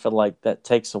kind of feel like that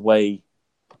takes away.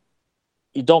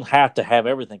 You don't have to have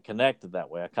everything connected that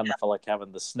way. I kind of feel like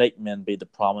having the Snake Men be the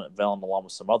prominent villain along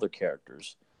with some other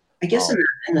characters. I guess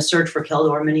in the Search for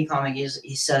Keldor minicomic,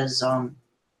 he says,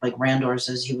 like Randor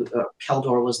says,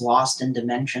 Keldor was lost in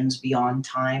dimensions beyond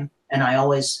time, and I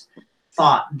always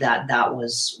thought that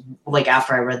was like,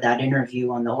 after I read that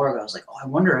interview on the Org, I was like, oh, I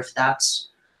wonder if that's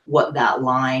what that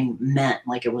line meant.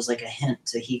 Like it was like a hint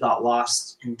to he got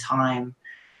lost in time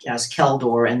as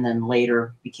Keldor, and then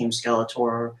later became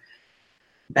Skeletor.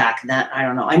 Back then, I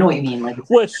don't know. I know what you mean. Like,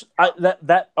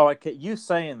 you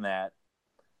saying that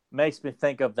makes me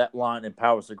think of that line in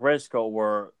Powers of Grayskull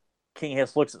where King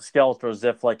Hiss looks at Skeletor as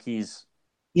if like he's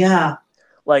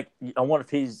like, I wonder if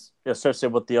he's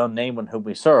associated with the unnamed one whom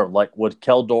we serve. Like, would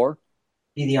Keldor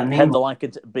be the unnamed one?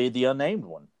 Be the unnamed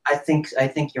one? I think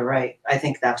you're right. I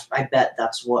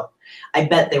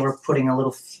bet they were putting a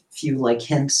little few like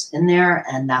hints in there,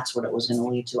 and that's what it was going to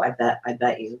lead to. I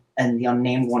bet you. And the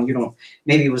unnamed one,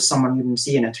 maybe it was someone you didn't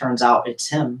see, and it turns out it's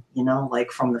him,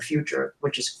 like from the future,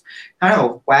 which is kind of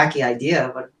a wacky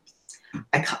idea, but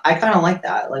I kind of like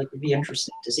that. Like, it'd be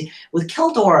interesting to see. With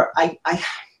Keldor, I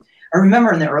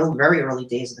remember in the very early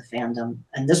days of the fandom,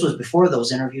 and this was before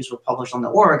those interviews were published on the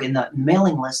Org, in the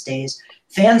mailing list days,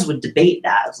 fans would debate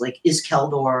that. It's like, is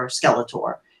Keldor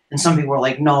Skeletor? And some people were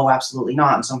like, no, absolutely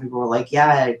not. And some people were like,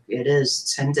 yeah, it is.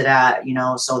 It's hinted at,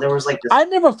 So there was like this. I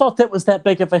never thought that was that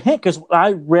big of a hint, because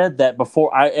I read that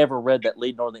before I ever read that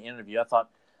Lee Northern interview. I thought,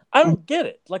 I don't get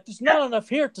it. Like, there's not enough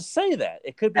here to say that.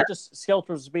 It could be just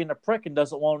Skeletor's being a prick and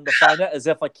doesn't want him to find out, as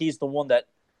if like he's the one that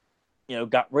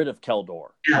got rid of Keldor,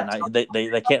 and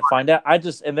they can't find out.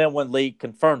 And then when Lee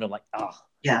confirmed, I'm like, oh.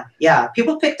 Yeah.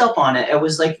 People picked up on it. It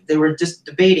was like they were just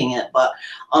debating it. But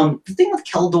the thing with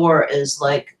Keldor is,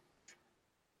 like,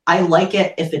 I like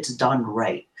it if it's done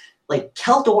right. Like,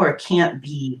 Keldor can't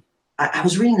be. I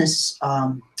was reading this.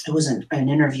 It was an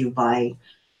interview by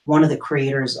one of the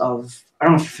creators of. I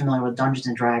don't know if you're familiar with Dungeons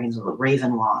and Dragons, or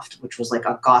Ravenloft, which was like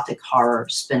a gothic horror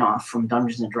spin-off from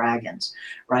Dungeons and Dragons,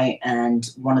 right? And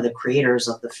one of the creators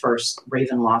of the first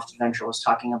Ravenloft adventure was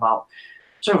talking about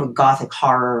sort of a gothic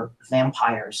horror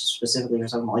vampires, specifically, or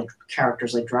something like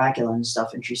characters like Dracula and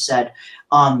stuff. And she said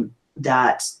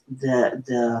that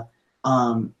the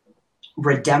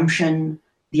redemption,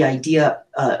 the idea,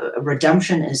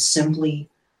 redemption is simply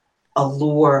a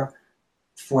lure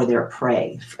for their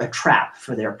prey, a trap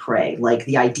for their prey. Like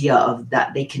the idea of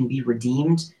that they can be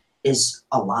redeemed is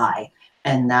a lie,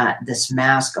 and that this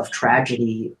mask of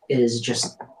tragedy is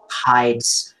just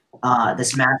hides.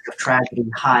 This mask of tragedy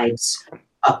hides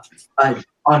a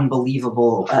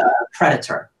unbelievable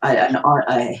predator,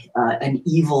 an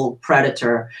evil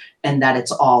predator, and that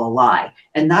it's all a lie.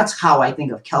 And that's how I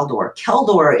think of Keldor.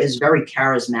 Keldor is very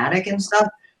charismatic and stuff.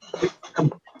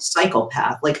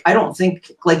 Psychopath. Like I don't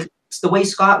think like the way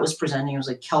Scott was presenting, it was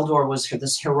like Keldor was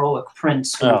this heroic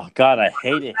prince. Oh God, I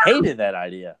hated that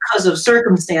idea. Because of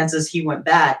circumstances, he went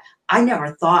bad. I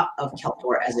never thought of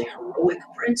Keldor as a heroic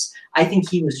prince. I think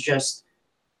he was just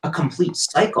a complete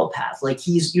psychopath. Like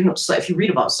he's, so if you read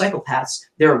about psychopaths,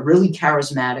 they're really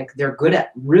charismatic. They're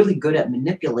really good at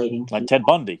manipulating people. Like Ted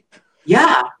Bundy.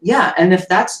 Yeah. And if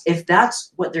that's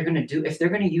what they're gonna do, if they're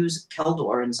gonna use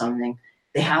Keldor in something,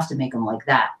 they have to make him like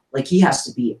that. Like he has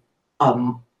to be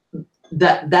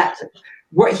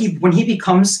when he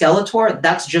becomes Skeletor,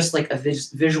 that's just like a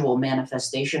visual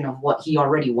manifestation of what he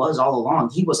already was all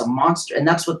along. He was a monster, and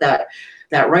that's what that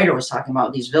writer was talking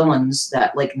about. These villains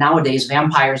that like nowadays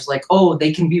vampires, like, oh,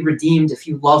 they can be redeemed if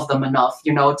you love them enough,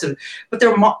 but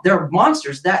they're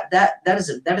monsters. That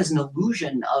is an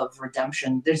illusion of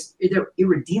redemption. They're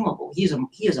irredeemable. He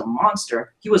is a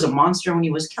monster. He was a monster when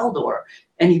he was Keldor,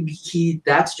 and he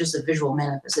that's just a visual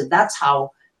manifestation. That's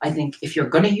how I think if you're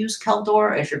going to use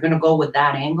Keldor, if you're going to go with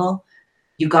that angle,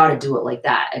 you got to do it like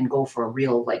that and go for a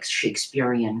real like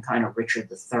Shakespearean kind of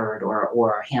Richard III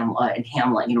or Hamlet. And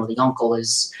Hamlet, the uncle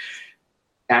is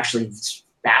actually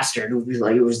bastard.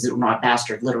 Like it was not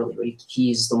bastard literally, but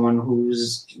he's the one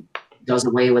who's does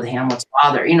away with Hamlet's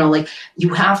father. Like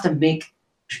you have to make,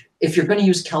 if you're going to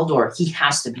use Keldor, he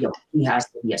has to be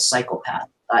a psychopath.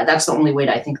 That's the only way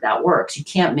I think that works. You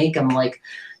can't make him like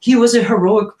he was a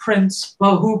heroic prince,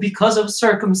 but who, because of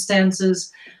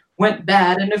circumstances, went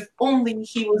bad. And if only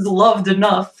he was loved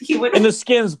enough, he would. And the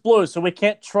skin's blue, so we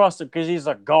can't trust him because he's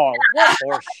a god.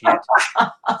 What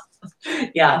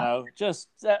horseshit! Yeah.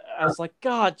 I was like,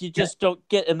 God, you just don't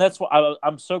get. And that's what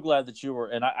I'm so glad that you were.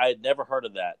 And I had never heard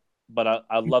of that, but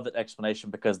I love that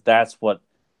explanation because that's what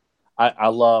I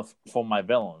love for my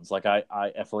villains. Like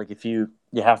I feel like if you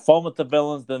have fun with the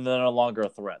villains, then they're no longer a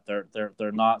threat.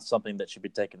 They're not something that should be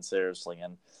taken seriously.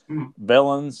 And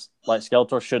villains like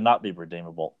Skeletor should not be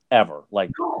redeemable ever.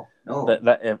 Like no.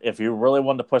 That if you really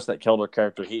wanted to push that Keldor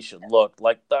character, he should look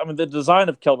like. The design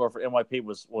of Keldor for NYP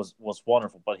was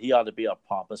wonderful, but he ought to be a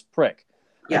pompous prick,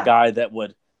 a guy that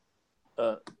would,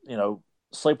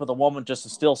 sleep with a woman just to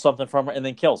steal something from her and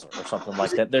then kills her or something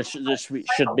like that. There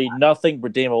should be nothing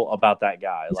redeemable about that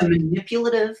guy. He's a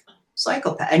manipulative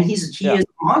psychopath, and he is a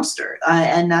monster,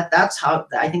 and that's how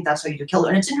I think that's how you do Keldor.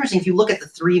 And it's interesting if you look at the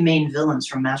three main villains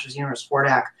from Masters of the Universe: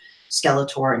 Hordak,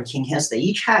 Skeletor, and King Hiss. They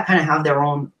each kind of have their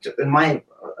own, in my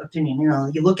opinion.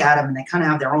 You look at them and they kind of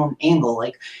have their own angle.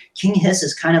 Like King Hiss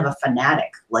is kind of a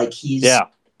fanatic. Like he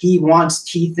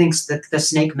thinks that the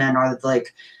Snake Men are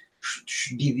like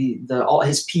should be the all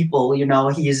his people.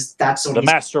 That's what the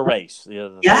master race.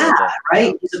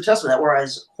 Right. He's obsessed with that.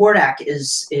 Whereas Hordak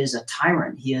is a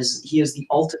tyrant. He is the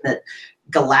ultimate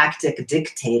galactic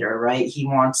dictator. Right. He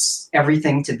wants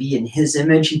everything to be in his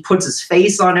image. He puts his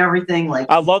face on everything. Like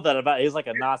I love that about. He's like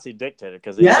a Nazi dictator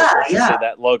because he say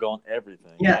that logo on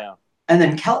everything. Yeah. And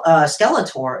then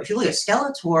Skeletor. If you look at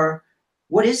Skeletor,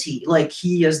 what is he like?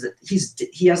 He has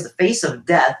the face of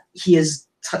death. He is.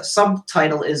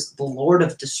 Subtitle is the Lord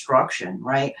of Destruction,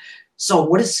 right? So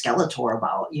what is Skeletor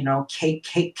about?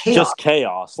 Chaos. Just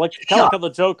chaos. Like kind of like how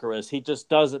the Joker is. He just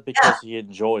does it because he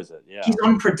enjoys it. Yeah. He's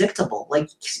unpredictable.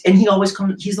 And he always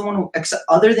comes. He's the one who, except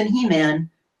other than He-Man,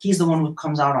 he's the one who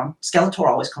comes out on. Skeletor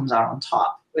always comes out on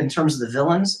top. In terms of the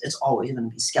villains, it's always going to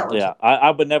be Skeletor. Yeah, I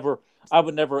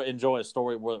would never enjoy a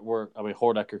story where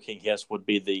Hordak or King Hiss would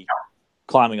be the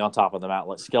climbing on top of the mountain.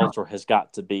 Like Skeletor has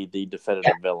got to be the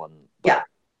definitive villain. Yeah.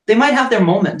 They might have their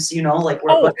moments,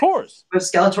 of course. But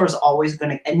Skeletor is always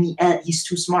going to, in the end, he's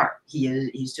too smart.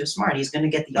 He's too smart. He's going to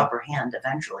get the upper hand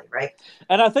eventually, right?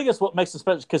 And I think it's what makes him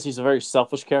special because he's a very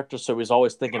selfish character. So he's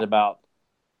always thinking about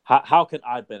how can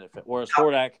I benefit. Whereas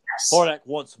Hordak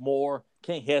wants more.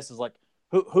 King Hiss is like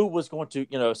who was going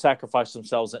to sacrifice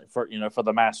themselves for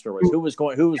the master race. Who was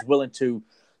willing to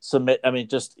submit. I mean,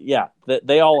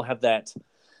 they all have that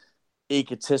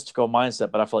egotistical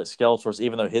mindset, but I feel like Skeletor's,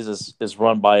 even though his is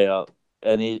run by a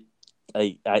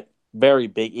very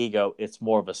big ego, it's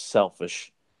more of a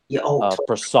selfish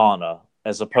persona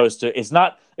as opposed to it's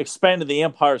not expanding the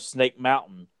Empire Snake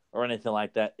Mountain or anything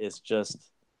like that. It's just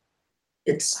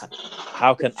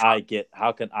how can I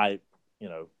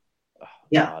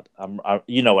Yeah. God,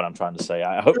 you know what I'm trying to say.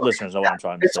 I hope listeners know what I'm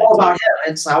trying to It's say. all about him.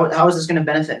 It's how is this going to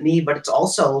benefit me? But it's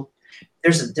also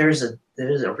there's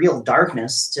a real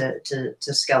darkness to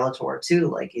Skeletor too.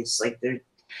 Like it's like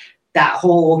that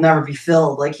hole will never be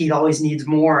filled. Like he always needs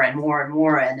more and more and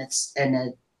more, and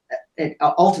it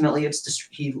ultimately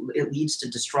it leads to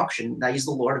destruction. That he's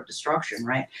the Lord of Destruction,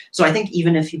 right? So I think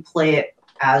even if you play it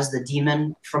as the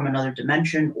demon from another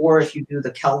dimension, or if you do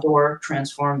the Keldor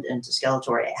transformed into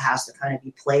Skeletor, it has to kind of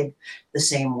be played the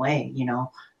same way, you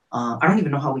know. I don't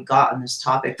even know how we got on this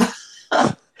topic.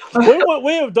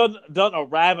 we have done a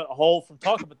rabbit hole from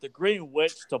talking about the Green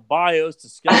Witch to Bios to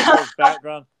Skeletor's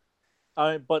background.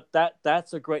 I mean, but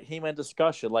that's a great He-Man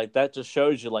discussion. Like that just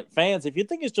shows you, like fans, if you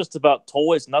think it's just about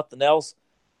toys, nothing else,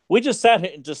 we just sat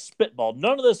here and just spitballed.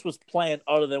 None of this was planned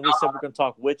other than we said we're going to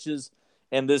talk witches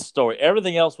in this story.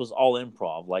 Everything else was all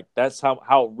improv. Like that's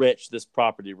how rich this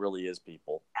property really is,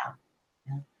 people.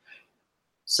 Yeah.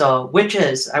 So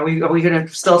witches, are we going to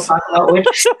still talk about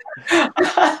witches?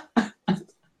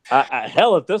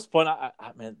 Hell, at this point, I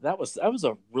mean, that was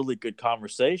a really good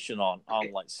conversation on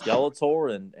like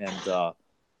Skeletor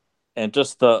and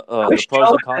just the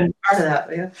pros and cons. Part of that,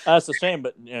 yeah. That's a shame,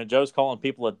 but you know, Joe's calling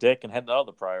people a dick and had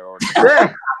other priorities.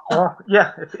 Yeah, well,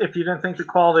 yeah. If you didn't think the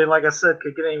quality, like I said,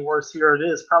 could get any worse, here it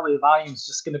is. Probably the volume's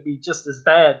just going to be just as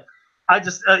bad. I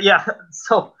just, yeah.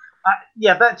 So,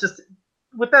 that just.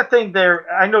 With that thing there,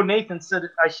 I know Nathan said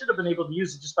I should have been able to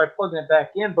use it just by plugging it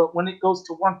back in, but when it goes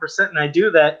to 1% and I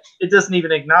do that, it doesn't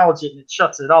even acknowledge it and it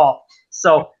shuts it off.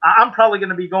 So I'm probably going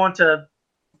to be going to,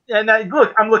 and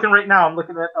I'm looking right now, I'm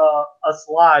looking at us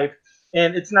live,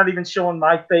 and it's not even showing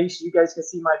my face. You guys can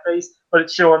see my face, but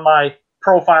it's showing my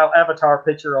profile avatar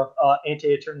picture of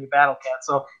Anti-Attorney Battle Cat.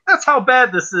 So that's how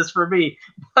bad this is for me.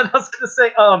 But I was going to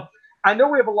say, I know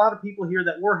we have a lot of people here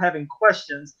that were having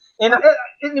questions, and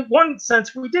in one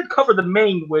sense, we did cover the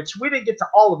main witch. We didn't get to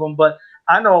all of them, but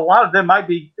I know a lot of them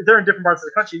they're in different parts of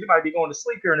the country. They might be going to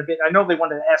sleep here in a bit. I know they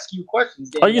wanted to ask you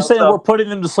questions, Daniel. Are you saying we're putting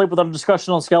them to sleep without a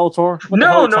discussion on Skeletor?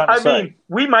 No. I mean,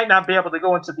 we might not be able to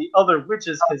go into the other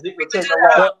witches because it would take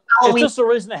a while. It's just a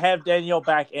reason to have Danielle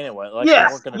back anyway. Like, we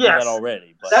weren't going to do that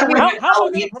already. But how am I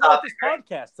going to promote this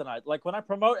podcast tonight? Like, when I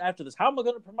promote after this, how am I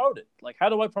going to promote it? Like, how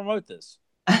do I promote this?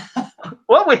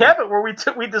 Well, we have it where we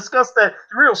discussed that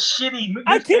real shitty.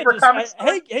 I can't just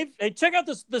hey, check out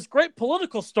this great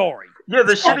political story. Yeah,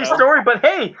 the shitty story. But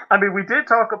hey, I mean, we did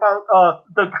talk about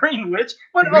the Green Witch,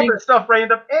 but other stuff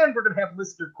random, and we're gonna have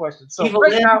listener questions. So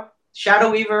now,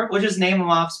 Shadow Weaver, we'll just name them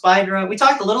off. Spydra. We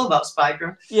talked a little about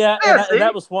Spydra. Yeah, and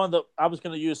that was one that I was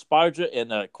going to use Spydra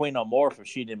and Queen Omorph if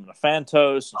she didn't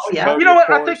Phantos. You know what?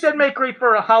 I think that'd make great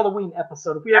for a Halloween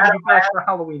episode. If we ever get back for a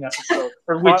Halloween episode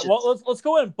for witches. Right, well, let's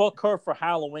go ahead and book her for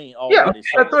Halloween already.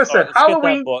 Yeah, that's what I said.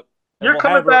 Halloween. You're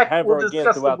coming back. Have her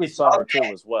again throughout the summer too,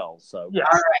 as well. So yeah.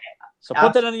 All right. So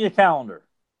put that on your calendar.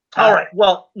 All right.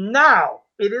 Well, now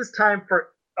it is time for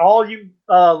all you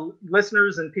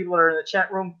listeners and people that are in the chat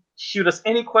room. Shoot us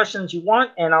any questions you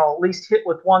want, and I'll at least hit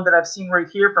with one that I've seen right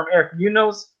here from Eric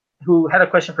Munoz, who had a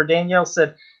question for Danielle.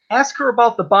 Said, ask her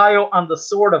about the bio on the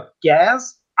Sword of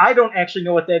Gaz. I don't actually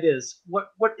know what that is.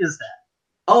 What is that?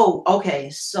 Oh,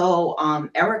 okay. So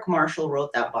Eric Marshall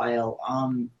wrote that bio.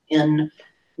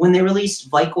 When they released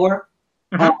Vicor,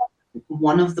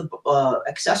 one of the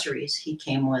accessories he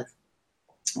came with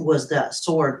was the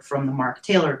sword from the Mark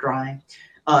Taylor drawing.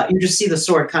 You just see the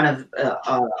sword kind of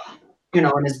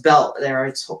in his belt there.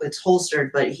 It's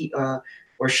holstered, but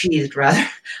or sheathed rather.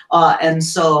 And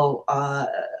so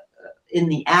in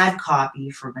the ad copy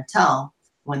for Mattel,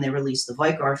 when they released the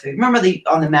Vicor figure, remember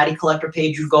on the Matty Collector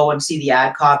page, you go and see the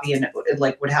ad copy, and it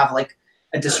would have like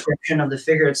a description of the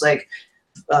figure. It's like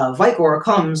Vicor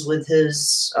comes with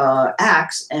his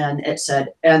axe, and it said,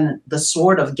 and the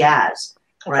Sword of Gaz.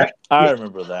 Right. I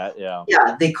remember that. Yeah.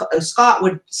 Yeah. Scott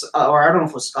would, or I don't know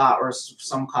if it was Scott or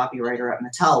some copywriter at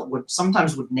Mattel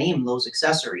would name those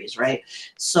accessories, right?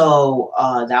 So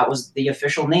that was the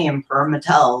official name per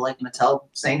Mattel. Like Mattel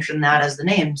sanctioned that as the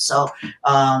name. So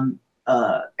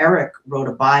Eric wrote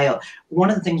a bio.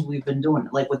 One of the things we've been doing,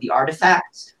 like with the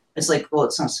artifacts, it's like, well,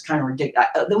 it sounds kind of ridiculous.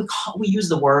 We use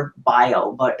the word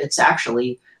bio, but it's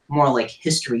actually more like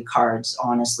history cards.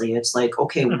 Honestly, it's like,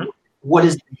 okay. What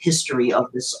is the history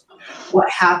of this? What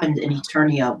happened in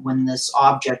Eternia when this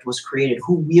object was created?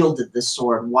 Who wielded this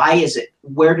sword? Why is it?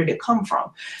 Where did it come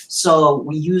from? So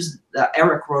we used,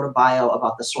 Eric wrote a bio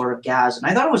about the Sword of Gaz, and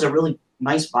I thought it was a really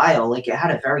nice bio. Like it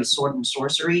had a very sword and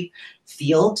sorcery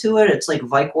feel to it. It's like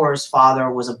Vicor's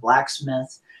father was a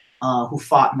blacksmith who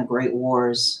fought in the Great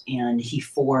Wars, and he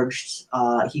forged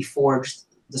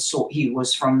he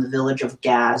was from the village of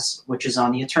Gaz, which is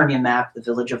on the Eternia map, the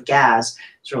village of Gaz.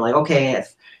 So we're like, okay,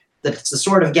 if the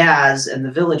sword of Gaz and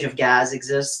the village of Gaz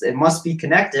exists, it must be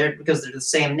connected because they're the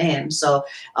same name. So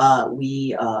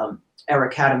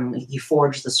Eric had him, he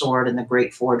forged the sword in the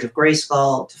Great Forge of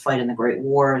Grayskull to fight in the Great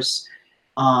Wars.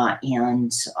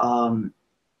 And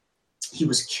he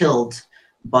was killed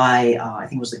by, I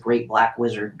think it was the Great Black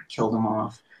Wizard, killed him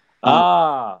off.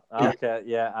 Okay,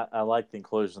 yeah, I like the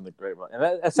inclusion of the Great One,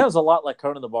 and that sounds a lot like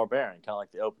Conan the Barbarian, kind of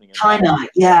like the opening.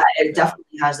 Yeah, it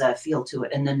definitely has that feel to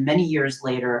it. And then many years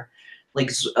later, like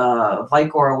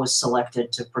Vicor was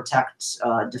selected to protect,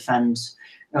 defend,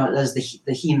 as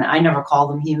the He-Men. I never call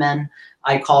them He-Men.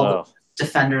 I call them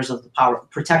defenders of the power,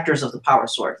 protectors of the power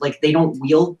sword. Like they don't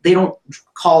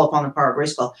call upon the power of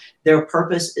Grayskull. Their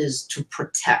purpose is to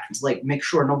protect, like make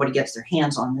sure nobody gets their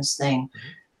hands on this thing. Mm-hmm.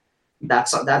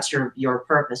 That's your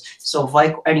purpose. So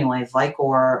Vicor,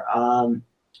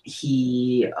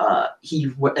 he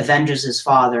avenges his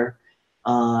father,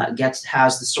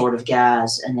 has the sword of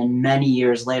Gaz, and then many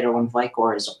years later, when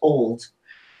Vicor is old,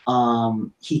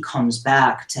 he comes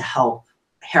back to help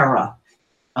Hera.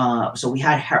 So we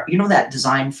had Hera, you know that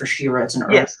design for She-Ra? It's an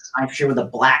early design for She-Ra with the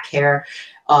black hair.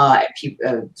 One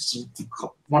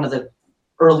of the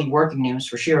early working names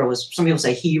for She-Ra was, some people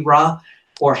say Hera.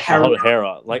 Or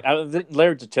Hera. Like, did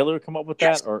Larry Tiller come up with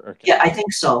that? Or yeah, I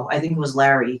think so. I think it was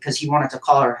Larry because he wanted to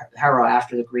call her Hera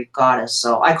after the Greek goddess.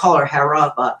 So I call her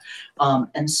Hera, but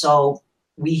and so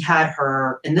we had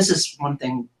her, and this is one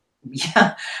thing.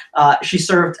 Yeah, she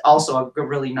served also a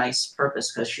really nice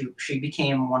purpose because she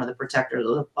became one of the protectors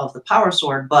of the power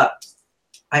sword. But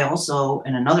I also,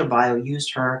 in another bio,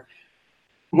 used her.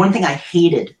 One thing I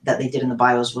hated that they did in the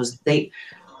bios was they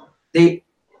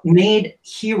made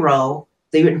Hero.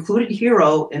 They included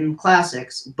Hero in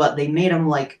classics, but they made him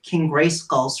like King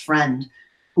Grayskull's friend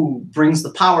who brings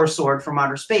the power sword from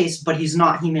outer space, but he's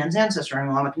not He-Man's ancestor. And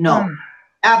I'm like, no,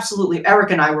 absolutely.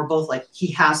 Eric and I were both like,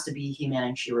 he has to be He-Man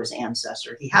and She-Ra's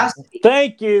ancestor. He has to be.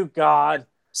 Thank you, God.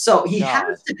 So he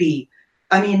has to be.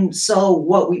 I mean,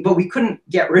 but we couldn't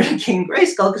get rid of King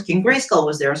Grayskull because King Grayskull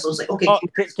was there. So it's like, okay.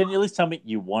 Can you at least tell me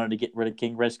you wanted to get rid of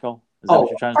King Grayskull? Is that what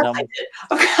you're trying to tell me?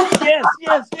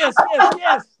 Yes.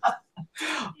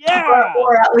 Yeah.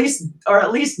 Or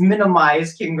at least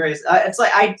minimize King Grace. It's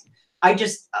like I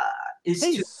just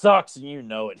he sucks and you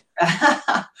know it.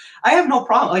 I have no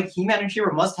problem. Like He-Man and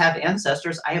She-Ra must have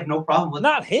ancestors. I have no problem with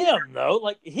not him though.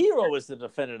 Like Hero is the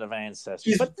definitive ancestor,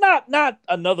 but not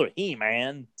another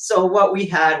He-Man. So what we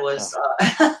had was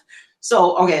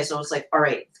so it's like, all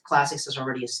right, Classics has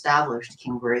already established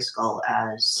King Grayskull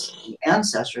as the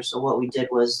ancestor. So what we did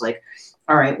was like,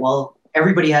 all right, well,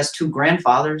 everybody has two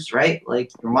grandfathers, right?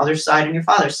 Like your mother's side and your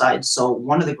father's side. So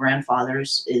one of the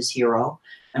grandfathers is Hero,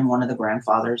 and one of the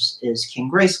grandfathers is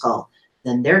King Grayskull.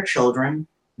 Then their children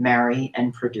marry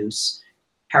and produce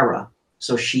Hera.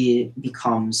 So she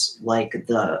becomes like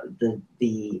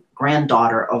the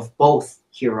granddaughter of both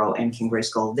Hero and King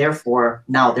Grayskull. Therefore,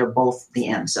 now they're both the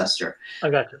ancestor. I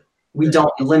got you. We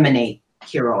don't eliminate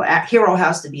Hero. Hero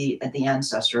has to be the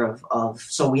ancestor of.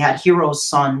 So we had Hero's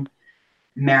son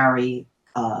marry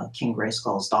King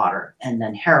Grayskull's daughter, and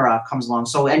then Hera comes along.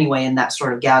 So anyway, in that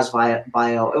sort of Gaz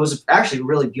bio, it was actually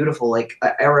really beautiful. Like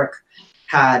Eric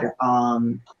had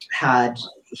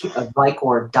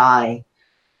Vicor die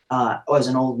as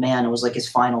an old man. It was like his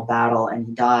final battle, and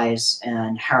he dies,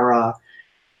 and Hera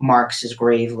marks his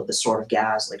grave with the sword of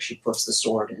Gaz. Like she puts the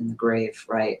sword in the grave,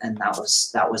 right? And that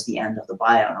was the end of the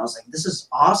bio. And I was like, this is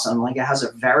awesome. Like it has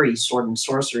a very sword and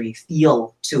sorcery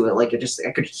feel to it. Like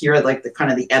I could hear like the kind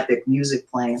of the epic music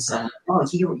playing. So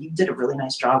you did a really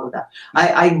nice job with that.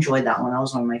 I enjoyed that one. That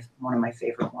was one of my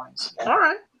favorite ones. All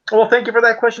right. Well, thank you for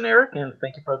that question, Eric, and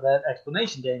thank you for that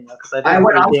explanation, Daniel. Because I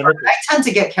tend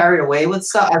to get carried away with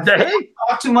stuff. I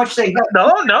talk too much.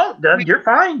 No, you're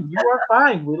fine. You are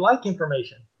fine. We like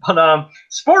information. But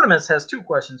Sportimus has two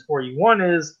questions for you. One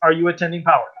is, are you attending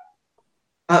Power?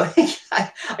 I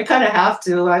kind of have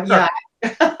to. Yeah.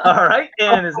 All right.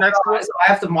 And his next question, so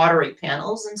I have to moderate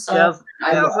panels and stuff.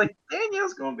 Yeah, I was like,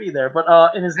 Daniel's going to be there. But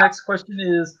and his next question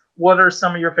is, what are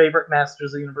some of your favorite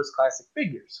Masters of the Universe Classic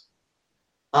figures?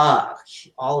 All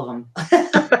of them.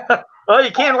 Well,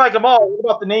 you can't like them all. What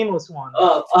about the nameless one?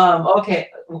 Okay.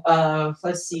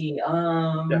 Let's see.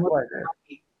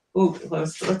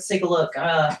 Let's take a look.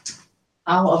 How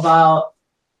about?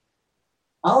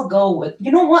 I'll go with.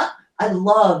 You know what? I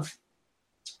love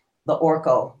the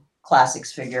Orko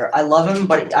Classics figure. I love him,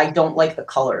 but I don't like the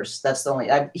colors. That's the only.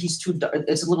 He's too.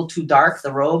 It's a little too dark.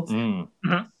 The robe.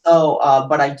 So,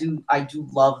 but I do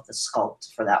love the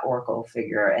sculpt for that Orko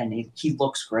figure, and he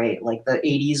looks great. Like the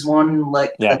 '80s one,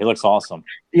 like he looks awesome.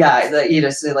 Yeah, he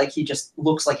just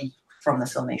looks like he from the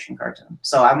Filmation cartoon.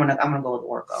 So I'm gonna go with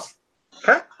Orko.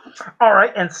 Okay. All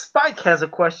right. And Spike has a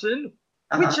question.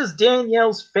 Which is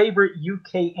Danielle's favorite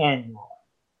UK annual?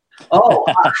 Oh,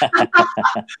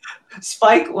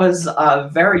 Spike was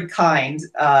very kind.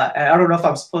 I don't know if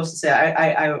I'm supposed to say.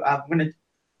 I'm going to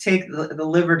take the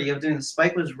liberty of doing this.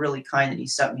 Spike was really kind, and he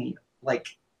sent me like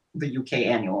the UK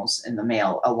annuals in the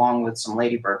mail, along with some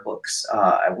Ladybird books,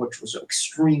 which was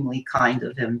extremely kind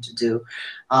of him to do.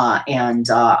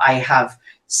 And I have,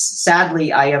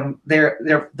 sadly, I am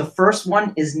there. The first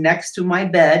one is next to my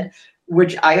bed,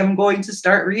 which I am going to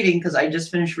start reading because I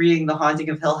just finished reading The Haunting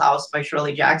of Hill House by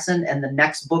Shirley Jackson, and the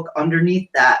next book underneath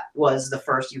that was the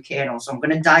first UK annual. So I'm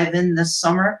going to dive in this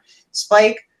summer,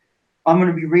 Spike. I'm going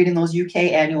to be reading those UK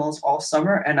annuals all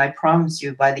summer, and I promise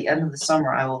you by the end of the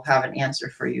summer I will have an answer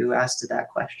for you as to that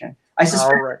question. I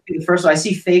suspect the first one, I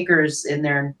see Fakers in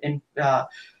there in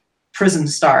Prison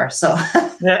Star. So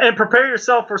yeah, and prepare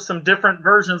yourself for some different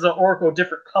versions of Orko,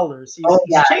 different colors. He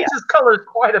changes colors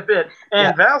quite a bit.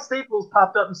 And Val Staples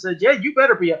popped up and said, "Yeah, you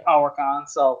better be at PowerCon."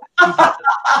 So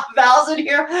Val's in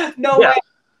here. No way.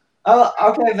 Oh,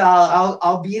 okay, Val.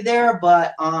 I'll be there,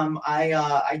 but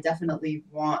I definitely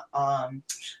want I'm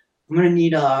gonna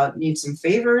need some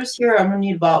favors here. I'm gonna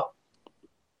need about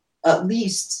at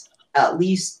least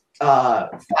 5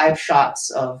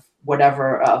 shots of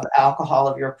whatever of alcohol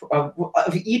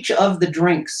of each of the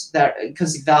drinks that,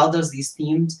 because Val does these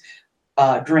themed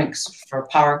drinks for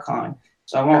PowerCon,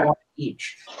 so I want one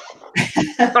each.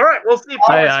 All right, we'll see.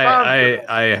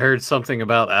 I heard something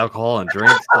about alcohol and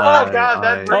drinks. Oh God,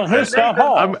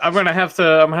 I'm gonna have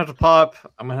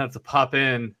to pop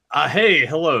in. Hey,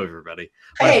 hello everybody.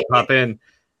 Hey. Pop in.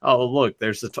 Oh look,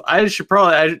 there's I should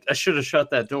have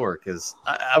shut that door because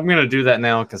I'm gonna do that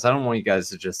now because I don't want you guys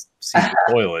to just see the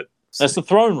toilet. That's the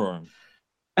throne room.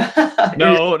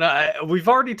 No, we've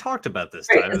already talked about this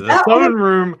time. The throne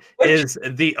room is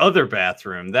the other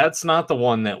bathroom. That's not the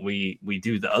one that we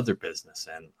do the other business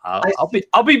in.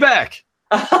 I'll be back.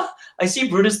 I see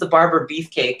Brutus the Barber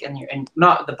Beefcake, and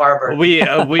not the barber. Isn't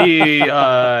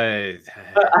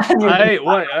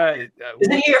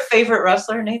he your favorite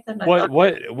wrestler, Nathan? What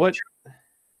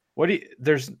do you,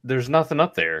 there's nothing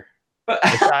up there.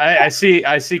 I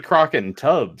see Crockett and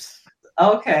Tubbs.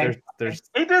 Okay.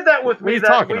 He did that with me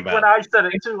that week when I said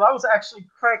it too. I was actually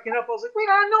cracking up. I was like, wait,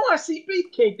 I know I see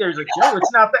Beefcake. There's a show.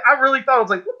 It's not that. I really thought, I was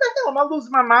like, what the hell? Am I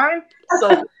losing my mind?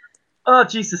 So, oh,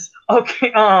 Jesus.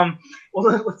 Okay. Well,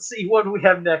 let's see. What do we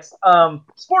have next?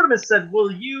 Sportimus said,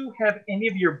 will you have any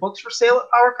of your books for sale at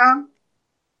PowerCon?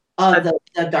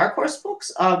 The Dark Horse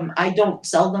books, I don't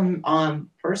sell them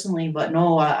personally, but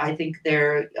no, I think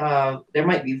there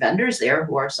might be vendors there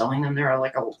who are selling them. There are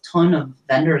like a ton of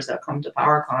vendors that come to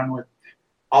PowerCon with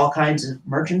all kinds of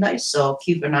merchandise, so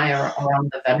keep an eye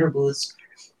around the vendor booths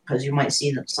because you might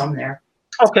see some there.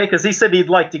 Okay, because he said he'd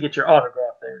like to get your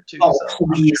autograph there too. Oh, so.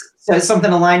 Please. So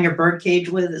something to line your birdcage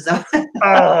with? Is that?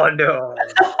 Oh no!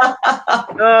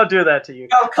 Don't do that to you.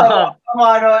 Oh, come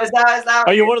on! Is that?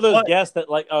 Are you one of those guests that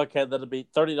that'll be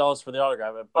 $30 for the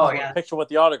autograph? But if you want a picture with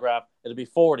the autograph, it'll be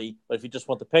 $40. But if you just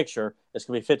want the picture, it's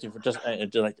gonna be $50 for just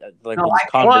like. No,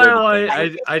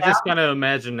 I just kind of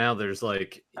imagine now. There's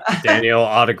like Daniel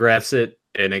autographs it.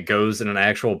 And it goes in an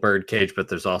actual bird cage, but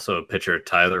there's also a picture of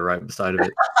Tyler right beside of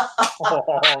it.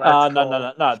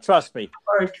 No. Trust me.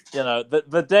 You know,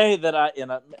 the day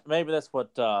that maybe that's what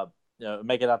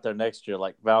make it out there next year.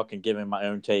 Like Val can give me my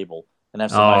own table and have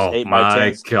some nice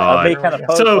 8x10s. God. Kind of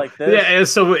pose like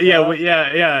this.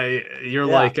 You're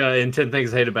like in 10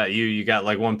 Things I Hate About You. You got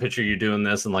like one picture you doing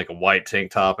this in like a white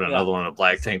tank top and another one in a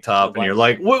black tank top, and you're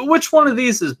like, which one of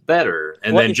these is better?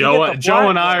 And then Joe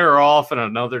and I are off at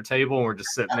another table, and we're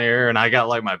just sitting there, and I got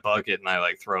like my bucket, and I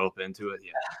like throw up into it.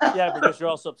 Yeah, because you're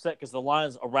also upset because the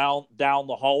line's around down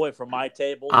the hallway from my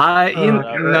table. You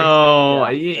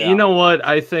know what?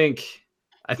 I think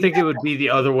it would be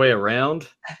the other way around.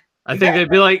 I think they'd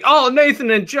be like, "Oh,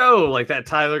 Nathan and Joe," like that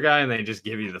Tyler guy, and they just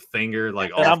give you the finger, like.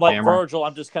 And I'm like camera. Virgil.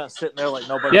 I'm just kind of sitting there, like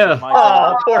nobody's at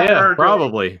my table.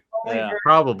 Probably. Yeah,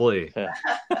 probably.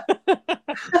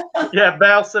 Yeah,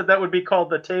 Val said that would be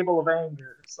called the Table of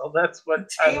Anger. So that's what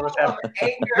Tyler would have.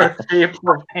 The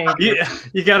Table of Anger.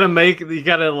 You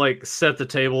gotta like set the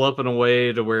table up in a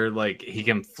way to where like he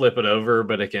can flip it over,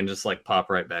 but it can just like pop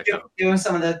right back up. Doing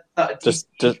some of the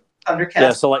Thundercats.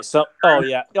 Yeah, so like some. Oh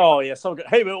yeah. So good.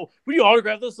 Hey, will you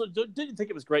autograph this? Didn't you think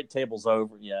it was great? Table's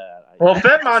over. Yeah. Well,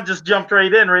 Fedmon just jumped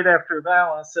right in right after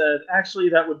Val and said, "Actually,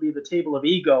 that would be the table of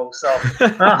ego." So,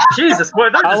 Jesus, boy,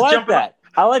 they're just jumping.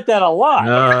 I like that a lot.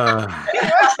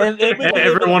 And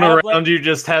everyone around you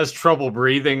just has trouble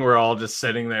breathing. We're all just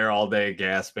sitting there all day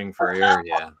gasping for air.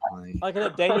 Yeah. Like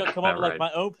if Daniel come up with like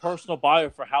my own personal bio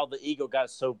for how the ego got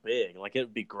so big. Like it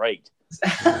would be great.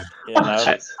 You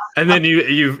know? And then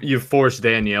you force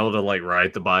Danielle to like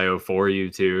write the bio for you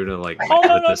too to like no.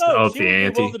 up she the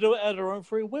ante. Be able to do it at her own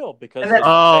free will because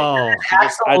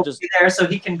I just be there so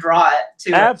he can draw it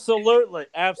too. Absolutely.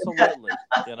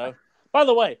 You know. By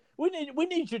the way, we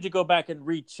need you to go back and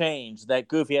rechange that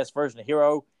goofy ass version of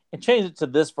Hero and change it to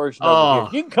this version over here.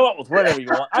 You can come up with whatever you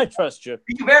want. I trust you.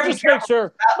 Just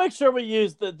make sure we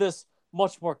use this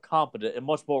much more competent and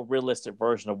much more realistic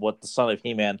version of what the Son of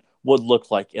He-Man would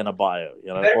look like in a bio,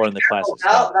 you know, or in the classic.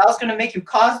 That was going to make you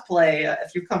cosplay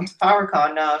if you come to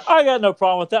PowerCon now. I got no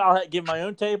problem with that. I'll give my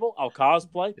own table. I'll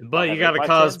cosplay. But you got to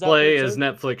cosplay as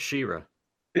Netflix She-Ra.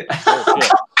 Oh,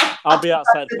 shit. I'll be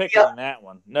outside picking that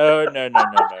one. No. That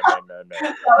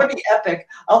would be epic.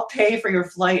 I'll pay for your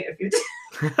flight if you do.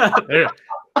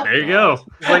 there you go.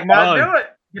 He's like, "Mom, do it.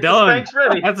 Done.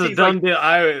 That's a done deal.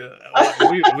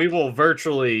 We will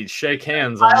virtually shake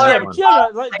hands on that one. Yeah,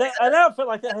 an outfit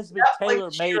like that has to be tailor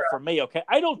made for me. Okay,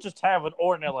 I don't just have an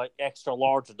ordinary like extra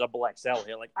large or double XL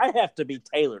here. Like I have to be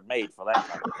tailor made for that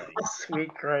kind of thing.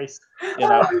 Sweet Christ! You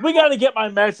know, we got to get my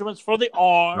measurements for the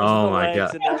arms. Oh my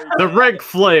god, the Ric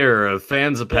Flair of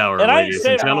fans of power, and ladies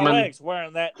and gentlemen. My legs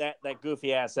wearing that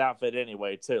goofy ass outfit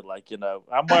anyway too. Like you know,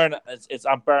 I'm wearing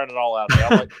I'm burning it all out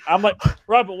there. I'm like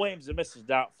Robert Williams and Mrs.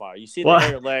 Doubtfire. You see the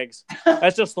hair legs?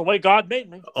 That's just the way God made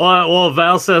me. Well,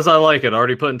 Val says I like it.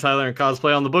 Already putting Tyler in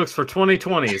cosplay on the books for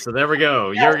 2020. So there we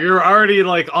go. You're already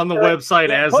like on the website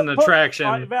as an attraction.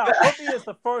 All right, Val, put me as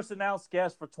the first announced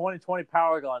guest for 2020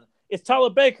 PowerCon. It's Tyler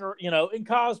Baker, you know, in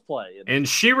cosplay. In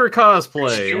She-Ra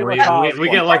cosplay. We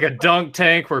get like a dunk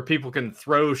tank where people can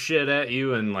throw shit at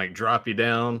you and like drop you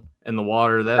down in the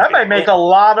water. That might make a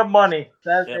lot of money.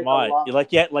 It might. You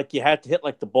have to hit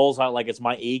like the bullseye, like it's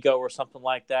my ego or something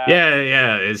like that.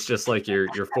 Yeah. It's just like your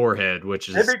forehead, which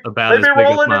is about as big as mine. They'd be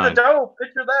rolling in the dough.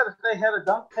 Picture that if they had a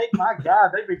dunk tank. My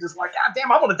God, they'd be just like, God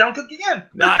damn, I want to dunk again.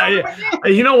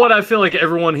 You know what? I feel like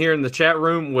everyone here in the chat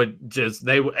room would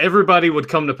everybody would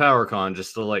come to PowerCon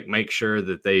just to like make sure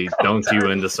that they dunk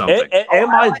you into something. Am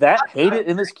I that hated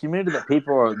in this community that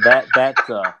people are that?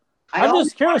 I'm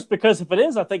just curious because if it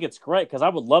is, I think it's great because I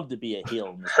would love to be a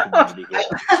heel in this community here.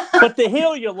 But the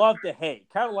heel you love to hate,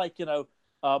 kind of like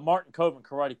Martin Cove in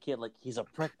Karate Kid, like he's a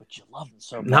prick, but you love him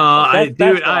so much. No, I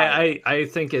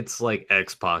think it's like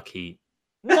X-Pac heat.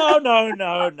 No.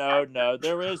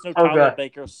 There is no Tyler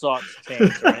Baker sucks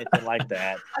chance or anything like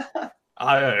that.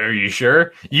 Are you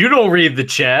sure? You don't read the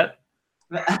chat.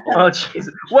 Oh,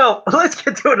 Jesus. Well, let's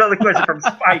get to another question from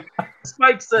Spike.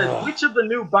 Spike said, which of the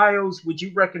new bios would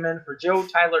you recommend for Joe,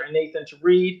 Tyler, and Nathan to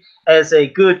read as a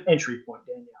good entry point,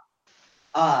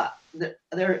 Danielle?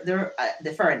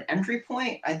 For an entry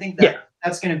point, I think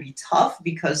that's going to be tough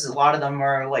because a lot of them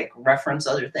are like reference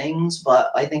other things,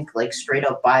 but I think like straight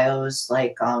up bios,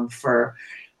 like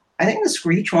I think the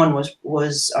Screech one was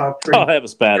pretty. That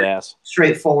was badass.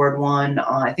 Straightforward one.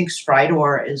 I think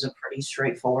Stridor is a pretty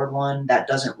straightforward one that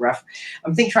doesn't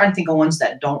I'm trying to think of ones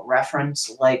that don't reference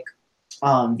like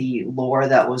the lore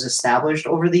that was established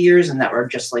over the years and that were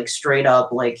just like straight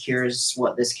up like here's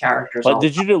what this character's. But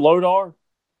did you do Lodar?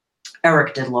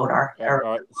 Eric did Lodar. Yeah,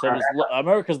 all right. So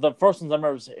America's the first ones I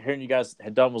remember hearing you guys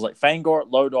had done was like Fangor,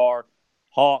 Lodar,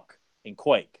 Hawk, and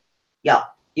Quake. Yeah.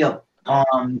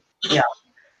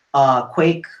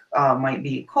 Quake might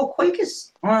be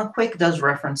Quake does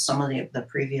reference some of the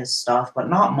previous stuff, but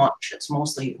not much. It's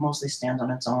mostly stands on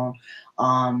its own.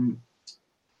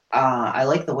 I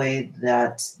like the way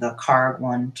that the Karg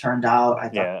one turned out. I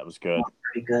thought that was good.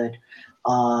 Pretty good.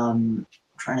 I'm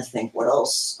trying to think what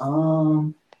else.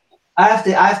 I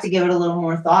have to give it a little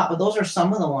more thought, but those are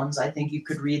some of the ones I think you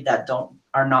could read that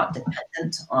are not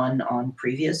dependent on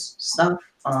previous stuff.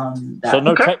 So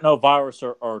no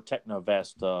Technovirus or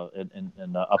Technovest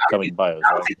in upcoming bios,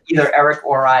 right? Either Eric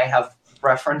or I have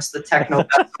referenced the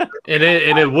Technovest. and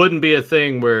it wouldn't be a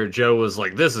thing where Joe was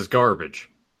like, "This is garbage."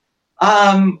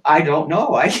 I don't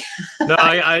know. I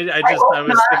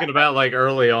was thinking about like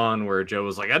early on where Joe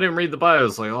was like, "I didn't read the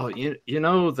bios." Like, oh, you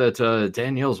know that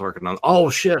Danielle's working on.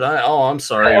 Oh shit! I'm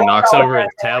sorry. He knocks over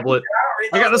his tablet.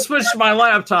 I got to switch to my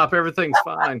laptop. Everything's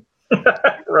fine.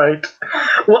 Right.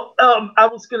 Well, I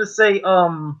was gonna say,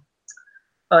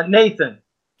 Nathan.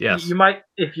 Yes. You might,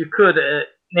 if you could,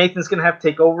 Nathan's going to have to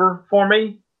take over for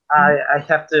me. I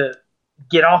have to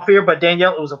get off here. But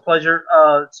Danielle, it was a pleasure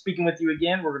speaking with you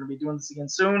again. We're going to be doing this again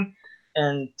soon.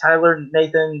 And Tyler,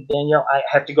 Nathan, Danielle, I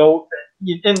have to go.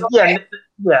 And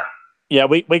yeah,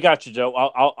 we got you, Joe.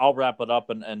 I'll wrap it up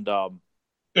and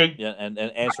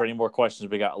answer any more questions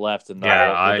we got left. And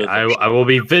I will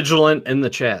be vigilant in the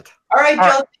chat. All right,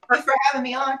 Joe. Thanks for having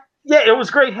me on. Yeah, it was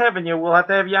great having you. We'll have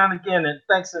to have you on again. And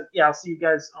thanks. I'll see you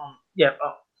guys.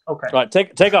 Okay. All right,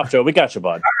 take off, Joe. We got you,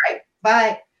 bud. All right,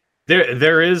 bye.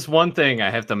 There is one thing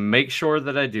I have to make sure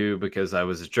that I do because I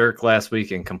was a jerk last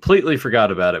week and completely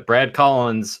forgot about it. Brad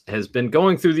Collins has been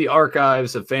going through the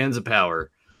archives of Fans of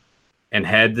Power and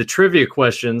had the trivia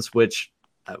questions, which,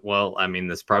 well, I mean,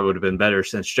 this probably would have been better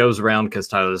since Joe's around because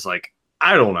Tyler's like,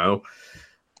 I don't know.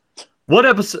 What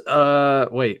episode?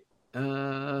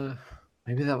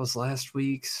 Maybe that was last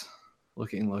week's.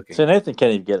 Looking. So Nathan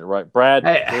can't even get it right. Brad,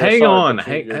 hey, hang on.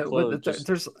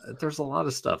 There's a lot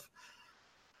of stuff.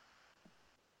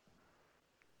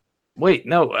 Wait,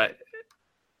 no.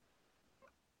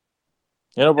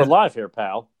 We're live here,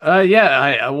 pal. Yeah,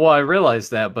 I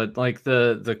realized that, but like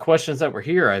the questions that were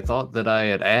here, I thought that I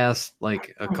had asked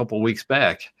like a couple weeks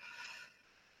back,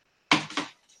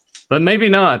 but maybe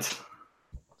not.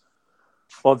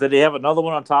 Well, did he have another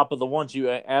one on top of the ones you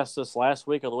asked us last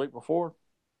week or the week before?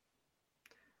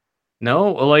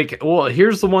 No,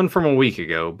 here's the one from a week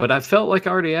ago, but I felt like I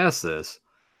already asked this.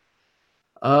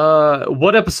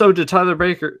 What episode did Tyler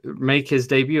Baker make his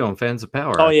debut on Fans of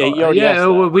Power? Oh, yeah, you already asked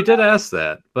that. We did ask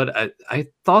that, but I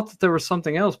thought that there was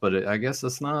something else, but I guess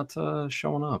it's not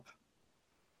showing up.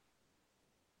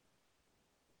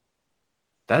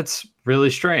 That's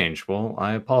really strange. Well,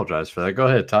 I apologize for that. Go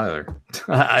ahead, Tyler.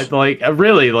 I'm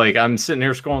sitting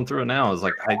here scrolling through it now. I was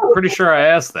like, I'm pretty sure I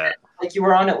asked that. Like you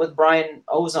were on it with Brian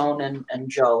Ozone and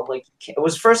Joe. Like it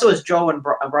was Joe and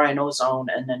Brian Ozone,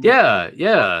 and then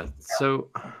yeah. So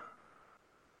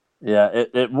yeah,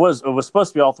 it was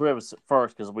supposed to be all three of us at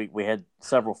first because we had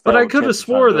several. But I could have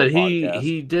swore that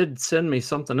he did send me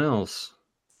something else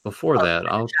before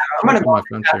that. I'm gonna go my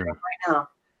phone right now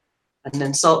and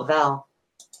insult Val.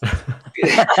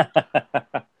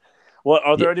 Well,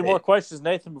 are there any more questions,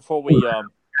 Nathan, before we kind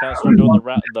of start doing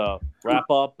the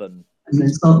wrap up and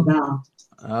insult Val?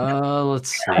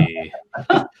 Let's see.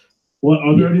 Well,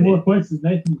 are there any more questions,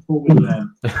 Nathan, before we wrap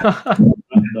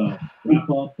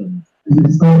up and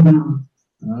insult Val?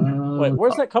 Wait,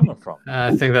 where's that coming from?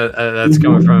 I think that's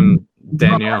coming from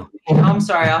Danielle. I'm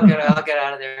sorry. I'll get out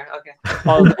of there. Okay.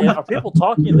 Are people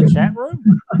talking in the chat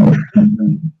room?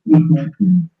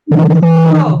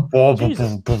 Oh,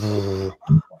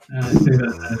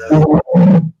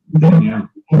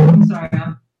 I'm sorry.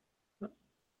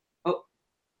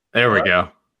 There we go.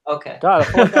 Okay. God, I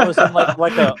feel like I was in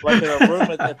like a room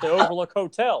at the Overlook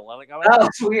Hotel.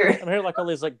 That's weird. I'm hearing like all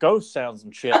these like ghost sounds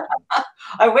and shit.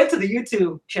 I went to the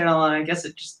YouTube channel and I guess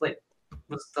it just like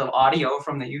was the audio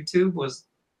from the YouTube was.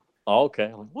 Oh,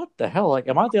 okay. Like, what the hell? Like,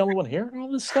 am I the only one hearing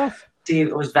all this stuff? Steve,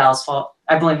 it was Val's fault.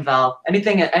 I blame Val.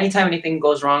 Anytime anything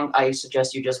goes wrong, I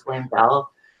suggest you just blame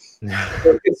Val.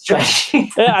 Good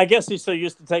strategy. Yeah, I guess he's so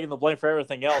used to taking the blame for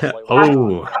everything else. Like,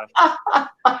 all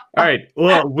right.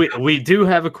 Well, we do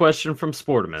have a question from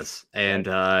Sportimus, and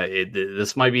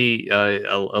this might be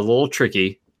a little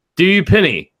tricky. Do you,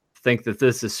 Penny, think that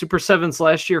this is Super 7's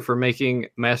last year for making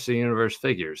Master Universe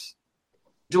figures?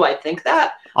 Do I think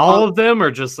that? All of them,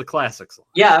 or just the classics?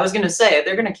 Yeah, I was gonna say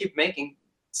they're gonna keep making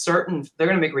certain. They're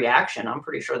gonna make Reaction. I'm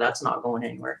pretty sure that's not going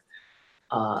anywhere.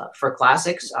 For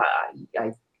classics,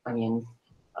 I mean,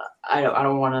 I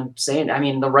don't want to say it. I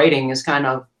mean, the writing is kind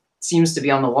of seems to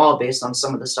be on the wall based on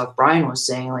some of the stuff Brian was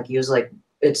saying. Like he was like,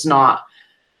 it's not.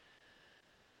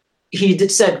 He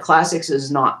said classics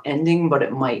is not ending, but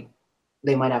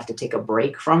they might have to take a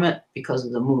break from it because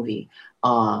of the movie.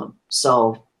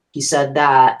 So he said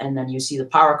that, and then you see the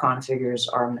PowerCon figures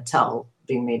are Mattel,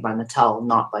 being made by Mattel,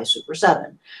 not by Super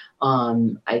 7.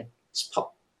 I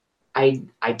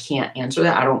can't answer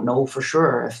that. I don't know for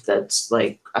sure if that's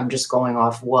like, I'm just going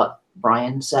off what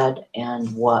Brian said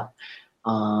and what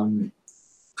kind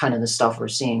of the stuff we're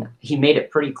seeing. He made it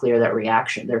pretty clear that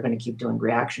they're going to keep doing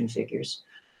Reaction figures.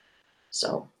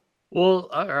 So. Well,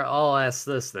 I'll ask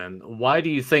this then. Why do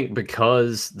you think,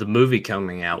 because the movie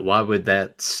coming out, why would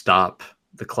that stop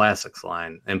the classics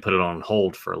line and put it on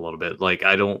hold for a little bit? Like,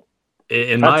 I don't,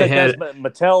 in my head,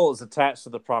 Mattel is attached to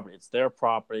the property. It's their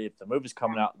property. If the movie's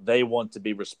coming out, they want to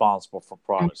be responsible for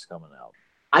products coming out.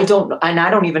 I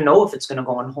don't even know if it's going to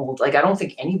go on hold. Like, I don't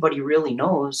think anybody really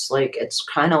knows. Like, it's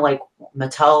kind of like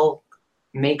Mattel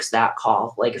makes that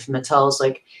call. Like, if Mattel's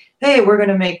like, hey,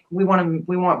 we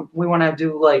want to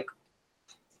do like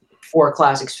 4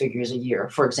 classics figures a year,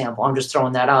 for example. I'm just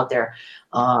throwing that out there.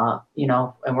 You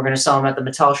know, and we're going to sell them at the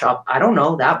Mattel shop. I don't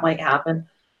know. That might happen.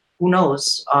 Who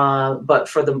knows? But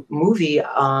for the movie,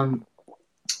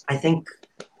 I think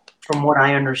from what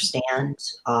I understand,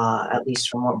 at least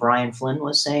from what Brian Flynn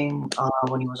was saying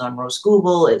when he was on Roast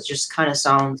Google, it just kind of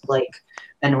sounds like,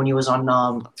 and when he was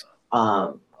on,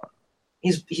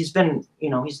 he's been, you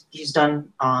know, he's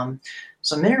done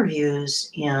some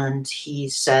interviews, and he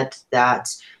said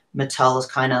that Mattel is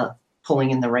kind of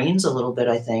pulling in the reins a little bit,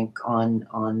 I think,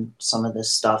 on some of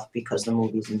this stuff because the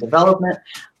movie's in development.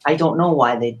 I don't know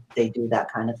why they do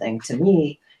that kind of thing. To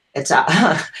me, it's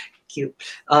cute.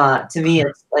 To me,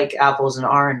 it's like apples and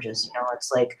oranges. You know,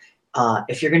 it's like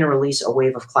if you're going to release a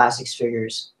wave of classics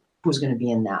figures, who's going to be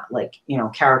in that? Like, you know,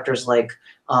 characters like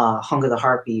Hunger the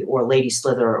Harpy or Lady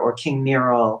Slither or King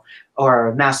Nero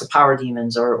or Massive Power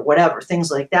Demons or whatever, things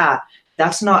like that.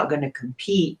 That's not going to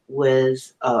compete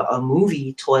with a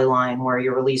movie toy line where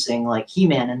you're releasing like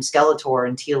He-Man and Skeletor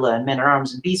and Teela and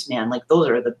Men-at-Arms and Beastman. Like those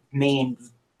are the main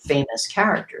famous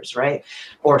characters, right?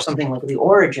 Or something like the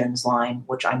Origins line,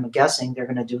 which I'm guessing they're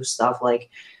going to do stuff like,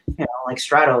 you know, like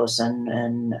Stratos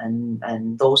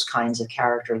and those kinds of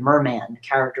characters, Merman,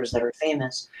 characters that are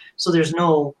famous. So there's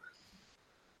no,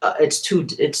 it's two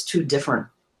different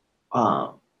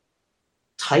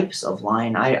types of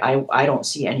line. I don't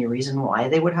see any reason why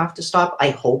they would have to stop. I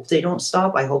hope they don't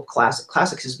stop. I hope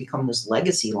Classics has become this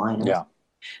legacy line. Yeah.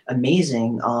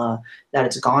 Amazing that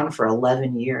it's gone for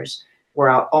 11 years. We're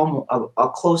out almost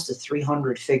close to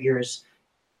 300 figures.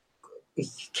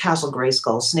 Castle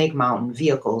Grayskull, Snake Mountain,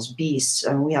 vehicles, beasts.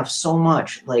 I mean, we have so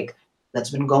much like that's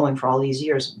been going for all these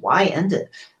years. Why end it?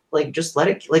 Like, just let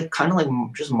it, like, kind of like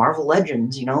just Marvel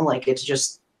Legends, you know, like it's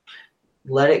just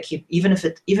let it keep, even if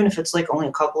it's like only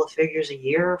a couple of figures a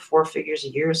year, 4 figures a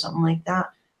year or something like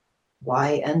that.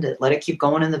 Why end it? Let it keep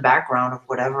going in the background of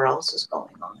whatever else is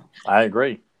going on. I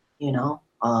agree. You know,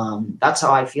 that's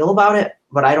how I feel about it.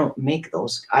 But I don't make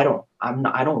those. I don't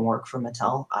work for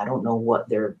Mattel. I don't know what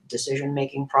their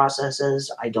decision-making process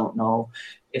is. I don't know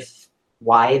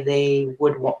why they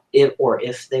would want it, or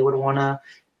if they would want to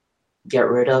get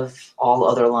rid of all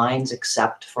other lines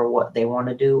except for what they want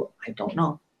to do. I don't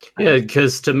know. Yeah,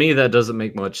 because to me that doesn't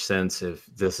make much sense. If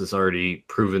this is already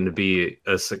proven to be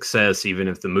a success, even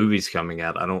if the movie's coming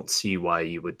out, I don't see why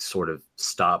you would sort of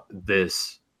stop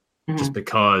this just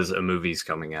because a movie's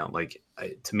coming out. Like,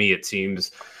 to me, it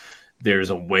seems there's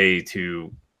a way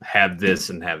to have this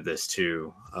and have this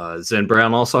too. Zen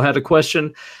Brown also had a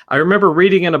question. I remember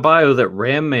reading in a bio that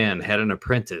Ram Man had an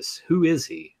apprentice. Who is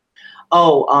he?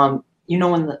 Oh,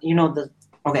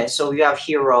 okay, so you have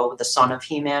Hero, the son of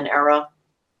He-Man era.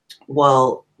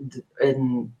 Well,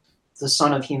 in the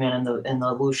son of He-Man in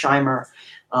the Lou Scheimer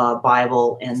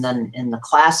Bible, and then in the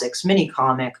Classics mini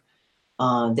comic,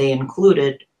 they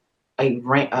included I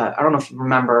don't know if you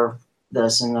remember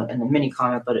this in the mini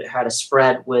comic, but it had a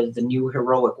spread with the new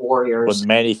heroic warriors. With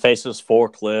Manny Faces,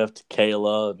 Forklift,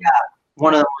 Kayla. Yeah,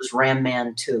 one of them was Ram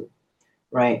Man 2,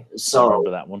 right? So I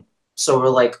remember that one. So we're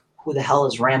like, who the hell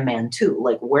is Ram Man 2?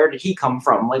 Like, where did he come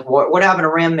from? Like, what happened to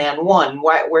Ram Man 1?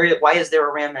 Why is there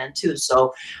a Ram Man 2?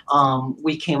 So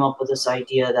we came up with this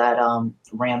idea that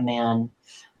Ram Man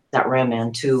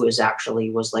 2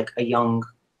 was like a young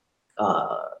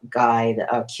guy,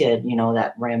 a kid, you know,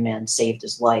 that Ram Man saved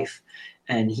his life,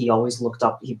 and he always looked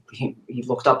up. He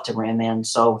looked up to Ram Man,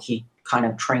 so he kind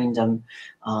of trained him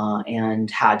and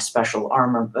had special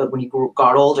armor. But when he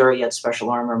got older, he had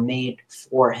special armor made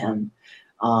for him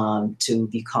to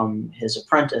become his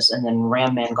apprentice. And then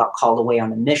Ram Man got called away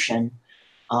on a mission.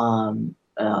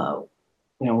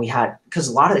 You know, we had, because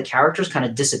a lot of the characters kind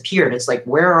of disappeared. It's like,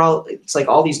 it's like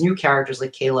all these new characters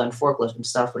like Kayla and Forklift and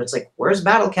stuff, but it's like, where's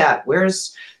Battle Cat?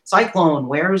 Where's Cyclone?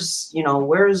 Where's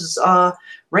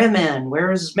Ram Man?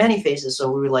 Where's Manny Faces?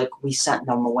 So we sent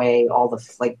them away, all the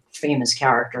like famous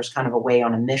characters kind of away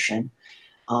on a mission.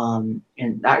 And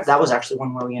that was actually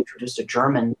one where we introduced a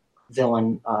German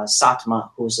villain, Satma,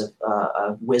 who's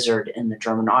a wizard in the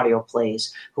German audio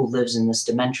plays, who lives in this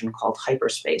dimension called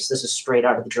hyperspace. This is straight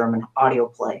out of the German audio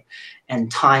play. And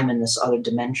time in this other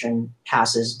dimension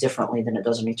passes differently than it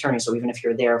does in Eternia. So even if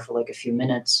you're there for like a few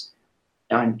minutes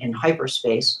in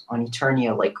hyperspace, on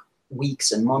Eternia, like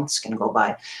weeks and months can go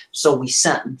by. So we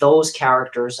sent those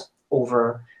characters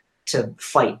over to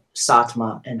fight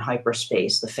Satma in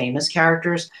hyperspace, the famous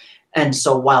characters. And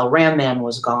so while Ram Man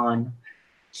was gone,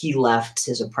 he left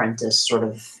his apprentice sort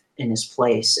of in his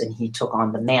place, and he took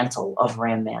on the mantle of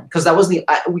Ram Man, because that was we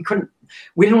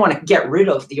didn't want to get rid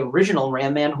of the original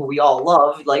Ram Man, who we all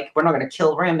love. Like, we're not going to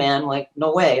kill Ram Man. Like,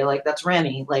 no way. Like, that's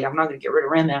Rammy. Like, I'm not going to get rid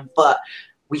of Ram Man, but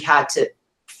we had to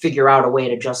figure out a way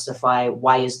to justify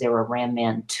why is there a Ram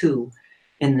Man 2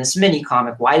 in this mini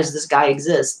comic? Why does this guy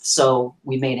exist? So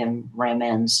we made him Ram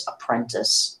Man's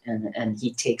apprentice, and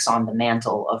he takes on the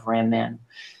mantle of Ram Man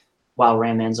while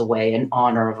Ram Man's away in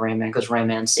honor of Ram Man, because Ram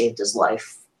Man saved his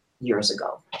life years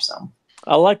ago. So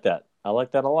I like that. I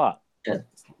like that a lot.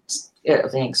 Yeah,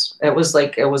 thanks. It was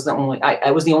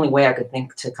the only way I could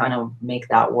think to kind of make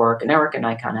that work. And Eric and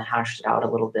I kind of hashed it out a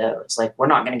little bit. It's like, we're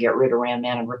not going to get rid of Ram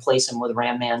Man and replace him with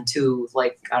Ram Man 2.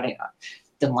 Like, I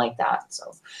didn't like that.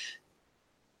 So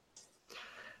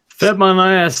Fedmon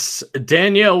asks,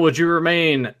 Danielle, would you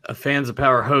remain a Fans of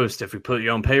Power host if we put you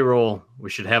on payroll?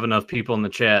 We should have enough people in the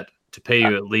chat to pay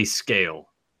you at least scale.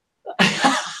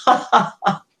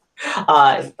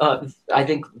 I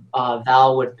think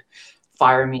Val would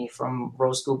fire me from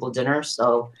Roast Google dinner,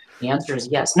 so the answer is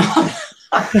yes.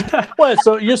 Wait,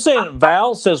 so you're saying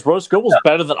Val says Roast Google's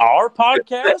better than our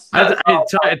podcast?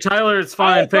 Tyler, it's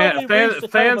fine.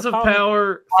 Fans of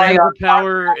Power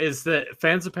is the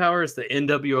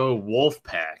NWO Wolf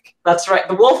Pack. That's right,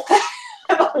 the Wolf Pack.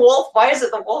 The Wolf. Why is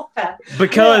it the Wolf Pack?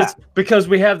 Because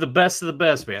we have the best of the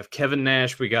best. We have Kevin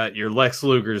Nash. We got your Lex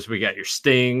Lugers. We got your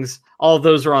Stings. All of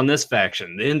those are on this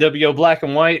faction. The NWO Black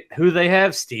and White. Who they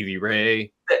have? Stevie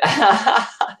Ray.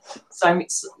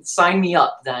 Sign me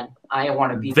up, then. I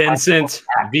want to be Vincent,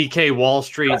 BK Wall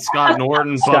Street, Scott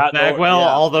Norton, Buff Bagwell.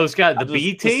 All those guys. The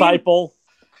B team. Disciple.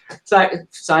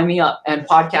 Sign me up. And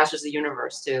Podcasters the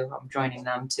Universe too. I'm joining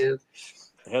them too.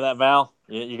 Hear that, Val?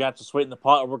 You got to sweeten the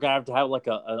pot. We're gonna have to have like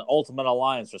an Ultimate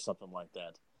Alliance or something like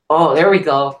that. Oh, there we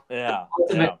go. Yeah,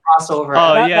 Ultimate crossover.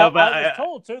 Oh, I was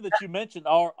told too that you mentioned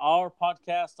our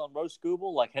podcast on Roast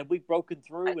Google. Like, have we broken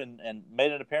through and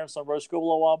made an appearance on Roast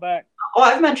Google a while back? Oh,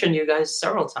 I've mentioned you guys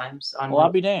several times. Well, I'll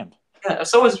be damned. Yeah,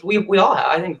 so is we all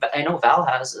have. I know Val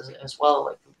has as well.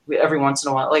 Like every once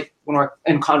in a while, like when we're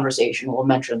in conversation, we'll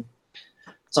mention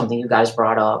something you guys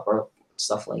brought up or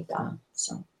stuff like that.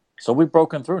 So we've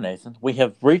broken through, Nathan. We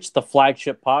have reached the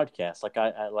flagship podcast. Like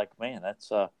I man, that's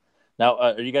now.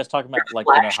 Are you guys talking about like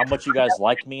how much you guys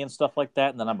like me and stuff like that,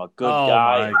 and then I'm a good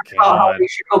guy? My God. We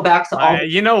should go back to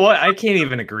you know what? I can't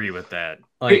even agree with that.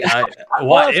 Like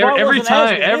every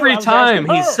time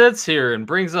he sits here and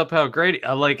brings up how great,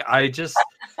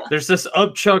 there's this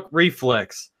upchuck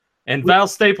reflex, and Val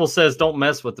Staples says, "Don't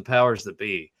mess with the powers that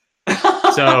be."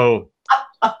 So.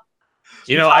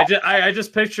 I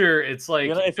just picture it's like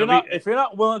if you're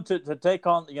not willing to take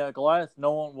on Goliath,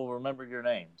 no one will remember your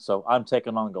name. So I'm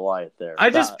taking on Goliath there. I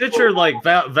just picture like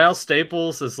Val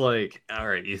Staples is like, all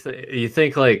right, you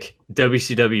think like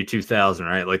WCW 2000,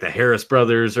 right? Like the Harris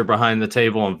brothers are behind the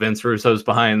table and Vince Russo's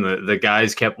behind. The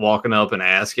guys kept walking up and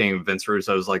asking. Vince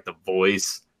Russo's like the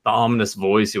voice, the ominous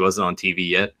voice. He wasn't on TV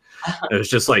yet. It was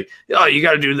just like, oh, you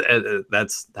got to do that.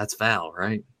 That's Val,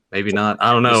 right? Maybe not.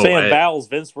 I don't know. You're saying Val's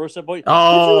Vince Russo, boy.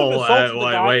 Oh,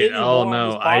 wait. Oh,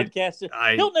 no.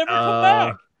 He'll never come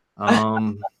back.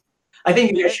 I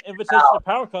think Invitation to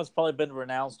PowerCon's probably been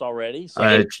renounced already.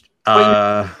 So.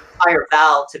 Hire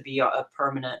Val to be a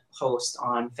permanent host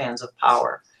on Fans of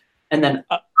Power, and then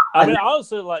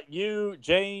honestly, like you,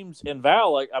 James, and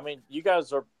Val, you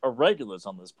guys are regulars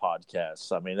on this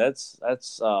podcast. I mean, that's.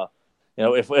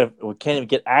 If we can't even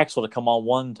get Axel to come on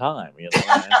one time,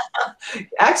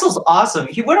 Axel's awesome.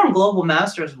 He went on Global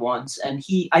Masters once, and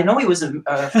I know he was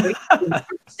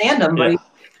stand him, but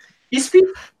he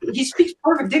speaks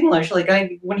perfect English. Like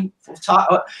when he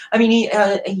talk,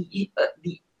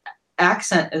 the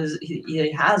accent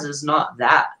he has is not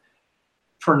that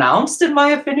pronounced, in my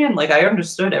opinion. Like I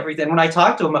understood everything when I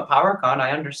talked to him at PowerCon.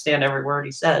 I understand every word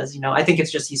he says. I think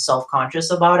it's just he's self-conscious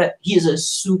about it. He is a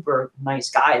super nice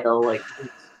guy, though. Like he's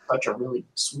such a really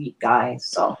sweet guy.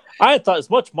 So I thought as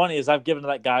much money as I've given to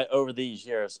that guy over these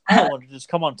years, I want to just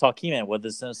come on and talk He-Man with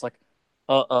us, and it's like,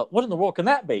 what in the world can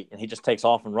that be? And he just takes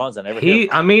off and runs and everything.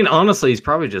 Honestly, he's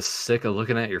probably just sick of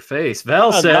looking at your face.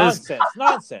 Val says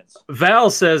nonsense. Val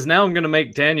says, now I'm going to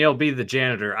make Danielle be the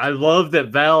janitor. I love that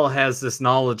Val has this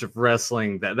knowledge of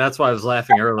wrestling. That's why I was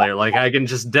laughing earlier. Like I can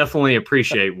just definitely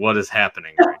appreciate what is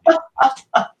happening right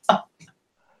now.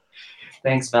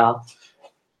 Thanks, Val.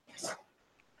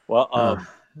 Well,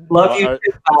 love you,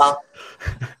 Val.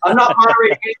 I'm not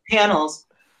moderating any panels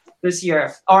this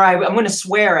year. All right, I'm going to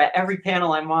swear at every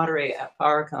panel I moderate at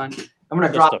PowerCon. I'm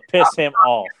going to drop to piss him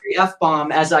off every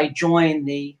F-bomb as I join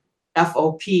the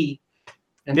FOP.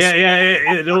 And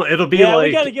it'll be like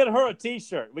we got to get her a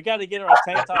T-shirt. We got to get her a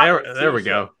tank top. There we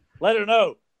go. Let her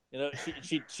know.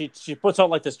 She puts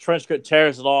on like this trench coat,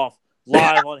 tears it off,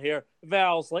 live on here.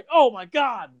 Val's like, "Oh my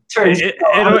god!"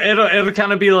 It'll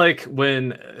kind of be like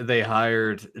when they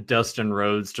hired Dustin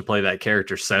Rhodes to play that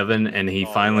character Seven, and he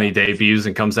finally debuts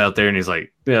and comes out there, and he's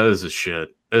like, "Yeah, this is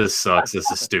shit. This sucks. This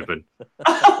is stupid."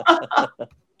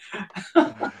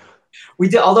 We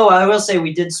did, although I will say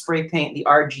we did spray paint the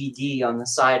RGD on the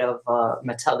side of the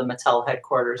Mattel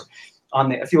headquarters.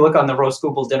 If you look on the Roast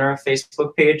Google Dinner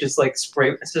Facebook page, it's like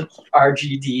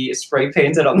RGD spray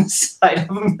painted on the side of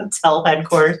Mattel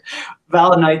headquarters.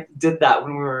 Val and I did that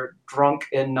when we were drunk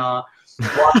in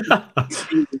Washington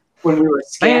DC, when we were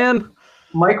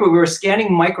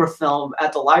scanning microfilm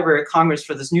at the Library of Congress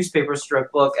for this newspaper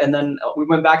strip book, and then we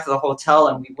went back to the hotel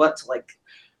and we went to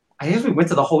I guess we went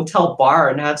to the hotel bar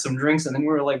and had some drinks, and then we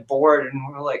were bored, and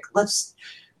we were like, let's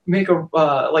make a an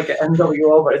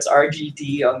NWO, but it's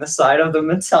RGD on the side of the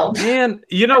Mattel. Man,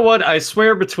 you know what? I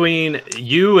swear, between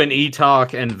you and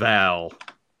E-Talk and Val,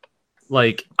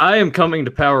 I am coming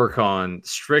to PowerCon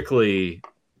strictly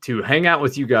to hang out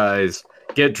with you guys,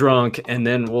 get drunk, and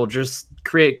then we'll just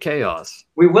create chaos.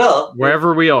 We will.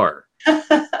 Wherever we are.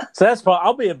 So that's fine.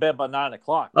 I'll be in bed by 9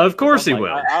 o'clock. Of course he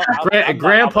will.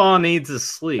 Grandpa needs his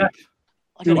sleep.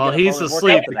 While he's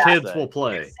asleep, the kids will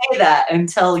play. Say that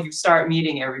until you start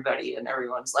meeting everybody, and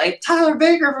everyone's like, Tyler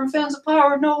Baker from Fans of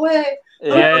Power, no way.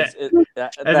 Yeah, and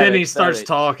then he starts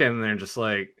talking, and they're just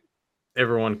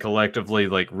everyone collectively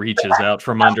reaches out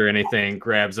from under anything,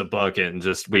 grabs a bucket, and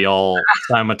we all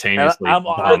simultaneously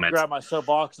vomit. I grab my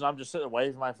soapbox, and I'm just sitting there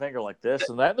waving my finger like this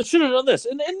and that. They should have done this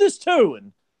and this too.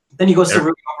 And then he goes to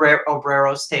Rudy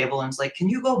Obrero's table and is like, can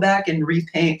you go back and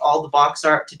repaint all the box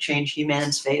art to change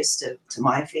He-Man's face to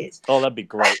my face? Oh, that'd be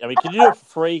great. I mean, can you do it for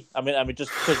free? I mean,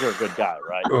 just because you're a good guy,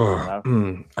 right?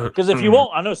 Because if you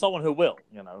won't, I know someone who will,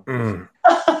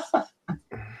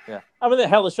 Yeah. I mean, the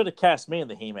hell, they should have cast me in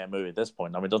the He-Man movie at this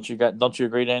point. I mean, don't you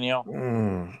agree, Danielle?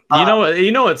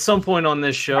 You know, at some point on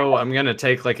this show, I'm going to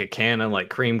take a can of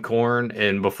cream corn,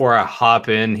 and before I hop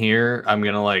in here, I'm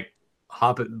going to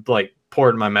hop it, pour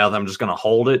it in my mouth. I'm just going to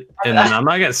hold it, and then I'm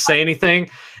not going to say anything.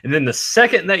 And then the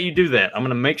second that you do that, I'm going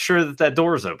to make sure that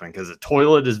door's open because the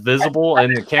toilet is visible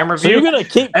in the camera view. So you're going to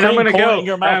keep and I'm going to go. In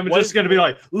your mouth. I'm just going to be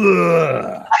like,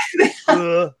 ugh.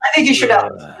 I think you should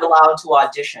be allowed to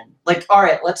audition. All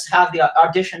right, let's have the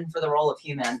audition for the role of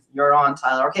He-Man. You're on,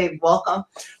 Tyler. Okay, welcome.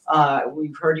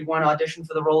 We've heard you want to audition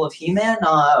for the role of He-Man.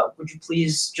 Would you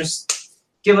please just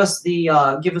give us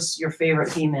your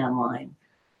favorite He-Man line?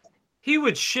 He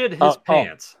would shit his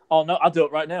pants. Oh no, I'll do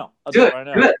it right now. Do it.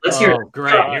 Let's hear it.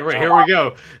 Great. Here we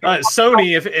go.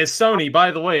 Sony, by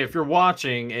the way, if you're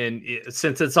watching, and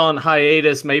since it's on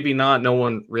hiatus, maybe not, no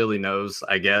one really knows,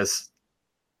 I guess.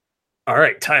 All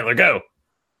right, Tyler, go.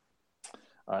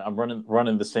 All right, I'm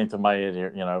running this thing through my head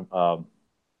here.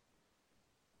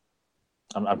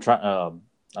 I'm trying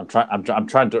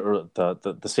to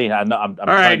the scene. I'm all trying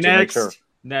right, to next. make sure.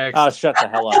 Next. Oh, shut the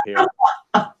hell up here.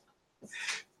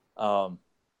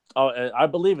 I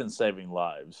believe in saving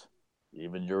lives,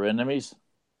 even your enemies.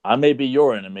 I may be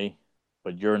your enemy,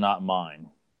 but you're not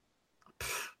mine.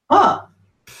 Huh?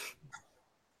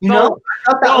 No.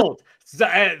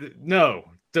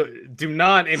 Do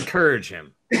not encourage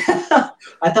him. I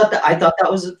thought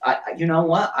that was. You know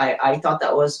what? I thought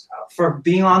that was for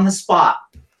being on the spot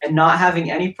and not having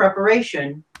any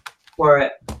preparation for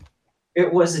it.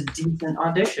 It was a decent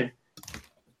audition.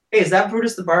 Hey, is that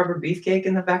Brutus the Barber Beefcake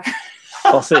in the background?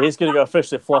 I'll see. He's gonna go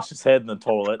officially flush his head in the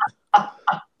toilet. I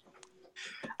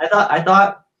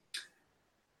thought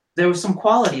there was some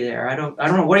quality there. I don't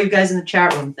know. What do you guys in the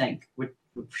chat room think?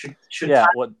 Should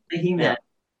He-Man?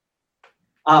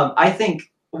 I think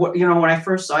when I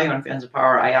first saw you on Fans of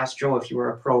Power, I asked Joe if you were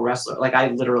a pro wrestler. I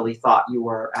literally thought you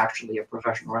were actually a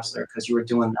professional wrestler because you were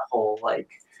doing the whole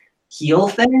heel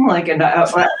thing.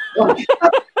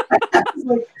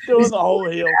 Doing the whole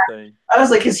heel thing. I was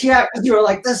like, because you were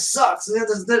like, this sucks. I'm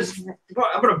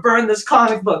gonna burn this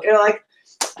comic book. And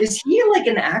is he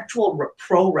an actual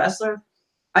pro wrestler?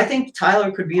 I think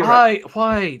Tyler could be why?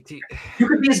 You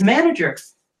could be his manager.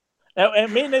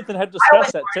 And me and Nathan have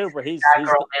discussed that too, where he's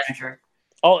manager.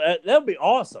 Oh, that'd be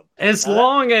awesome. As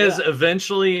long as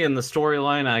eventually in the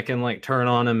storyline I can turn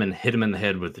on him and hit him in the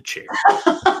head with the chair.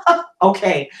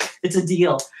 Okay, it's a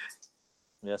deal.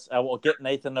 Yes, I will get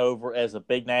Nathan over as a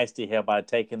big nasty heel by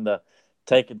taking the.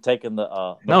 No,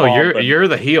 you're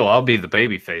the heel. I'll be the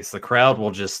baby face. The crowd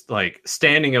will just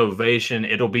standing ovation.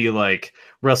 It'll be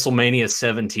WrestleMania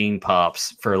 17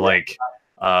 pops for Vince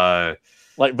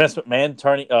McMahon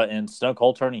turning and Stone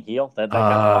Cold turning heel. That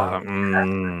kind of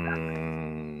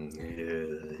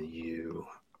you.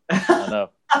 I know.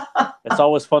 It's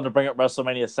always fun to bring up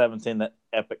WrestleMania 17, that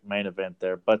epic main event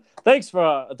there. But thanks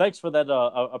for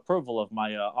that approval of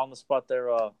my on the spot there.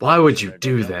 Why would you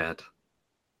do that?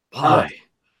 Why?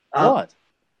 What?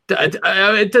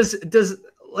 It does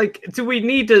like, do we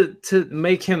need to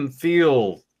make him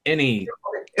feel any?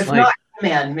 If like, not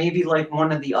He-Man, maybe like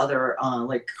one of the other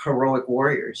like heroic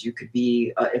warriors. You could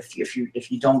be if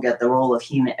you don't get the role of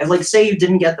He-Man. Like, say you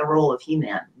didn't get the role of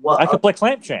He-Man. What I could play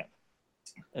Clamp Champ.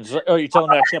 Oh, you're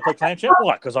telling me I can't play Clamp Champ?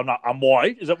 What? Because I'm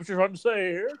white? Is that what you're trying to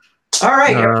say here? All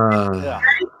right. Yeah.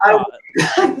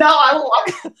 I will.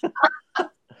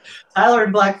 Tyler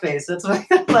in blackface. That's what,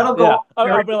 that'll go. Yeah.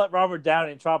 I'll be like Robert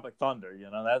Downey in Tropic Thunder. You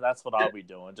know, that's what I'll be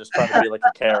doing. Just trying to be like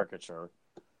a caricature.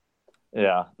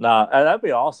 Yeah. No, that'd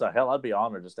be awesome. Hell, I'd be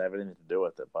honored just to have anything to do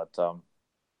with it. But you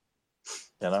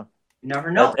know, you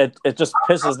never know. It just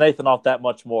pisses Nathan off that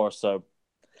much more. So,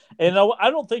 and I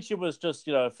don't think she was just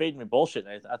feeding me bullshit,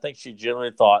 Nathan. I think she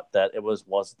genuinely thought that it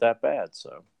wasn't that bad.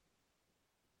 So.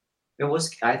 It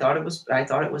was. I thought it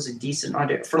was a decent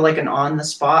audio for like an on the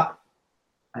spot.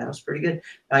 That was pretty good.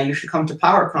 You should come to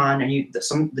PowerCon, and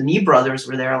the Knee Brothers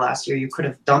were there last year. You could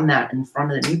have done that in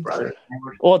front of the Knee Brothers.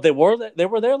 Well, they were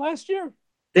there last year.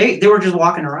 They were just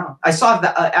walking around. I saw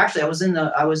actually. I was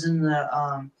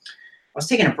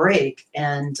taking a break,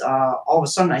 and all of a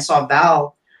sudden I saw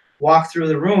Val walk through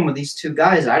the room with these two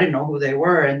guys. I didn't know who they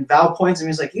were, and Val points at me.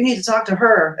 He's like, "You need to talk to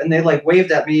her." And they like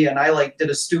waved at me, and I like did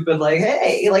a stupid like,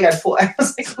 "Hey!" Like I was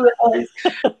like, "Who the hell is?"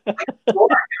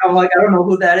 I'm like, "I don't know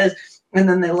who that is." And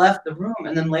then they left the room,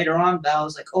 and then later on, Val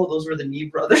was like, "Oh, those were the Knee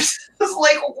Brothers." I was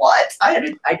like, "What?" I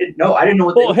didn't know. I didn't know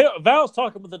what. Well, here, Val's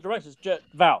talking with the directors.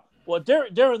 Val, well,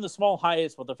 during the small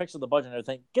hiatus, when they're fixing the budget and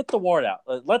everything, get the word out.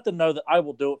 Let them know that I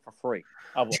will do it for free.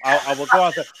 I will go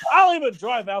out there. I'll even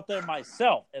drive out there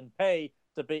myself and pay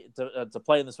to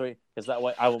play in this week, because that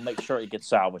way I will make sure it gets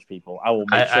salvaged. People, I will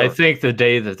make sure. I think the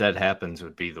day that happens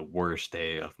would be the worst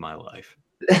day of my life.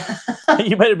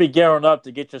 You better be gearing up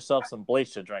to get yourself some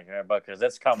bleach to drink, because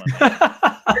that's coming. Tyler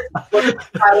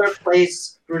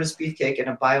plays Brutus Beefcake in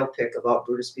a biopic about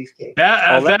Brutus Beefcake.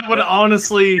 That would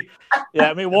honestly,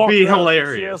 yeah, I mean, be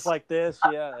hilarious. Like this,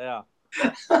 yeah,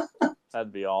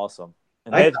 that'd be awesome.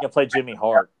 And Nathan can play Jimmy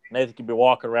Hart. Nathan can be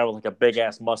walking around with like a big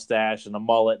ass mustache and a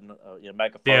mullet and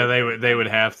make a. Yeah, they would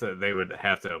have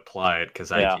to apply it,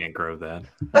 because I can't grow that.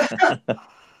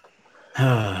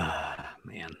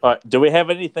 Man. All right. Do we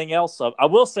have anything else? I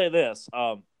will say this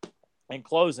in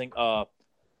closing,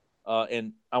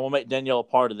 and I will make Danielle a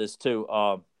part of this too.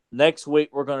 Next week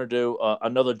we're going to do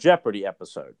another Jeopardy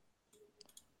episode,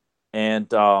 and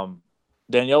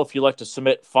Danielle, if you'd like to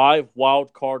submit 5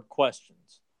 wild card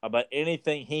questions about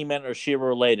anything He-Man or She-Ra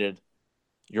related,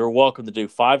 you're welcome to do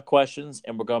 5 questions,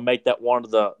 and we're going to make that one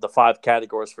of the 5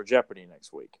 categories for Jeopardy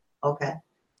next week. Okay.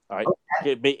 All right. Okay. It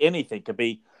could be anything. It could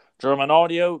be German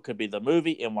audio, could be the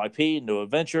movie, NYP, New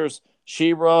Adventures,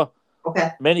 She-Ra,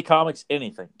 mini comics,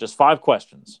 anything. Just 5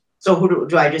 questions. So who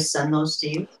do I just send those to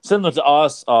you? Send them to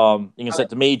us. You can send it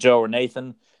to me, Joe, or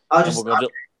Nathan. I'll just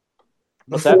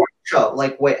before the show,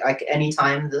 like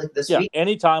anytime this week? Yeah,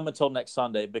 anytime until next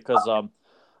Sunday, because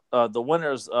the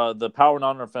winners, the Power and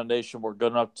Honor Foundation, were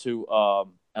good enough to,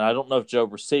 and I don't know if Joe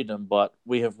received them, but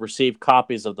we have received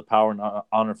copies of the Power and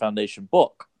Honor Foundation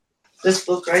book. This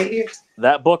book right here?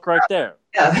 That book right there.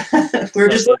 Yeah. We were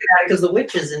just looking at it because the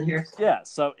witch is in here. Yeah,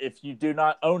 so if you do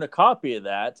not own a copy of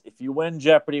that, if you win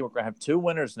Jeopardy, we're going to have 2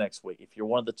 winners next week. If you're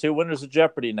one of the 2 winners of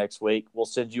Jeopardy next week, we'll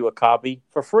send you a copy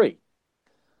for free.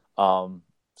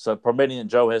 So permitting that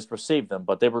Joe has received them,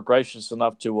 but they were gracious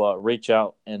enough to reach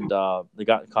out, and they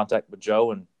got in contact with Joe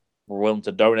and were willing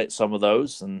to donate some of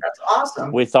those. And that's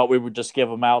awesome. We thought we would just give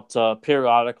them out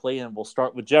periodically, and we'll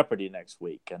start with Jeopardy next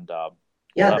week. And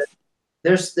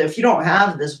if you don't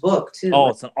have this book too. Oh,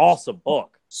 it's an awesome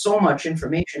book. So much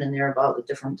information in there about the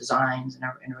different designs and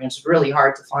everything. It's really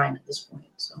hard to find at this point.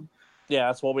 So yeah,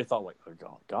 that's what we thought. Like,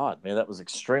 oh God, man, that was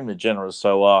extremely generous.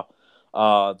 So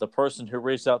the person who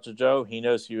reached out to Joe, he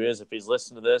knows who he is. If he's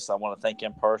listening to this, I want to thank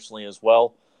him personally as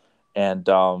well. And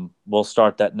we'll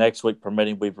start that next week,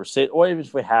 permitting we've received, or even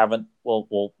if we haven't,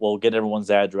 we'll get everyone's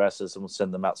addresses and we'll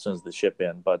send them out as soon as they ship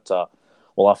in. But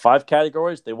we'll have 5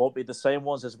 categories. They won't be the same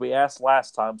ones as we asked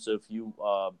last time. So if you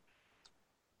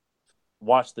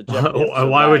watch the Jeopardy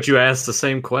why would you ask the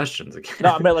same questions again?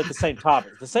 No, I meant like the same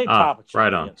topic. The same topic.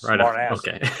 Right on.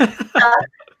 Okay.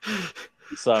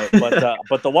 So,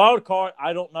 but the wild card,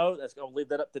 I don't know. That's going to leave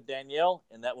that up to Danielle,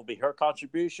 and that will be her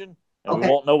contribution. And we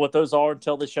won't know what those are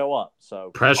until they show up.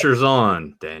 So pressure's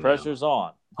on, Danielle. Pressure's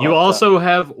on. You also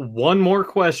have one more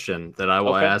question that I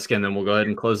will ask, and then we'll go ahead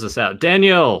and close this out.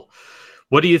 Danielle,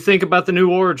 what do you think about the new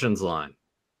Origins line?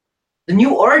 The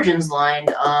new Origins line,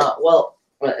 well,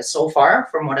 so far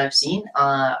from what I've seen,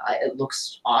 it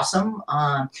looks awesome.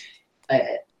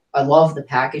 I love the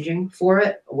packaging for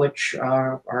it, which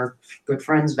our good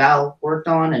friends Val worked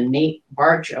on, and Nate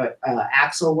Barch,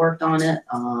 Axel worked on it,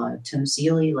 Tim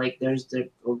Seeley. Like, there's a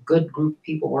good group of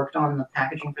people worked on the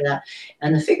packaging for that,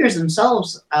 and the figures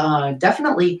themselves.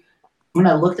 Definitely, when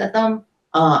I looked at them,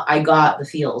 I got the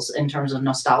feels in terms of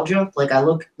nostalgia. Like,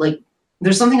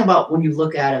 there's something about when you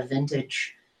look at a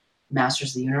vintage Masters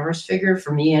of the Universe figure,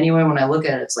 for me anyway, when I look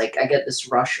at it, it's like I get this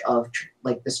rush of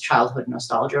like this childhood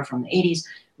nostalgia from the 80s.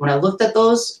 When I looked at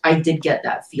those, I did get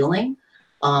that feeling.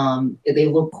 They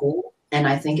look cool, and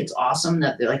I think it's awesome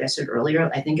that, like I said earlier,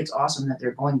 I think it's awesome that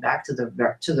they're going back to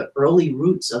the early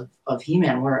roots of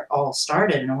He-Man, where it all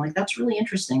started. And I'm like, that's really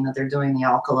interesting that they're doing the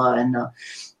Alcala and the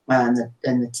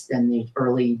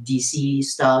early DC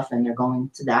stuff, and they're going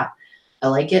to that. I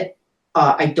like it.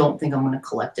 I don't think I'm going to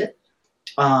collect it,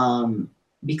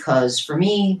 because for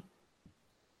me,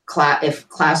 if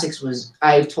Classics was,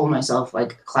 I've told myself,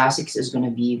 like, Classics is going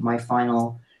to be my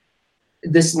final.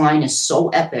 This line is so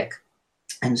epic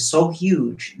and so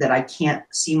huge that I can't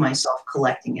see myself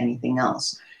collecting anything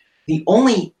else. The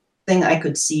only thing I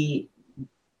could see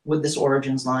with this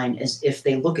Origins line is if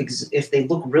they look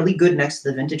really good next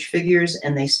to the vintage figures,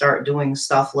 and they start doing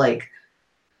stuff like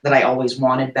that I always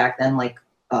wanted back then, like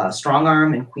Strong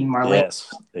Arm and Queen Marlene. Yes,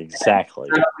 exactly.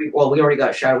 Well, we already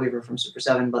got Shadow Weaver from Super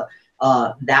 7, but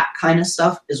that kind of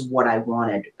stuff is what I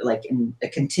wanted, like in a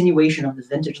continuation of the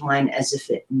vintage line as if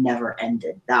it never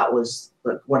ended. That was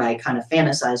what I kind of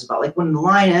fantasized about. Like, when the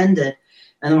line ended,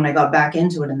 and then when I got back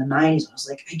into it in the 90s, I was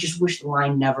like, I just wish the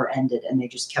line never ended, and they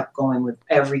just kept going with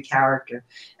every character.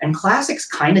 And Classics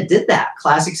kind of did that.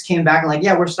 Classics came back and like,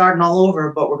 yeah, we're starting all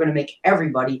over, but we're going to make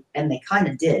everybody, and they kind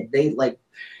of did.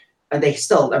 They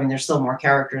still, I mean, there's still more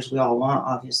characters we all want,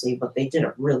 obviously, but they did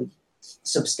a really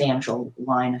substantial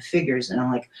line of figures, and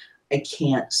I'm like, I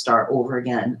can't start over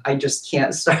again. I just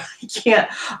can't start.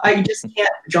 I just can't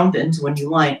jump into a new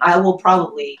line. I will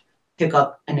probably pick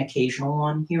up an occasional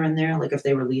one here and there. Like, if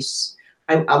they release,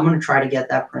 I'm going to try to get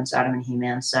that Prince Adam and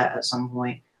He-Man set at some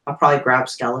point. I'll probably grab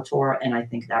Skeletor, and I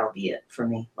think that'll be it for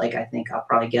me. Like, I think I'll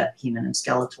probably get He-Man and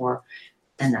Skeletor,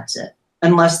 and that's it.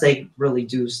 Unless they really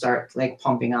do start, like,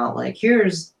 pumping out, like,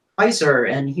 here's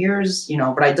Icer, and here's,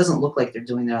 but it doesn't look like they're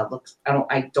doing that.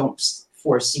 I don't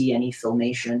foresee any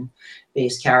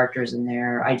Filmation-based characters in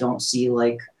there. I don't see,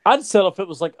 like... I'd settle if it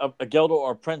was like a Geldor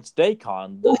or Prince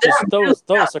Daikon. Just throw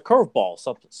us a curveball,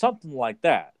 something like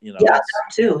that. Yeah, that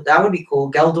too. That would be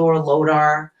cool. Geldor,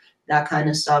 Lodar, that kind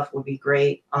of stuff would be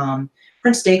great.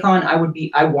 Prince Daikon,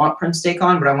 I want Prince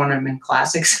Daikon, but I want him in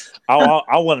Classics.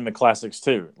 I want him in Classics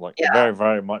too, like, yeah. Very,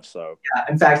 very much so. Yeah.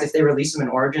 In fact, if they release him in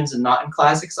Origins and not in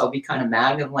Classics, I'll be kind of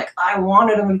mad. I'm like, I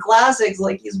wanted him in Classics.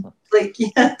 Like, he's like,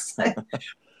 yes.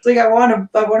 It's like I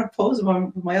want to pose him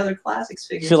on my other Classics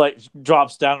figures. She like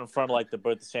drops down in front of like the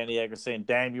boat to San Diego, saying,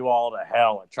 "Damn you all to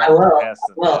hell!"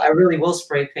 I really will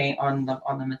spray paint on the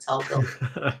Mattel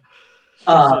building.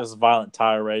 Just violent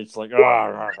tirades, like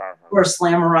or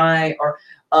Slamurai, or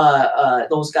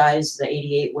those guys, the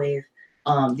 '88 wave.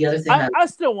 The other thing I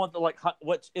still want the, like,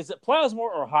 what is it, Plasma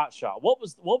or Hot Shot? What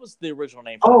was the original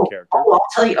name for the character? Oh, I'll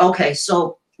tell you. Okay,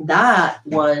 so that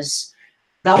was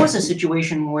a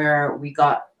situation where we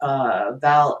got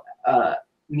Val,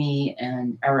 me,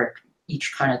 and Eric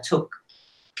each kind of took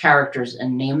characters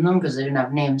and named them because they didn't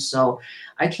have names. So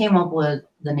I came up with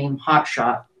the name Hot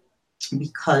Shot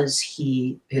because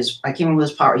I came up with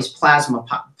his power. He's plasma,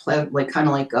 like kind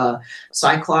of like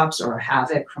Cyclops or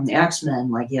Havoc from the X-Men.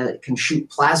 Like, yeah, it can shoot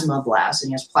plasma blasts,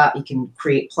 and he can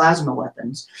create plasma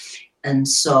weapons. And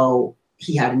so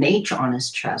he had an H on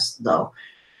his chest though,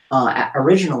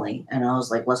 originally, and I was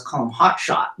like, let's call him Hot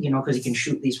Shot, because he can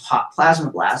shoot these hot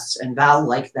plasma blasts. And Val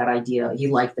liked that idea. He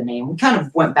liked the name. We kind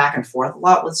of went back and forth a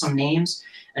lot with some names,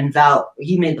 and Val,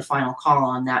 he made the final call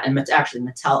on that. And actually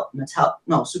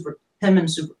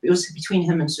it was between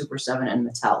him and Super 7 and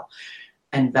Mattel.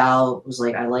 And Val was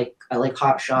like, I like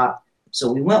Hot Shot.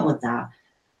 So we went with that.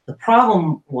 The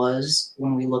problem was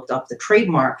when we looked up the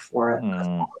trademark for it,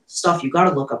 stuff, you got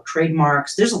to look up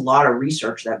trademarks. There's a lot of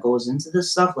research that goes into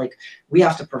this stuff. Like, we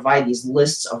have to provide these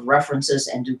lists of references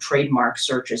and do trademark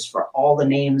searches for all the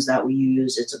names that we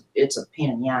use. It's a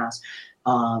pain in the ass.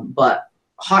 But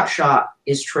Hot Shot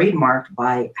is trademarked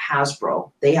by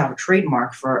Hasbro. They have a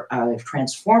trademark for a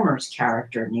Transformers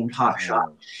character named Hot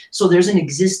Shot. So there's an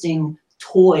existing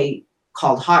toy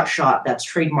called Hot Shot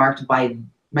that's trademarked by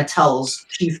Mattel's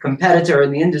chief competitor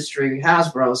in the industry,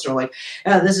 Hasbro. So like,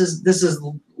 this is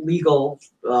legal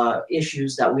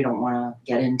issues that we don't want to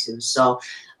get into. So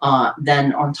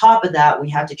then on top of that, we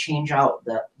had to change out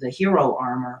the hero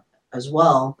armor as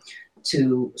well. I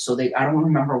don't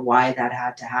remember why that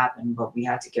had to happen, but we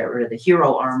had to get rid of the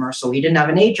hero armor, so he didn't have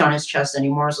an H on his chest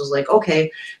anymore. So I was like,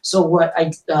 okay. So what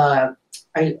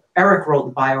Eric wrote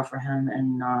the bio for him,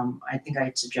 and I think I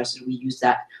had suggested we use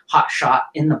that Hotshot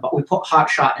we put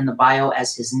Hotshot in the bio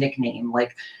as his nickname.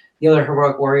 Like the other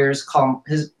heroic warriors call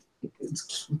him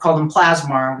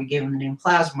Plasmar. We gave him the name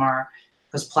Plasmar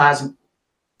because Plasma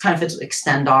kind of fits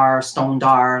Extendar,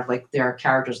 Stonedar, like there are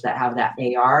characters that have that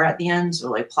AR at the end,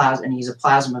 so like and he's a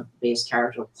plasma-based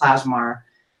character, Plasmar,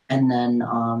 and then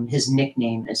his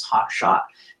nickname is Hotshot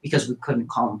because we couldn't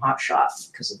call him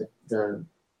Hotshot because of the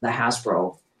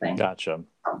Hasbro thing. Gotcha.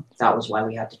 That was why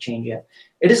we had to change it.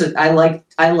 It is I like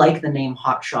the name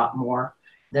Hotshot more.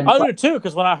 I do too,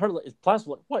 because when I heard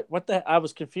Plasma, what the heck? I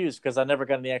was confused because I never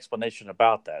got any explanation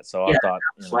about that. So I thought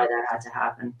that's why that had to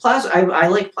happen. I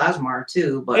like Plasmar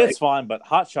too, but it's fine. But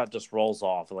Hotshot just rolls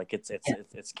off like it's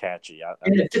catchy.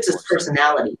 And it fits his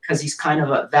personality because he's kind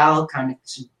of Val kind of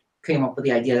came up with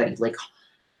the idea that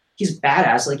he's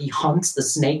badass. Like he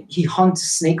hunts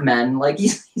snake men. Like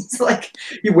he's like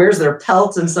he wears their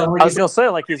pelts and stuff. Like I was gonna say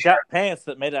like he's got pants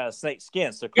that made out of snake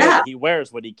skin, so he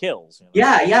wears what he kills. You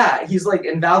know? Yeah. He's like,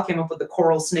 and Val came up with the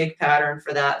coral snake pattern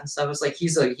for that and stuff. It's like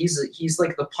he's like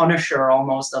the Punisher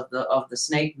almost of the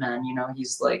snake men. You know,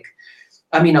 he's like,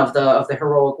 I mean, of the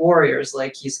heroic warriors.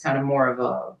 Like he's kind of more of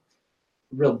a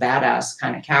real badass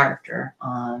kind of character.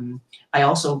 I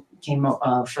also came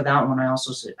up for that one. I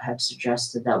also had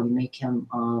suggested that we make him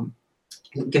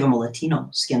give him a Latino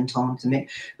skin tone to make.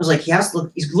 It was like he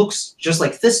looks just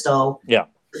like Fisto. Yeah,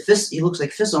 he looks like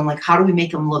Fisto. I'm like, how do we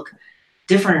make him look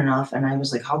different enough? And I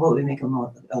was like, how about we make him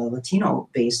a Latino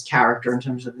based character in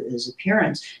terms of his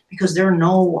appearance, because there are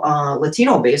no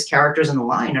Latino based characters in the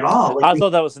line at all. Like, I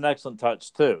thought that was an excellent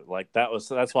touch too. Like that's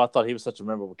why I thought he was such a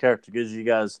memorable character, because you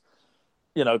guys,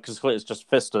 you know, because it's just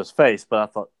Fisto's face, but I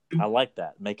thought I like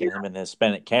that, making him an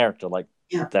Hispanic character. Like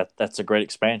that's a great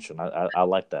expansion. I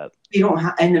like that. You don't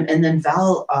have, and then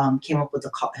Val came up with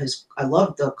I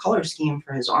love the color scheme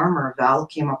for his armor. Val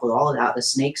came up with all of that, the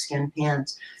snakeskin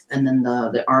pants, and then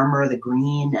the armor, the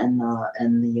green and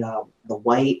the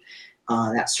white,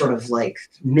 that sort of like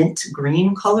mint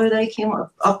green color that he came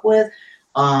up with,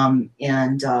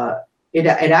 It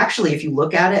actually, if you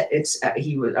look at it,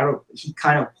 he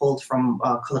kind of pulled from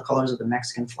the colors of the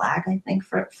Mexican flag, I think,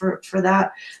 for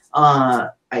that.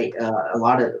 A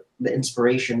lot of the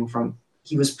inspiration from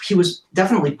he was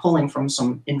definitely pulling from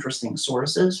some interesting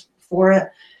sources for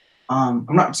it.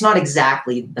 It's not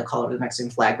exactly the color of the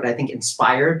Mexican flag, but I think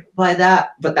inspired by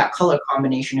that. But that color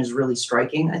combination is really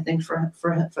striking, I think, for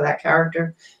that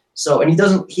character. So, and he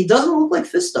doesn't look like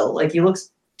Fisto. Like he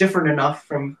looks different enough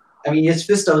from. I mean, it's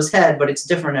Fisto's head, but it's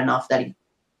different enough that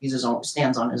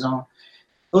stands on his own.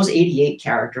 Those 88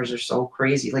 characters are so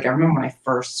crazy. Like I remember when I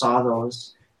first saw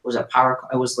those was at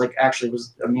PowerCon. It was like actually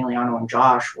was Emiliano and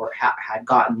Josh had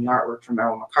gotten the artwork from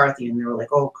Errol McCarthy, and they were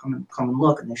like, "Oh, come and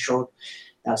look," and they showed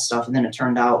that stuff. And then it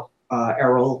turned out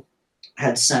Errol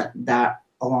had sent that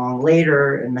along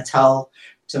later, and Mattel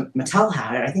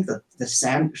had it. I think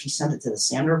she sent it to the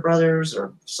Sandra brothers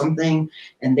or something,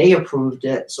 and they approved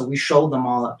it. So we showed them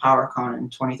all at PowerCon in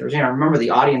 2013. I remember the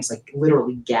audience like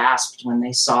literally gasped when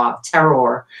they saw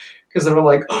Terror, because they were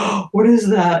like, "Oh, what is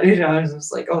that?" You know, it's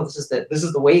just like, "Oh, this is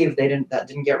the wave that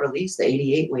didn't get released, the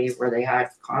 88 wave where they had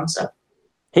concept."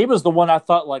 He was the one I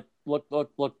thought like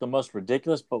looked the most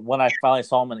ridiculous, but when I finally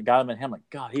saw him and got him in hand, I'm like,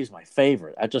 God, he's my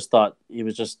favorite. I just thought he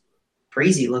was just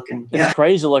crazy looking. It's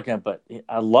crazy looking, but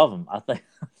I love him. I think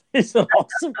he's an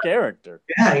awesome character.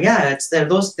 Yeah,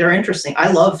 they're interesting.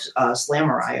 I love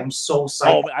Slamurai. I'm so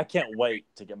psyched. Oh, I can't wait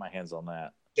to get my hands on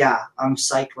that. Yeah, I'm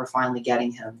psyched we're finally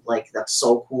getting him. Like that's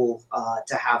so cool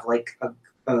to have like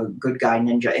a good guy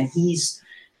ninja, and he's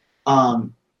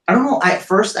I don't know. At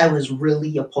first, I was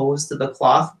really opposed to the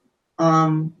cloth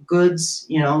goods,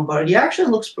 you know, but he actually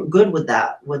looks good with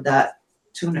that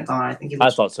tunic on. I think I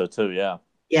thought so too. Yeah.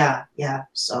 Yeah.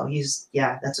 So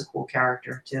that's a cool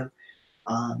character too.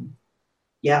 And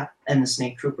the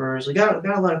Snake Troopers. We got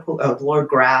a lot of cool. Lord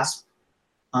Grasp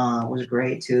was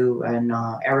great too, and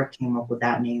Eric came up with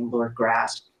that name, Lord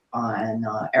Grasp,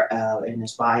 in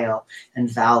his bio. And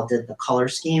Val did the color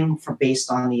scheme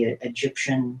based on the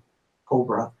Egyptian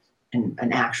cobra and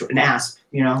an asp,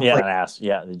 you know. Yeah, an asp.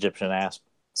 Yeah, the Egyptian asp.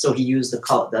 So he used the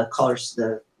colors,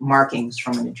 the markings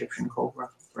from an Egyptian cobra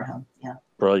for him. Yeah.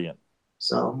 Brilliant.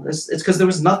 So it's because there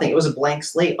was nothing. It was a blank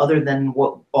slate other than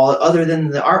other than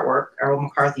the artwork, Errol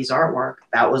McCarthy's artwork.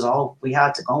 That was all we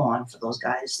had to go on for those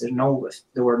guys.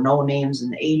 There were no names in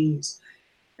the 80s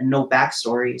and no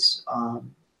backstories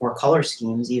or color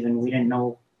schemes. Even we didn't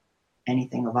know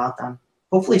anything about them.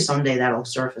 Hopefully someday that'll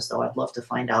surface, though. I'd love to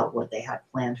find out what they had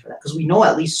planned for that, because we know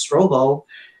at least Strobo,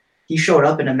 he showed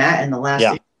up in the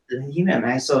last He-Man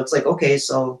mag. So it's like, okay,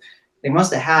 so they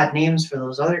must have had names for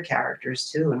those other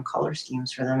characters too, and color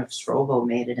schemes for them if Strobo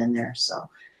made it in there. So,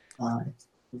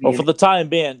 well, for the time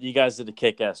being, you guys did a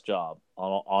kick-ass job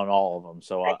on all of them.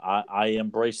 So I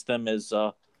embrace them as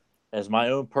my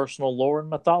own personal lore and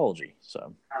mythology.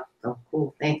 So, oh,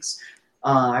 cool, thanks.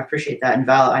 I appreciate that. And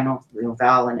Val, I know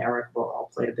Val and Eric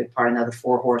all played a big part in that. The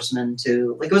Four Horsemen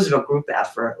too. Like, it was a group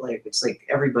effort. Like, it's like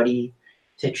everybody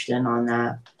pitched in on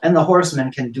that. And the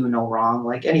Horsemen can do no wrong.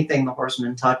 Like, anything the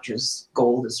Horsemen touch is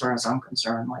gold as far as I'm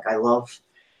concerned. Like, I love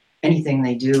anything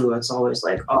they do. It's always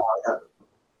like, oh, that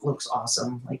looks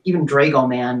awesome. Like, even Drago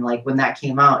Man, like when that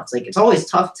came out, it's like, it's always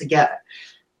tough to get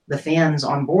the fans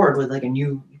on board with like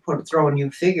throw a new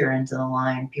figure into the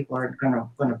line. People are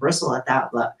gonna bristle at that,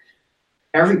 but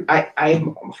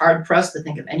I'm hard pressed to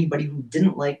think of anybody who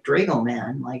didn't like Drago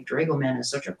Man. Like, Drago Man is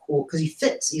such a cool, because he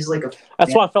fits. He's like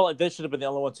That's why I felt like they should have been the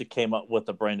only ones who came up with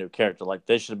a brand new character. Like,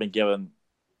 they should have been given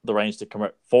the reins to come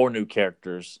up 4 new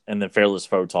characters and then Fearless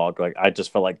Photog. Like, I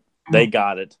just felt like they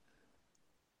got it.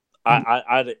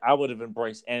 I would have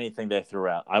embraced anything they threw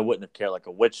out. I wouldn't have cared, like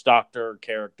a witch doctor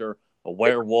character, a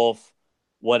werewolf,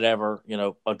 whatever.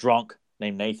 A drunk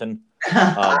named Nathan.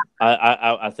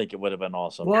 I think it would have been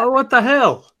awesome. Well, what the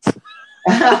hell?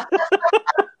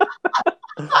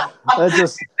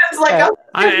 It's like,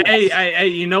 hey,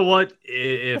 you know what?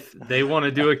 If they want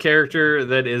to do a character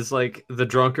that is like the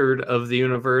drunkard of the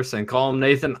universe and call him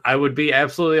Nathan, I would be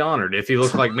absolutely honored. If you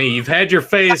look like me, you've had your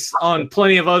face on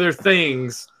plenty of other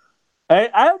things. Hey,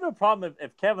 I have no problem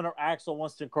if Kevin or Axel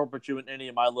wants to incorporate you in any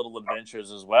of my little adventures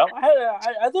as well.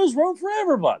 There's room for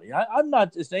everybody. I'm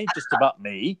not. It ain't just about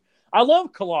me. I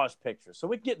love collage pictures, so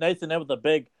we can get Nathan in with a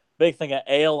big thing of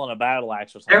ale and a battle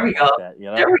axe or something. There we go. Like that,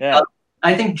 There we go.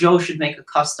 I think Joe should make a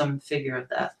custom figure of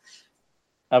that.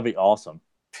 That'd be awesome.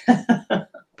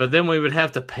 But then we would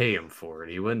have to pay him for it.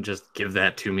 He wouldn't just give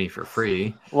that to me for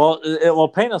free. Well, it will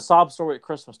paint a sob story at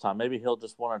Christmas time. Maybe he'll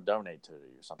just want to donate to it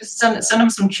or something. Just send him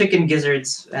some chicken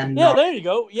gizzards and there you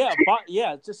go.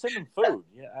 Yeah, just send him food.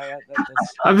 Yeah,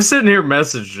 I'm sitting here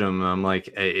messaging him. I'm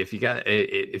like, hey,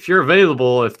 if you're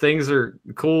available, if things are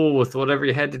cool with whatever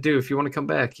you had to do, if you want to come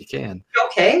back, you can.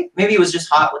 Okay, maybe he was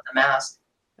just hot with the mask.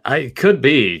 I could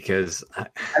be, because I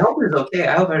hope it was okay.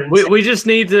 I hope I didn't. We just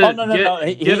need to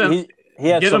get him. He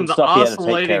had get some him the stuff he had to take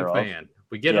oscillating care of. fan.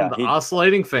 We get him the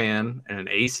oscillating fan and an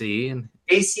AC, and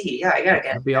AC. Yeah, I gotta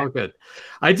get. It'll be all good.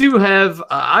 I do have.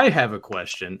 I have a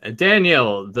question,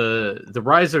 Danielle. The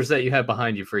risers that you have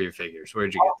behind you for your figures,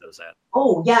 where'd you get those at?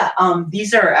 Oh yeah.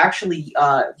 These are actually.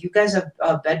 You guys have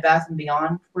Bed Bath and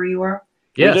Beyond where you are?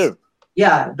 Yes. We do.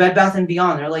 Yeah, Bed Bath and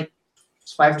Beyond. They're like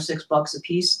 $5 or $6 a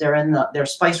piece. They're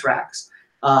spice racks.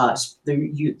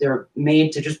 They're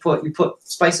made to just put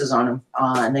spices on them,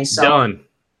 and they sell Done.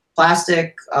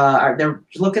 Plastic.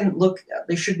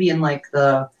 They should be in like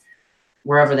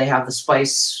wherever they have the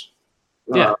spice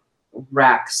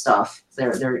rack stuff.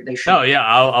 They should. Oh yeah,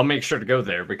 I'll make sure to go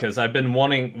there, because I've been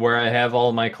wanting, where I have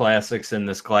all my classics in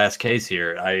this glass case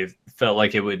here. I felt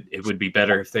like it would be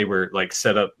better if they were like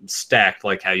set up stacked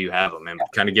like how you have them, and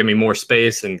kind of give me more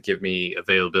space and give me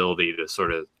availability to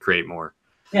sort of create more.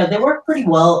 Yeah, they work pretty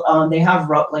well. They have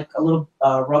like a little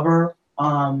rubber.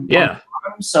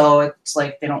 So it's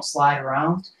like they don't slide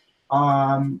around.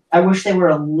 I wish they were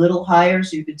a little higher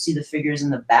so you could see the figures in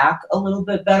the back a little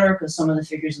bit better, because some of the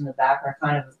figures in the back are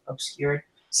kind of obscured.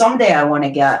 Someday I want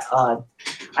to get.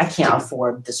 I can't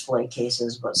afford display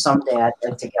cases, but someday I'd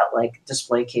like to get like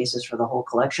display cases for the whole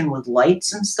collection with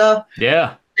lights and stuff.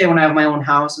 Yeah. When I have my own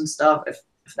house and stuff, if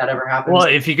that ever happens. Well,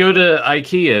 if you go to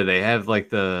IKEA, they have like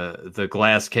the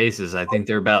glass cases. I think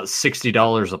they're about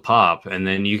 $60 a pop, and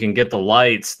then you can get the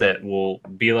lights that will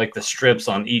be like the strips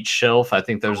on each shelf. I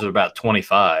think those are about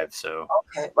 $25. So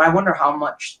okay, but I wonder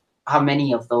how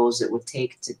many of those it would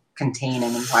take to contain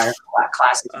an entire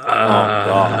classic.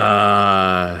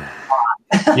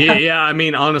 Yeah. I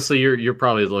mean, honestly, you're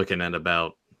probably looking at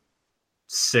about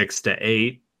 6 to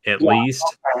 8 at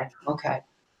least. Okay.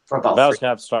 For about. Val's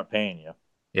gonna have to start paying you.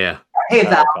 Yeah. Hey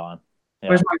Val,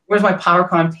 where's my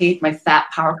PowerCon paint? My fat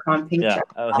PowerCon paint. Yeah,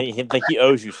 I think he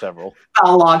owes you several.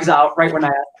 Val logs out right when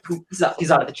he's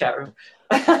out of the chat room.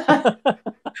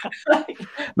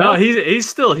 No, he's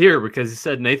still here because he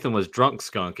said Nathan was drunk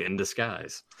skunk in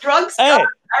disguise. Drunk skunk.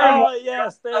 Hey, oh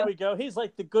yes, there we go. He's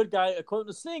like the good guy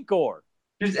according to Sincor.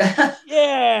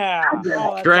 Yeah, oh,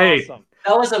 that's great.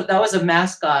 Awesome. That was a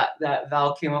mascot that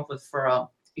Val came up with for.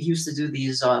 He used to do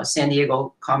these San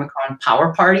Diego Comic-Con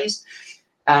power parties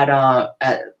at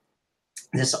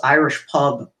this Irish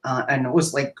pub, and it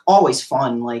was like always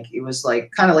fun. Like it was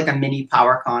like kind of like a mini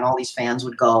PowerCon. All these fans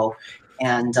would go,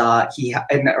 and he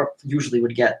usually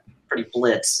would get pretty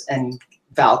blitz. And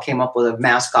Val came up with a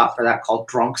mascot for that called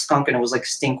Drunk Skunk, and it was like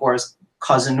Stinkor's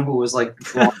cousin who was like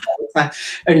drunk all the time.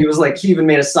 And he was like, he even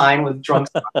made a sign with Drunk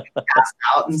Skunk passed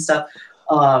out and stuff.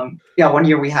 One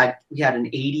year we had an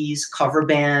 80s cover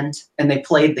band, and they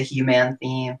played the He-Man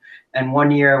theme. And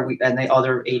one year and the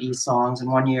other 80s songs.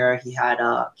 And one year he had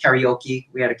karaoke.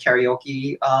 We had a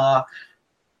karaoke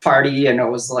party, and it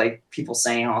was like people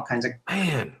saying all kinds of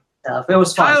stuff. It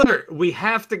was fun. Tyler, we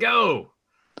have to go.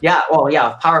 Yeah, well,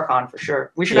 yeah, PowerCon for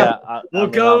sure. We should. We'll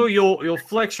go. You'll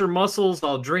flex your muscles.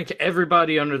 I'll drink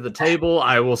everybody under the table.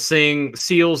 I will sing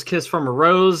Seal's "Kiss from a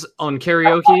Rose" on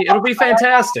karaoke. It'll be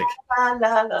fantastic.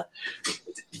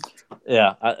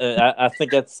 Yeah, I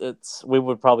think it's. We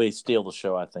would probably steal the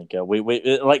show. I think we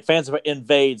like fans of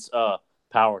Invades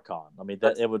PowerCon. I mean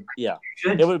that it would. Yeah,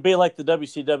 it would be like the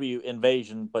WCW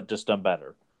Invasion, but just done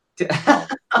better.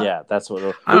 Yeah, that's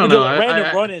what I don't know.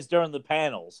 Random run-ins during the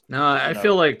panels. No, I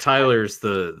feel like Tyler's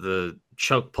the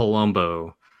Chuck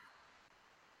Palumbo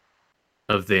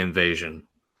of the Invasion.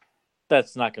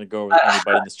 That's not going to go over with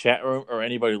anybody in this chat room or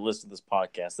anybody who listens to this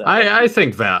podcast. I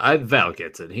think Val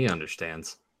gets it. He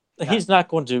understands. He's not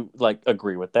going to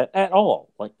agree with that at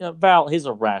all. Like Val, he's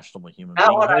a rational human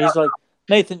being. He's like,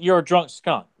 Nathan, you're a drunk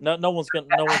skunk. No one's gonna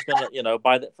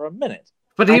buy that for a minute.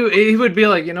 But he would be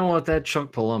like, you know what, that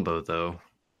Chuck Palumbo though,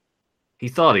 he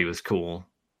thought he was cool.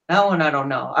 That one I don't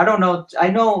know. I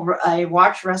know I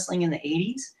watched wrestling in the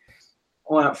 80s,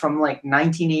 from like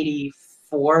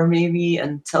 1984 maybe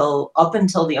until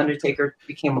the Undertaker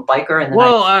became a biker. And then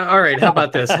all right. How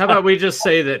about this? How about we just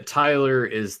say that Tyler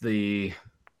is the.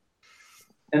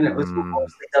 And it was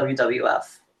mostly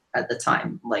WWF at the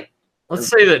time. Like, let's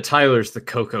say that Tyler's the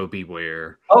Coco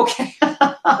Beware. Okay.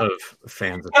 Of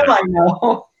fans of I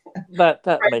know.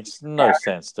 That makes no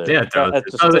sense to. Yeah,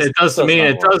 it does to me.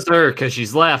 It does to her because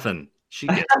she's laughing. She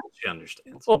gets it. She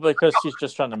understands. Well, because she's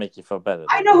just trying to make you feel better.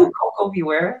 I know who Coco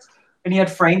Beware is. And he had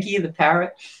Frankie the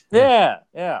parrot. Yeah.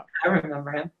 I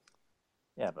remember him.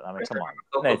 Yeah, but I mean, come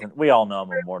on, Nathan. We all know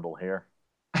I'm immortal here.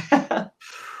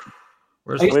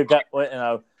 We've got,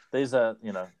 these, they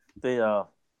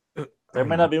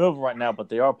may not be moving right now, but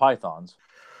they are pythons.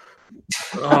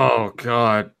 Oh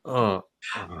God. Oh.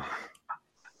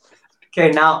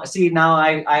 Okay, now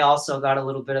I also got a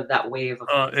little bit of that wave.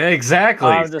 Exactly.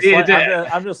 I'm just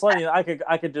letting you.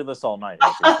 I could do this all night.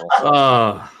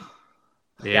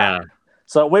 Yeah.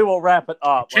 So we will wrap it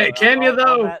up. Can you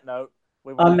though? On that note,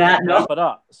 we will wrap it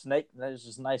up. Snake. There's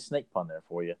just a nice snake pun there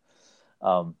for you.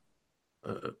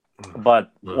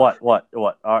 But what?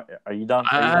 Are you done?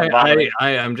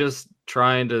 I'm just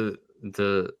trying to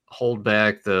hold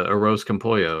back the arroz con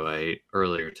pollo I ate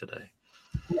earlier today.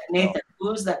 Nathan,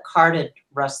 who's that carded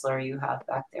wrestler you have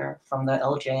back there from the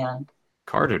LJN?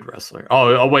 Carded wrestler.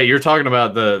 Oh wait, you're talking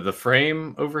about the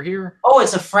frame over here? Oh,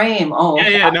 it's a frame. Oh, yeah,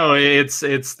 yeah. No, it's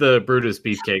the Brutus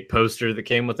Beefcake poster that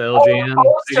came with the LJN.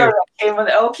 Poster that came with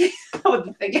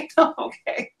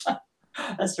okay.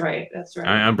 That's right.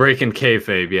 I'm breaking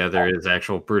kayfabe. Yeah, there is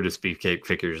actual Brutus Beefcake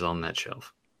figures on that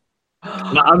shelf.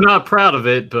 No, I'm not proud of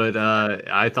it, but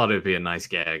I thought it'd be a nice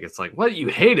gag. It's like, what? You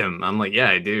hate him? I'm like, yeah,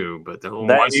 I do. But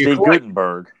that's Steve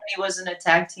Gutenberg. He was in a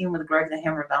tag team with Greg the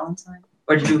Hammer Valentine,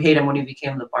 or did you hate him when he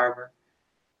became the Barber?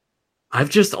 I've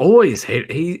just always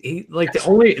hated. He like the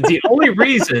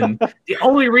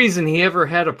only reason he ever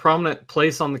had a prominent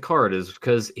place on the card is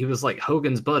because he was like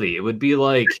Hogan's buddy. It would be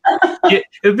like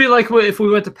if we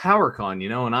went to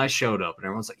PowerCon, and I showed up and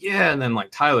everyone's like, yeah, and then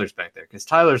like Tyler's back there because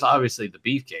Tyler's obviously the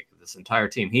beefcake of this entire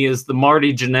team. He is the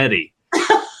Marty Jannetty.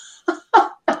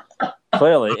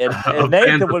 Clearly, and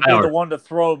Nathan would be the one to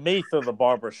throw me through the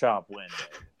barbershop window.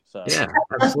 So yeah,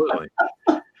 absolutely.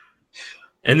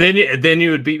 And then you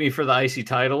would beat me for the IC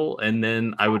title, and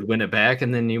then I would win it back,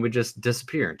 and then you would just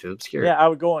disappear into obscurity. Yeah, I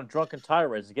would go on drunken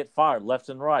tirades and get fired left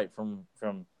and right from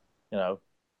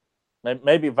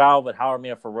maybe Val would hire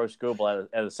me up for roast Google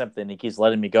at a something, and he keeps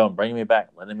letting me go and bringing me back,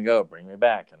 letting me go, bringing me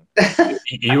back. And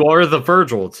you are the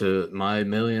Virgil to my $1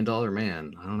 Million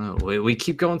Man. I don't know. We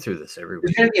keep going through this every week.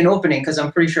 There's going to be an opening because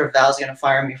I'm pretty sure Val's going to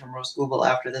fire me from roast Google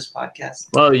after this podcast.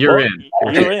 Well, you're in.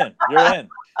 You're in.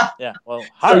 Yeah. Well,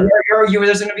 so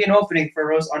there's going to be an opening for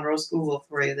Roast Google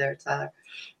for you there, Tyler.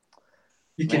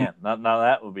 You can. Man, now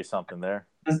that would be something there.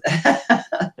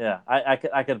 Yeah,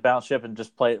 I could bounce ship and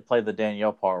just play the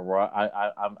Danielle part where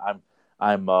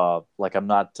I'm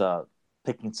not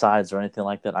picking sides or anything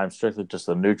like that. I'm strictly just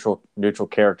a neutral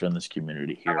character in this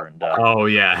community here. And oh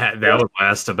yeah, that would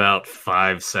last about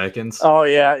 5 seconds. Oh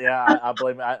yeah. I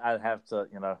believe me. I'd have to,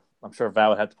 I'm sure Val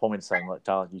would have to pull me to say, look,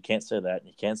 Tyler, you can't say that,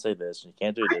 you can't say this, you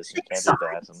can't do this, you can't do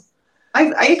that.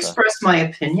 And I expressed my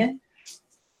opinion.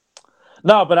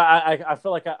 No, but I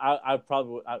feel like I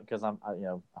probably, because I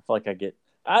feel like I get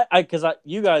because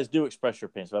you guys do express your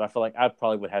opinions, but I feel like I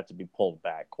probably would have to be pulled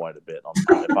back quite a bit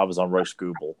if I was on Roast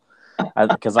Google,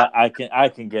 because I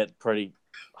can get pretty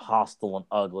hostile and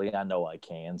ugly. I know I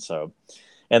can. So,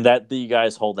 and that you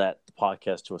guys hold that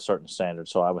podcast to a certain standard,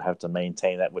 so I would have to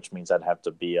maintain that, which means I'd have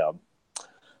to be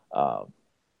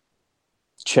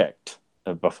checked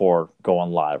before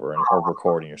going live or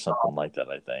recording or something like that,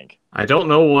 I think. I don't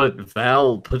know what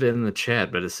Val put in the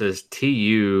chat, but it says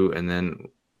TU and then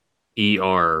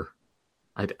ER.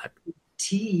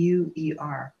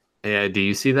 TUER. Yeah, do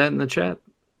you see that in the chat?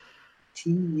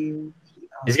 TUER.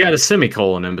 He's got a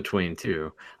semicolon in between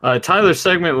too. Tyler's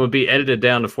segment would be edited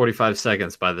down to 45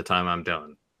 seconds by the time I'm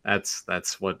done. That's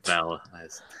what Val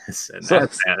has said.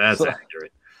 That's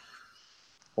accurate.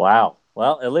 Wow.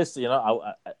 Well, at least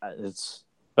it's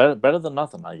better than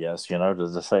nothing, I guess.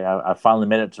 To say I finally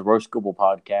made it to Roast Google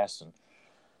podcast, and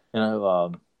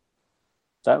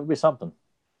that would be something.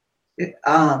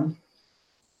 I'm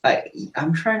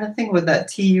trying to think what that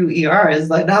TUER is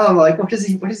like. Now I'm like, what is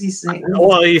he saying?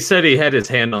 Well, he said he had his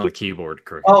hand on the keyboard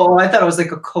correct. Oh, I thought it was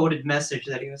like a coded message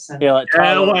that he was sending. Yeah, it's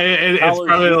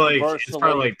probably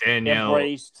like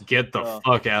Danielle, get the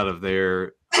fuck out of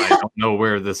there. I don't know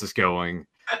where this is going.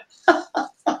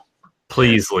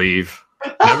 Please leave.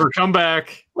 Never come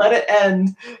back. Let it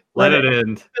end. Let it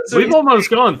end. We've almost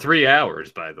gone 3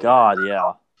 hours, by the way. God,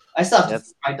 yeah. I still have to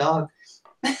feed my dog.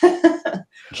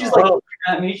 She's like looking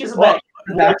at me. She's about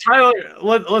Tyler,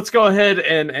 let's go ahead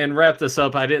and wrap this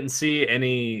up. I didn't see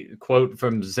any quote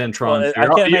from Zentron. Well, I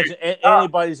can't imagine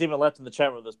anybody's even left in the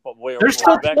chat room this point. There's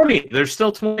still 20. There's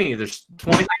still 20. There's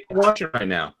 20 people watching right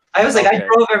now. I was like, okay. I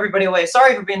drove everybody away.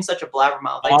 Sorry for being such a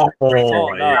blabbermouth.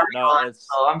 No,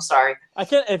 I'm sorry. I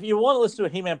can't. If you want to listen to a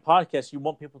He-Man podcast, you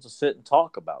want people to sit and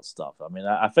talk about stuff. I mean,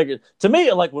 I figured, to me,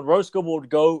 like when Roast Google would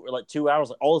go like 2 hours,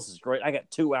 like, oh, this is great. I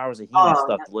got 2 hours of He-Man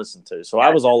stuff to listen to. So I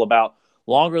was all about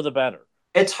longer the better.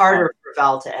 It's harder for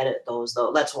Val to edit those,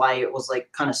 though. That's why it was like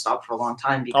kind of stopped for a long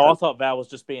time. Because... Oh, I thought Val was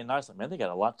just being nice. Like, man, they got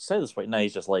a lot to say this way. No,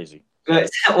 he's just lazy.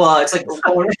 Well, it's like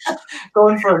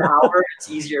going for an hour. It's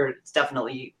easier. It's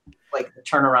definitely like the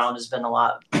turnaround has been a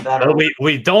lot better. But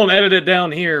we don't edit it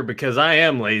down here because I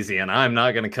am lazy and I'm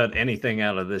not going to cut anything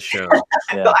out of this show.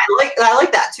 Yeah. But I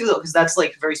like that too, though, because that's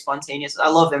like very spontaneous. I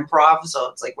love improv, so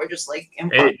it's like we're just like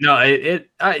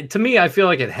improv. To me, I feel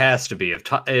like it has to be.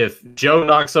 If Joe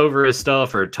knocks over his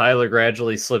stuff or Tyler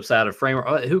gradually slips out of frame,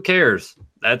 who cares?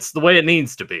 That's the way it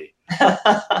needs to be.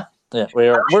 Yeah,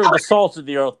 we're the Salt of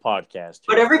the Earth podcast.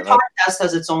 But every podcast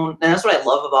has its own, and that's what I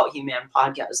love about He-Man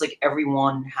podcasts. Like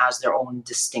everyone has their own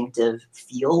distinctive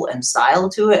feel and style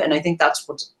to it, and I think that's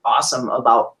what's awesome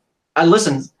about. I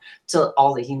listen to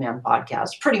all the He-Man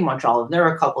podcasts, pretty much all of them. There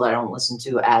are a couple that I don't listen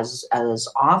to as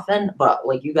often, but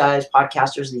like you guys,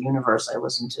 Podcasters of the Universe, I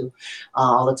listen to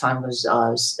all the time. There's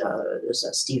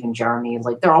Steve and Jeremy.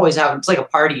 Like they're always having, it's like a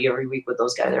party every week with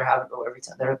those guys. They're having every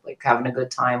time. They're like having a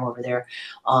good time over there.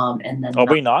 And then are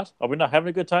we not having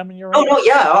a good time in your room? Oh no,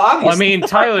 yeah, obviously. Well, I mean,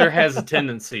 Tyler has a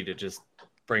tendency to just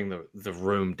bring the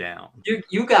room down.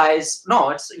 You guys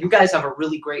have a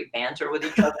really great banter with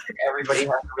each other. Everybody has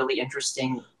a really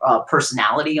interesting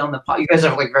personality on the pod. You guys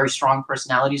have like very strong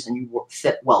personalities and you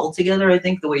fit well together. I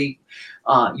think the way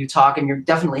you talk, and you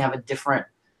definitely have a different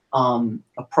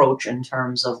approach in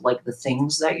terms of like the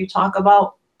things that you talk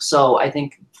about. So I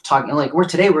think talking like we're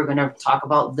going to talk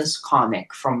about this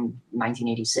comic from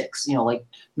 1986. Like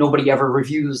nobody ever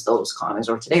reviews those comics.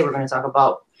 Or today we're going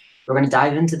to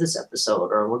dive into this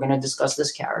episode, or we're going to discuss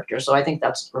this character. So I think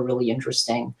that's a really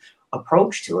interesting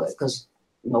approach to it because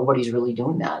nobody's really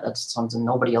doing that. That's something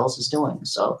nobody else is doing.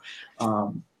 So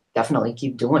definitely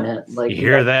keep doing it. Like you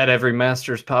hear that every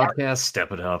Masters podcast,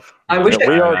 step it up. I wish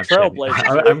we are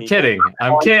trailblazers. I'm kidding.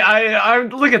 I'm kidding. I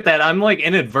look at that. I'm like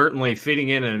inadvertently feeding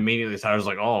in, and immediately I was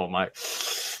like, oh my.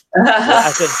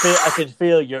 I can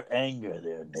feel your anger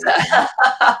there,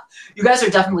 Nathan. You guys are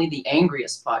definitely the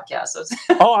angriest podcast.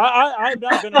 Oh, I'm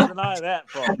not going to deny that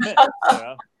for a minute.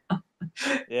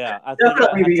 Yeah, I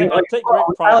Definitely take great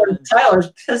pride.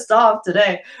 Tyler's pissed off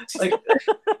today. Like,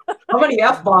 how many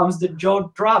F-bombs did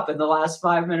Joe drop in the last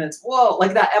 5 minutes? Whoa,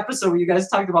 like that episode where you guys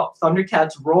talked about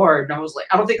Thundercats roar, and I was like,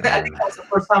 I think that was the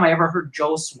first time I ever heard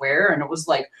Joe swear, and it was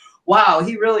like, wow,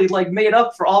 he really like made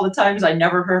up for all the times I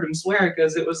never heard him swear,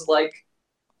 because it was like.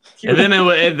 And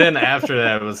then after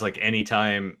that, it was like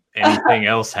anytime anything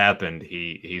else happened,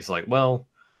 he's like, well,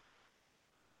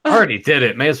 I already did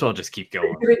it. May as well just keep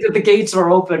going. The gates were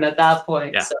open at that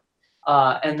point. Yeah. So,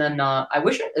 and then I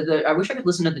wish I could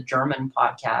listen to the German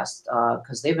podcast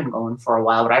because they've been going for a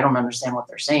while, but I don't understand what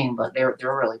they're saying. But they're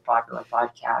a really popular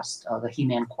podcast, the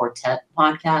He-Man Quartet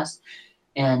podcast,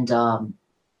 and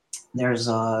there's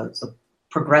the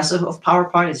Progressive of Power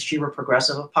podcast, She-Ra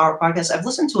Progressive of Power podcast. I've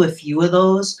listened to a few of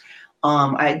those.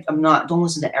 Don't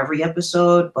listen to every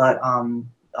episode, but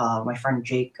my friend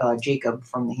Jacob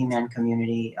from the He-Man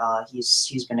community,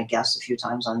 he's been a guest a few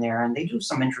times on there, and they do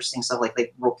some interesting stuff, like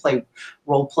they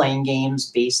role playing games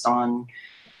based on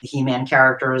the He-Man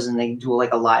characters, and they do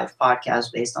like a live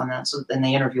podcast based on that. So then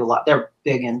they interview a lot. They're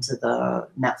big into the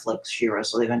Netflix She-Ra,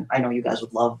 so I know you guys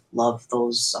would love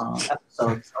those episodes.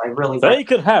 So I really they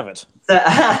could have it.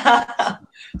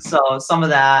 So some of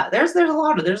that, there's a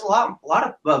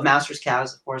lot of Masters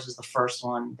Cast, of course, is the first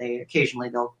one.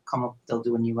 They'll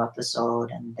do a new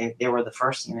episode, and they were the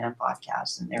first He-Man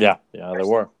podcast, and they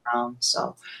were.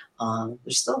 So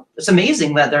it's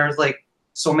amazing that there's like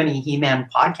so many He-Man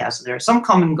podcasts there. Some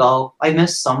come and go. I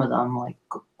miss some of them, like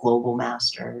Global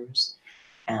Masters,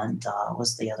 and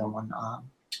what's the other one?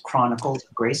 Chronicles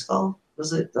of Grayskull.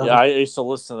 Was it? I used to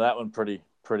listen to that one pretty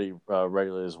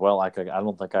regularly as well. I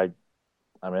don't think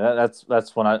I mean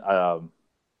that's when I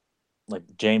like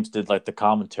James did like the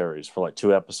commentaries for like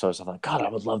 2 episodes. I thought, God, I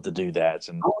would love to do that.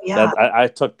 And I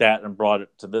took that and brought it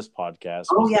to this podcast.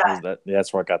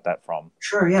 That's where I got that from.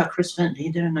 Sure, yeah. Chris Fenton, he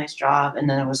did a nice job. And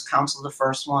then it was Council of the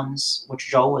First Ones, which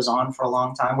Joe was on for a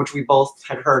long time, which we both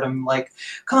had heard him like,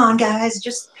 come on, guys,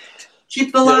 just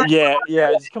keep the line. Yeah.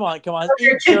 Just come on.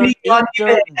 Eat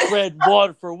dirt and bread and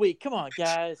water for a week. Come on,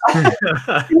 guys.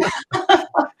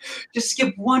 Just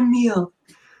skip one meal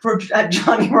at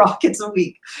Johnny Rockets a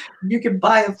week. You can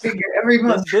buy a figure every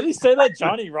month. Did he say that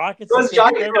Johnny Rockets? It was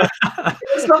Johnny.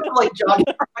 It's not like Johnny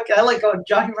Rockets. I like going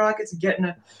Johnny Rockets getting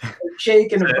a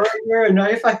shake and a burger, and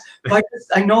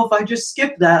I know if I just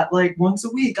skip that like once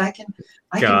a week, I can.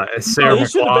 Sarah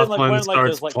McLachlan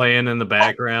starts playing in the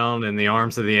background in the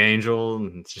arms of the angel,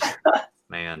 and just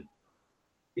man.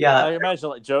 Yeah, I imagine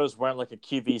like Joe's wearing like a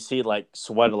QVC like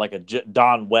sweater, like a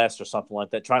Don West or something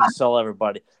like that, trying to sell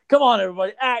everybody. Come on,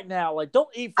 everybody, act now! Like, don't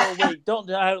eat for a week. Don't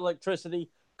have electricity.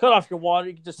 Cut off your water.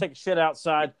 You can just take a shit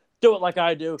outside. Do it like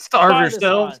I do. Starve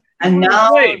yourselves. And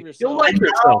now you'll like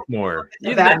yourself more.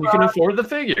 Then you can afford the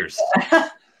figures.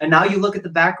 And now you look at the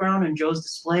background in Joe's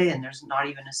display, and there's not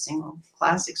even a single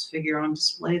Classics figure on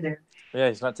display there. Yeah,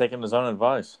 he's not taking his own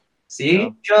advice.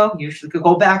 See, Joe, you should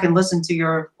go back and listen to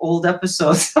your old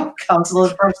episodes of Council of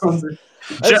the First Ones.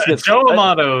 Joe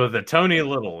Amato, the Tony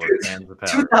Little of Fans of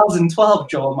Power. 2012,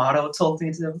 Joe Amato told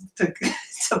me to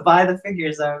buy the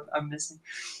figures I'm missing.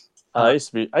 I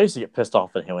used to get pissed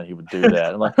off at him when he would do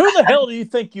that. I'm like, who the hell do you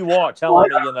think you are? Telling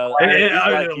me,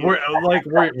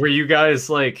 were you guys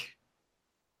like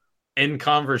in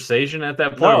conversation at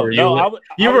that point?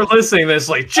 You were listening to this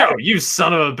like, Joe, you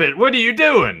son of a bitch, what are you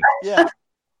doing? Yeah.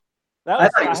 I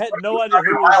had no idea who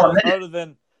he was other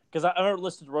than because I remember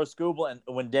listening to Roast Google, and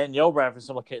when Danielle referenced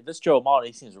him, okay, this Joe Amato,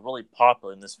 he seems really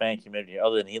popular in this fan community.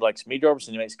 Other than he likes meat orders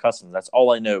and he makes customs, that's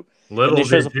all I knew. Little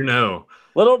did you know.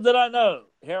 Little did I know.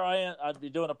 Here I am. I'd be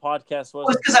doing a podcast.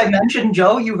 Was because I mentioned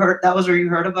Joe? You heard that was where you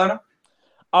heard about him?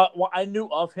 Well, I knew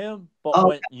of him, but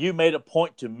when you made a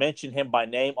point to mention him by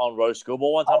name on Roast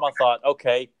Google one time, I thought,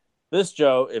 okay, this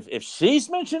Joe, if she's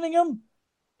mentioning him,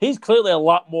 he's clearly a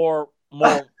lot more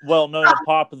well known and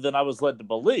popular than I was led to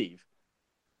believe.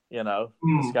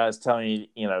 This guy's telling me,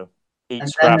 eat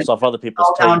scraps off other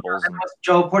people's tables.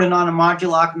 Joe putting on a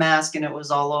Modulok mask, and it was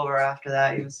all over after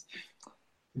that. He was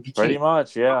pretty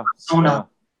much, yeah.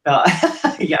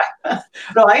 Yeah.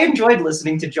 No, I enjoyed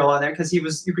listening to Joe on there because you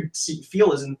could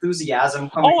feel his enthusiasm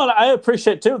coming. Oh, and I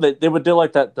appreciate too that they would do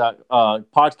like that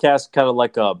podcast, kind of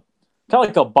like a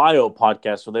bio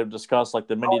podcast where they would discuss like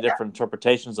the many different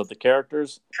interpretations of the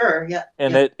characters. Sure, yeah.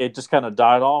 And it just kind of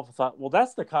died off. I thought, well,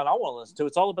 that's the kind I want to listen to.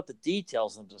 It's all about the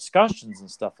details and discussions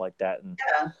and stuff like that.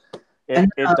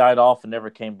 And it died off and never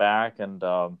came back. And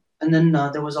then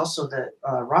there was also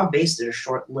Rob Bass did a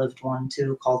short-lived one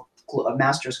too called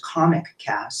Masters Comic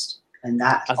Cast, and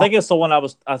that I think it's the one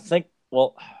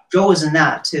Joe was in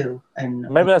that too, and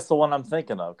maybe that's the one I'm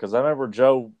thinking of because I remember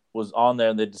Joe was on there,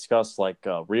 and they discussed like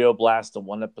Rio Blast in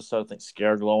one episode. I think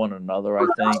Scareglow in another. I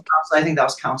think that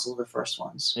was Council of the first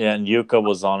ones. Yeah, and Yuka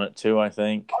was on it too. I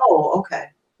think. Oh, okay.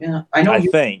 Yeah, I know. I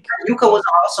think Yuka was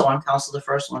also on Council of the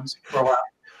first ones for a while.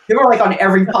 They were like on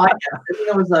every podcast. I think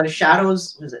it was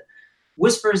Shadows. Was it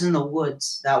Whispers in the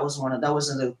Woods? That was one of. That was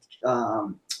in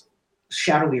the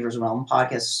Shadow Weaver's Realm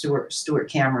podcast. Stuart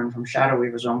Cameron from Shadow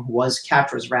Weaver's Realm, who was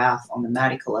Catra's Wrath on the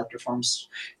Maddie Collector forums,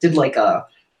 did like a.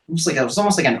 It was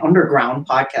almost like an underground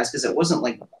podcast because it wasn't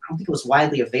like, I don't think it was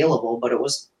widely available, but it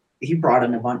was. He brought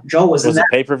in a bunch. Joe was in that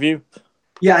pay-per-view.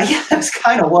 Yeah, it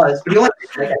kind of was, but he only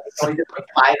did like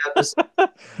 5 episodes.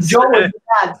 Joe was in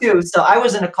that too, so I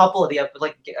was in a couple of the episodes.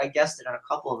 Like I guessed it on a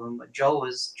couple of them, but Joe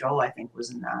I think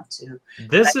was in that too.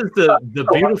 This is the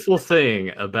beautiful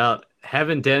thing about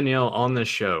having Danielle on the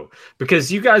show,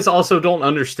 because you guys also don't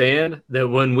understand that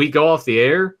when we go off the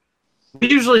air, we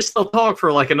usually still talk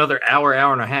for like another hour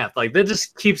and a half. Like that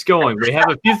just keeps going. We have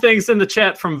a few things in the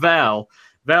chat from Val.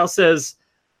 Val says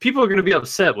people are going to be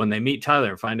upset when they meet Tyler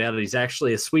and find out that he's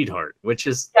actually a sweetheart, which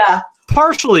is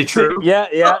partially true.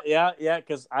 Yeah.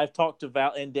 Because I've talked to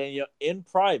Val and Danielle in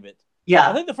private. Yeah.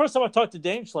 I think the first time I talked to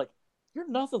Danielle, she's like, "You're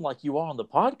nothing like you are on the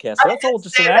podcast." So that's all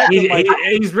just an act.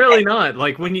 He's really not.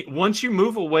 Like once you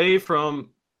move away from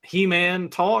He-Man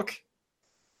talk.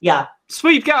 Yeah.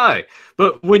 Sweet guy.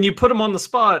 But when you put him on the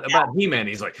spot about He-Man,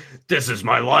 he's like, "This is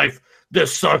my life.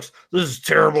 This sucks. This is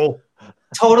terrible."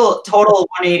 Total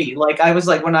 180. Like I was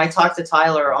like when I talked to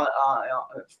Tyler on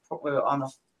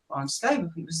Skype,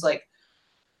 he was like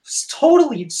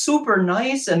totally super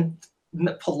nice and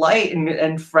polite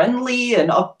and friendly and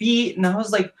upbeat, and I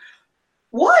was like,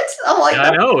 "What?" I'm like,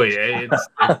 I know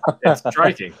it's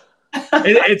striking.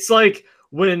 It's like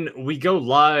when we go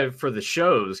live for the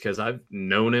shows, because I've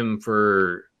known him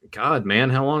for, God, man,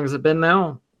 how long has it been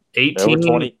now? 18? Over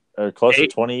 20, or close to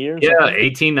 20 years? Yeah,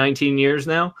 18, 19 years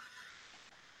now.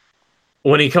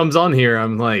 When he comes on here,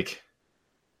 I'm like,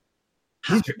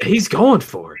 he's going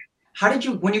for it. How did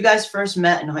you, when you guys first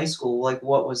met in high school, like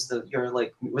what was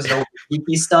was there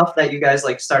geeky stuff that you guys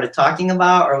like started talking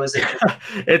about, or was it?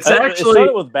 It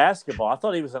started with basketball. I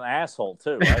thought he was an asshole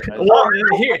too. Right? Well,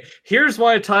 here's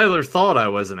why Tyler thought I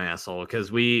was an asshole,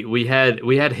 because we had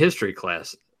history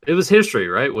class. It was history,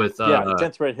 right? With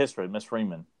 10th grade history, Miss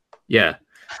Freeman. Yeah,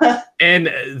 and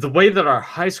the way that our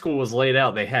high school was laid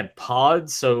out, they had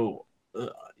pods, so.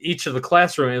 Each of the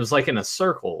classroom, it was like in a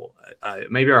circle.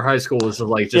 Maybe our high school was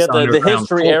like just the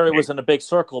history area was in a big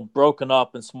circle, broken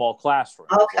up in small classrooms.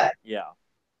 Okay. Yeah.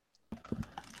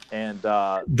 And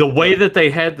the way that they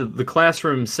had the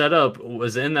classroom set up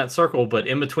was in that circle, but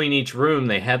in between each room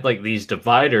they had like these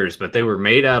dividers, but they were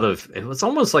made out of, it was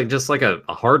almost like just like a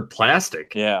hard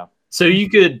plastic. Yeah. So you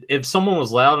could, if someone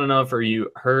was loud enough or you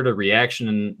heard a reaction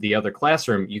in the other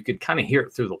classroom, you could kind of hear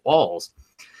it through the walls.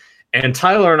 And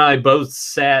Tyler and I both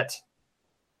sat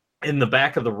in the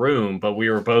back of the room, but we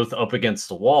were both up against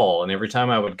the wall. And every time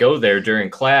I would go there during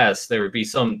class, there would be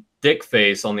some dick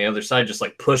face on the other side, just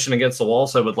like pushing against the wall.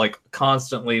 So I would like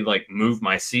constantly like move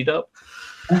my seat up.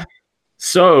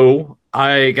 So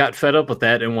I got fed up with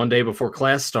that. And one day before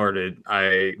class started,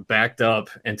 I backed up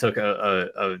and took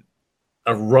a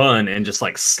run and just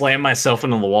like slammed myself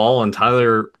into the wall. And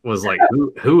Tyler was like,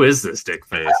 who is this dick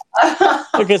face?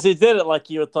 Because he did it like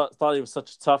you thought he was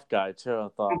such a tough guy too. I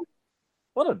thought,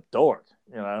 what a dork,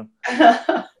 you know.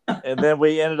 And then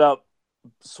we ended up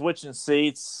switching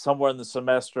seats somewhere in the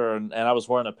semester, and I was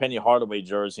wearing a Penny Hardaway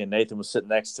jersey, and Nathan was sitting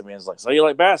next to me and was like, "So you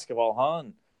like basketball, huh?"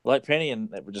 And like Penny, and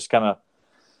we just kind of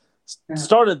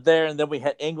started there, and then we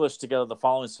had English together the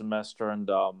following semester, and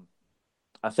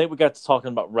I think we got to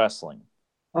talking about wrestling.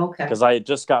 Okay. Because I had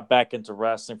just got back into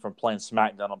wrestling from playing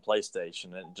SmackDown on PlayStation,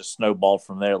 and it just snowballed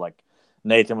from there. Like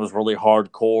Nathan was really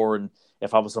hardcore, and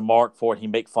if I was a mark for it,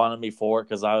 he'd make fun of me for it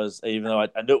because I was, even though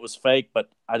I knew it was fake, but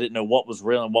I didn't know what was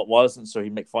real and what wasn't, so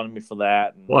he'd make fun of me for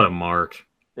that. And, what a mark.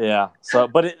 Yeah. So,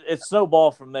 but it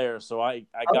snowballed from there. So I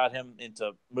got him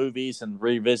into movies and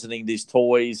revisiting these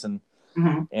toys, and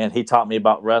and he taught me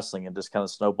about wrestling, and just kind of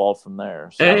snowballed from there.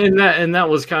 So. And that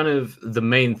was kind of the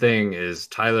main thing, is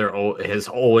Tyler has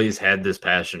always had this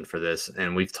passion for this,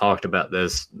 and we've talked about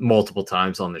this multiple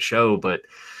times on the show, but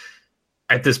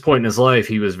at this point in his life,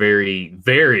 he was very,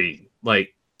 very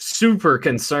like super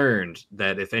concerned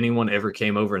that if anyone ever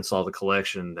came over and saw the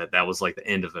collection, that was like the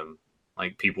end of him.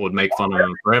 Like people would make fun of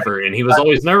him forever, and he was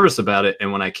always nervous about it.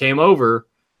 And when I came over,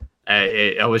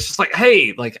 I was just like,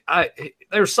 "Hey, like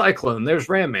there's Cyclone, there's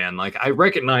Ram Man. Like I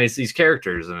recognize these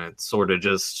characters," and it sort of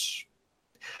just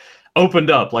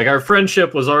opened up. Like our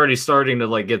friendship was already starting to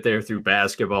like get there through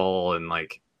basketball, and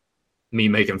like me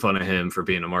making fun of him for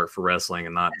being a mark for wrestling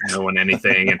and not knowing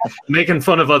anything and making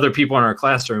fun of other people in our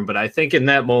classroom. But I think in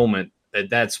that moment,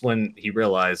 that's when he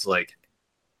realized, like,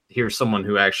 here's someone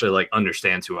who actually like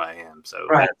understands who I am. So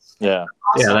Right. Yeah.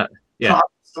 Awesome. Yeah. Awesome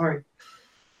story.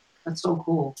 That's so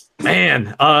cool.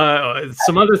 Man,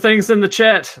 some other things in the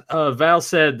chat. Val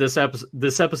said this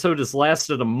episode has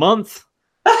lasted a month.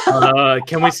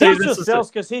 Can we say this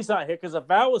is because he's not here? Because if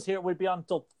Val was here, we'd be on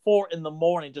until 4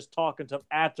 a.m. just talking to him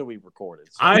after we recorded.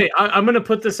 So. I'm going to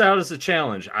put this out as a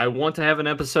challenge. I want to have an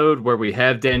episode where we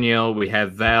have Danielle, we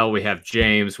have Val, we have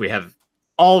James, we have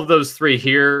all of those three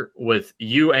here with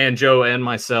you and Joe and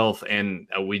myself, and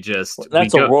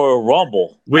that's a Royal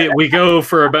Rumble. We go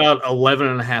for about 11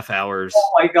 and a half hours.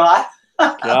 Oh my God.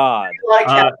 God.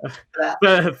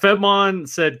 Fedmon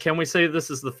said, "Can we say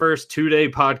this is the first 2-day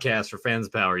podcast for Fans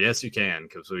of Power?" Yes, you can,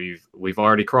 because we've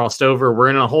already crossed over. We're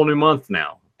in a whole new month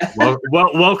now.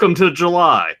 Welcome to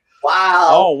July. Wow.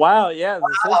 Oh wow, yeah,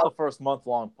 this is the first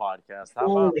month-long podcast.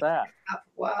 How about that?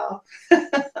 Wow.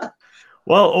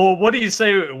 Well, what do you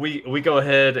say we go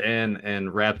ahead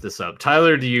and wrap this up?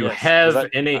 Tyler, do you have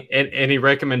any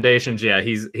recommendations? Yeah,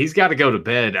 he's got to go to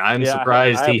bed. I'm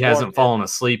surprised he hasn't fallen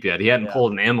asleep yet. He hadn't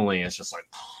pulled an Emily. It's just like,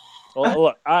 well,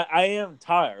 look, I am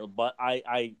tired, but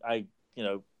I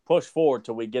push forward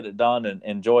till we get it done and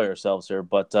enjoy ourselves here.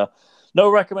 But no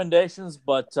recommendations.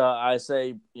 But I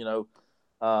say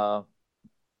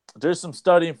do some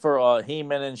studying for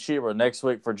He-Man and She-Ra next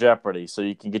week for Jeopardy, so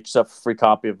you can get yourself a free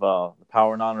copy of the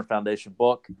Power and Honor Foundation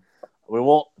book. We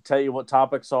won't tell you what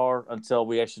topics are until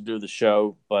we actually do the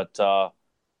show, but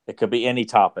it could be any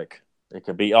topic. It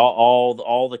could be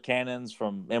all the canons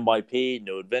from NYP,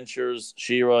 New Adventures,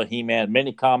 She-Ra, He-Man,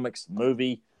 mini comics,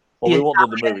 movie. Well, we won't do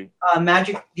the movie.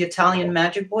 The Italian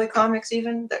Magic Boy comics,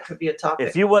 even that could be a topic.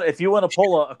 If you want to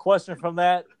pull a question from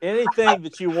that, anything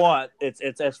that you want,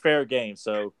 it's fair game.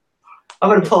 So. I'm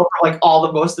gonna pull for like all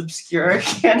the most obscure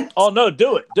canons. Oh no,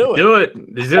 do it,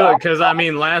 because I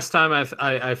mean, last time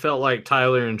I felt like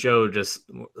Tyler and Joe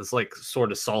it's like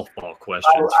sort of softball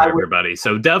questions for everybody.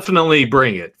 So definitely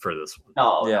bring it for this one.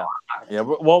 No, yeah.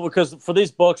 Well, because for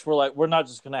these books, we're not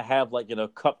just gonna have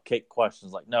cupcake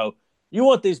questions. Like, no, you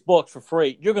want these books for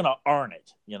free, you're gonna earn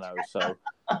it. So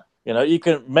you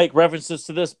can make references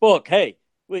to this book. Hey.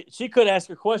 She could ask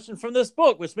a question from this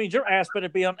book, which means your ass better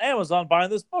be on Amazon buying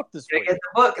this book this week. Get the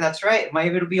book. That's right.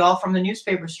 It'll be all from the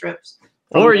newspaper strips.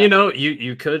 Or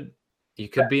you could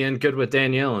be in good with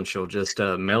Danielle and she'll just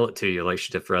mail it to you like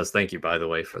she did for us. Thank you, by the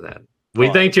way, for that. We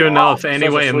thanked you enough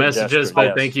anyway in messages,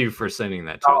 but thank you for sending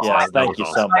that to us. Yeah, thank you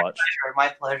so much.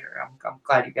 My pleasure. I'm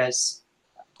glad you guys.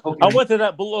 I went to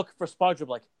that book for Spydra,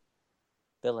 like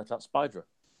they left out Spydra.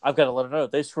 I've got to let her know.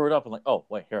 They screwed up. I'm like, oh,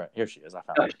 wait, here she is. I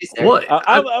found her. What?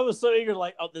 I was so eager,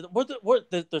 like,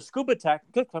 the scuba attack.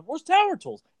 Where's Tower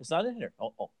Tools? It's not in here.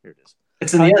 Oh, here it is.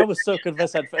 It's in the I was so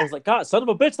convinced. I was like, God, son of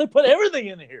a bitch, they put everything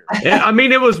in here. Yeah, I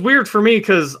mean, it was weird for me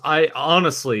because I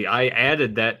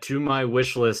added that to my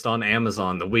wish list on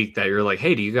Amazon the week that you're like,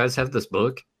 hey, do you guys have this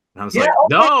book? And I was like,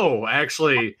 no,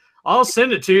 actually, I'll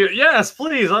send it to you. Yes,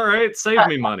 please. All right, save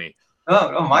me money.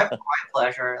 Oh, my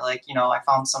pleasure. Like, I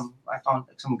found some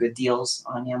good deals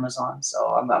on Amazon. So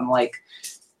I'm like,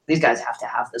 these guys have to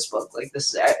have this book. Like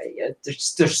this,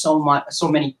 there's so much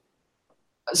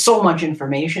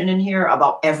information in here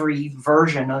about every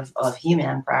version of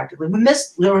He-Man practically.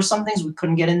 There were some things we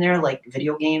couldn't get in there, like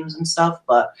video games and stuff,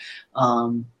 but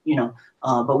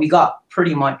but we got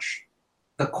pretty much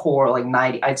the core, like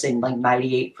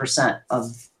 98%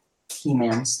 of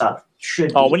He-Man stuff.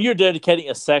 When you're dedicating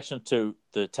a section to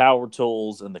the Tower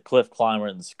Tools and the Cliff Climber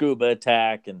and the Scuba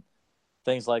Attack and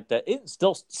things like that,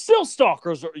 still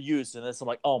stalkers are used in this. I'm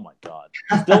like, oh my God,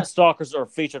 still stalkers are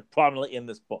featured prominently in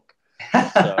this book.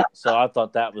 So I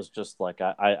thought that was just like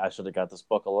I should have got this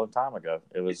book a long time ago.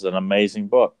 It was an amazing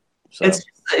book. So it's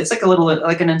like a little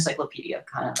like an encyclopedia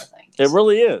kind of a thing. It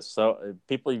really is. So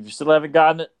people, if you still haven't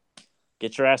gotten it,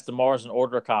 get your ass to Mars and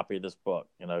order a copy of this book,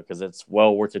 because it's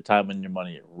well worth your time and your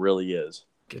money. It really is.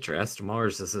 Get your ass to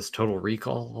Mars. Is this Total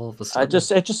Recall all of a sudden?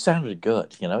 It just sounded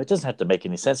good. It doesn't have to make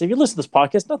any sense. If you listen to this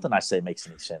podcast, nothing I say makes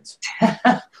any sense.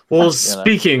 Well,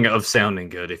 speaking of sounding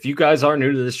good, if you guys are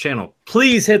new to this channel,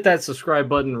 please hit that subscribe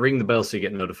button, ring the bell so you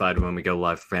get notified when we go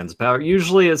live for Fans of Power.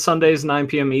 Usually it's Sundays, 9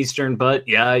 p.m. Eastern, but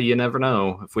yeah, you never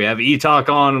know. If we have E-Talk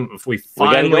on, if we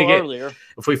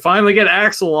finally get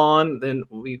Axel on, then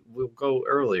we'll go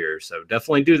earlier. So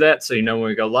definitely do that so you know when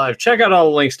we go live. Check out all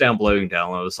the links down below. You can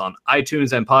download us on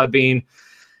iTunes and Podbean.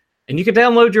 And you can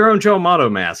download your own Joe Amato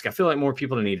mask. I feel like more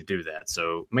people need to do that.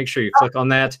 So make sure you click on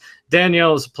that.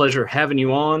 Danielle, it's a pleasure having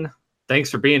you on. thanks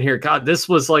for being here. God, this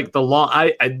was like the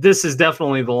long. This is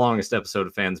definitely the longest episode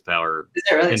of Fans Power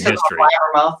in history.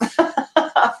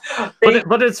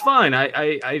 But it's fine.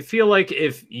 I feel like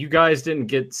if you guys didn't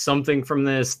get something from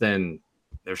this, then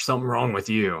there's something wrong with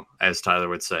you, as Tyler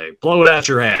would say. Blow it out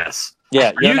your ass.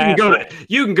 Yeah, you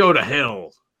can go to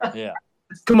hell. Yeah.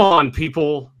 Come on,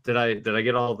 people. Did I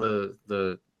get all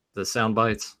the sound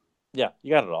bites? Yeah,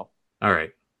 you got it all. All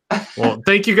right. Well,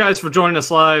 thank you guys for joining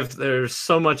us live. There's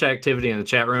so much activity in the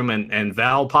chat room, and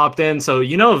Val popped in. So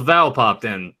if Val popped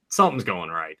in, something's going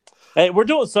right. Hey, we're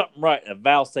doing something right. And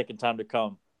Val's taking time to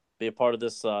come be a part of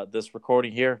this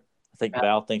recording here. I think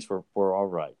Val thinks we're all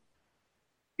right.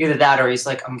 Either that, or he's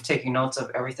like, I'm taking notes of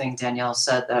everything Danielle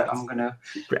said that I'm gonna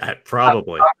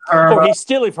probably. Or he's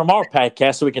stealing from our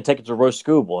podcast so we can take it to Roast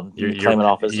Scooble and claim it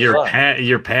off as your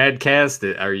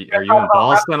podcast. Are you in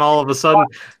Boston all of a sudden?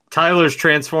 Tyler's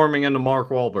transforming into Mark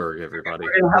Wahlberg. Everybody,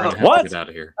 what? Get out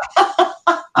of here.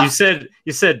 You said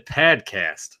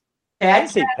padcast. I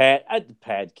say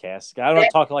padcast. I'm not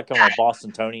talking like I'm a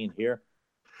Bostonian here.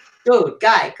 Dude,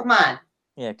 guy, come on.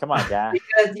 Yeah, come on, guy.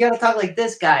 You gotta talk like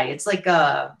this guy. It's like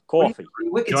coffee.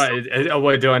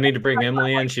 Do I need to bring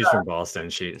Emily in? She's from Boston.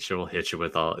 She'll hit you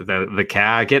with all the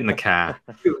car. Get in the car.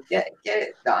 Dude, get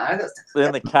it.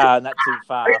 In the car, not too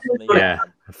far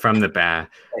from the bar.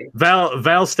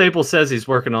 Val Staple says he's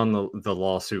working on the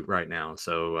lawsuit right now.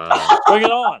 So bring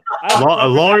it on.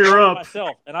 Lawyer up.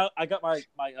 Myself, and I got my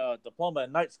diploma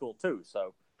in night school too.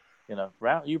 So.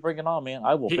 You bring it on, man.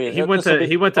 I will. He went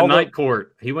to night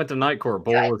court. He went to night court.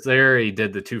 Bull was there. He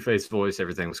did the Two-Face voice.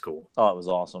 Everything was cool. Oh, it was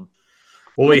awesome.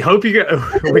 Well, we hope you get.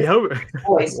 We hope.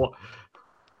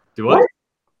 Do what?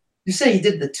 You say he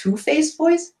did the Two-Face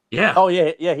voice? Yeah. Oh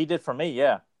yeah. He did for me.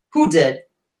 Yeah. Who did?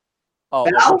 Oh,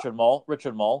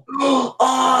 Richard Mole.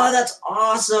 Oh, that's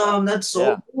awesome. That's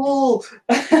so cool.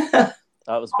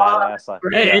 That was badass.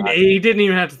 And he didn't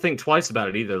even have to think twice about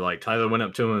it either. Like Tyler went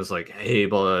up to him and was like, "Hey,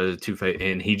 Two-Face,"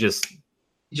 and he just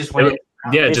went.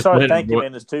 He started thanking him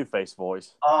in his Two-Face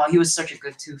voice. Oh, he was such a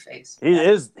good Two-Face. He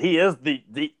is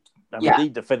the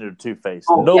definitive Two-Face.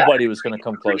 Nobody was going to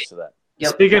come close to that.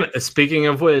 Yep. Speaking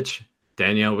of which,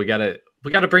 Danielle, we gotta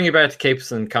bring you back to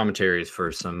Capes and Commentaries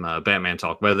for some Batman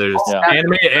talk. Whether it's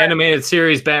animated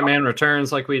series, Batman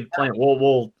Returns, like we planned,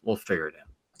 we'll figure it out.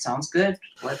 Sounds good.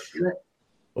 Let's do it.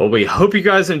 Well, we hope you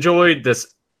guys enjoyed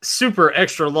this super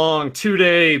extra long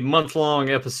 2-day, month-long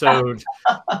episode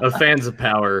of Fans of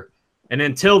Power. And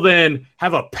until then,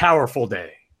 have a powerful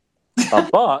day. A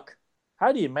buck?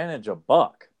 How do you manage a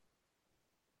buck?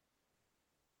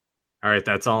 All right,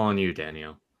 that's all on you,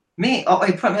 Danielle. Me? Oh,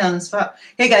 wait, put me on the spot.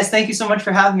 Hey, guys, thank you so much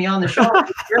for having me on the show.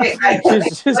 Great.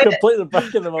 She's completely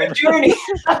back in the moment. Journey.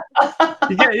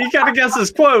 You got to guess this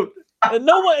quote. And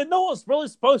no one's really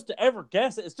supposed to ever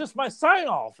guess it. It's just my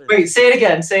sign-off. Wait, say it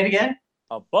again. Say it again.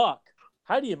 A buck.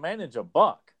 How do you manage a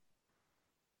buck?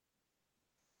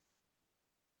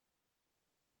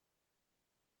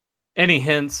 Any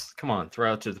hints? Come on,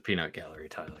 throw out to the peanut gallery,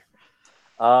 Tyler.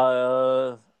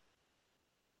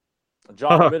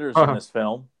 John Ritter's in this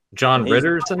film. John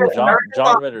Ritter's in this film?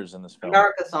 John Ritter's in this film.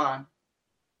 Americathon.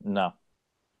 No.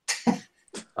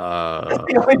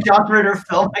 The only John Ritter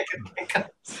film I can think of.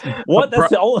 What? That's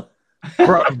the only.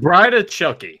 Bride of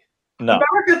Chucky. No.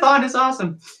 Americathon is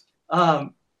awesome.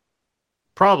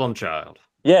 Problem Child.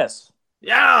 Yes.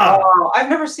 Yeah. Oh, I've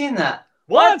never seen that.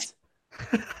 What?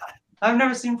 I've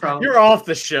never seen Problem. You're off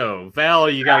the show, Val.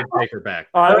 You got to take her back.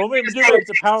 All right, we're doing it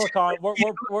to PowerCon. We're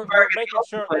making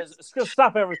sure it's going to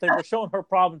stop everything. We're showing her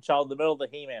Problem Child in the middle of the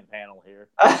He-Man panel here.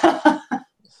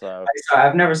 So sorry,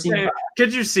 I've never seen it.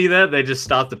 Could you see that? They just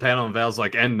stopped the panel and Val's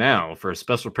like, and now for a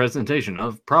special presentation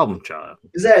of Problem Child.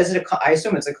 Is it I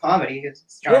assume it's a comedy.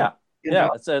 It's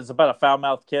it's about a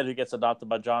foul-mouthed kid who gets adopted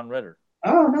by John Ritter.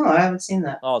 Oh, no, I haven't seen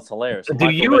that. Oh, it's hilarious. Do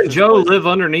you and Joe live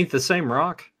underneath the same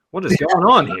rock? What is going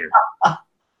on here?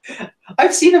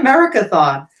 I've seen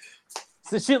Americathon.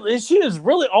 So she is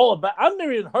really all about. I've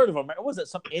never even heard of them. Was it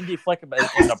some indie flick about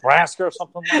in Nebraska or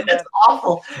something like that?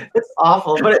 It's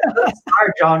awful, but it doesn't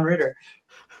star John Ritter.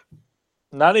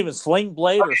 Not even Sling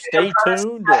Blade or Stay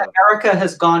Tuned. America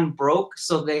has gone broke,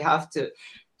 so they have to.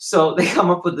 So they come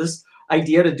up with this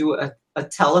idea to do a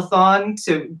telethon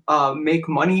to make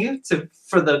money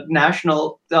for the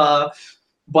national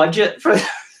budget for the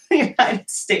United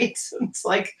States. It's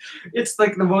like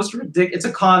the most ridiculous. It's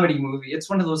a comedy movie. It's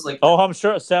one of those like. Oh, I'm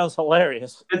sure it sounds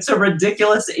hilarious. It's a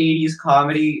ridiculous '80s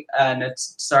comedy, and it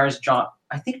stars John.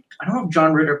 I don't know if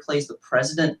John Ritter plays the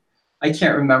president. I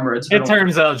can't remember. It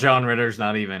turns out John Ritter's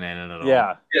not even in it at all.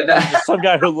 Yeah, some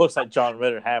guy who looks like John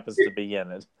Ritter happens to be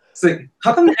in it. It's like,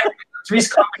 how come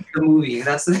Three's Company the movie?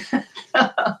 That's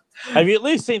Have you at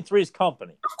least seen Three's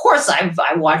Company? Of course,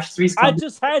 I watched Three's Company. I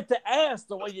just had to ask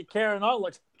the way you carrying on,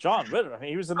 like John Ritter. I mean,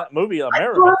 he was in that movie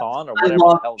Americathon or whatever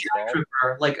the hell it's called.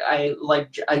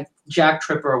 Tripper. Jack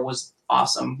Tripper was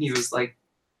awesome. He was like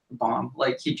the bomb.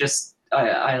 Like he just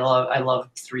I love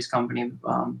Three's Company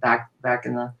back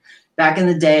in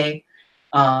the day.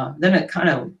 Then it kind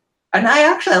of. And I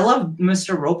loved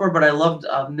Mr. Roper, but I loved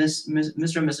Mr.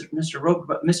 and Mrs. Roper,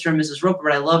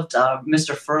 but I loved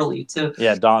Mr. Furley too.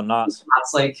 Yeah, Don Knotts.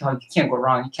 It's like you can't go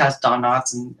wrong. You cast Don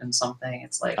Knotts in something.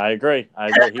 It's like I agree.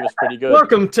 He was pretty good.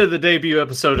 Welcome to the debut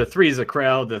episode of Three's a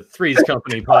Crowd, the Three's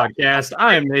Company podcast.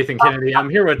 I am Nathan Kennedy. I'm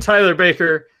here with Tyler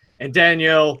Baker and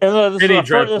Danielle. And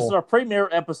this is our premiere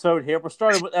episode here. We're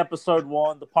starting with episode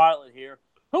 1, the pilot here.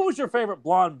 Who was your favorite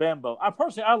blonde bimbo?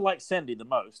 I like Cindy the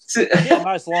most. She had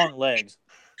nice long legs.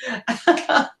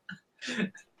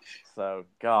 So,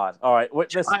 God. All right. We're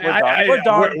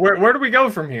done. Where do we go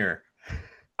from here?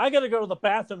 I got to go to the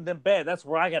bathroom, then bed. That's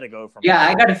where I got to go from here.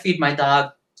 I got to feed my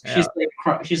dog.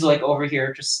 She's like over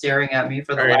here just staring at me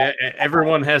for the right,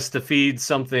 everyone has to feed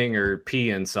something or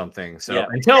pee in something. So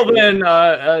until then,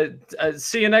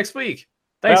 see you next week.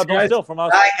 Thanks, guys. From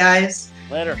us. Bye, guys.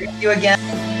 Later. Thank you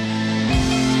again.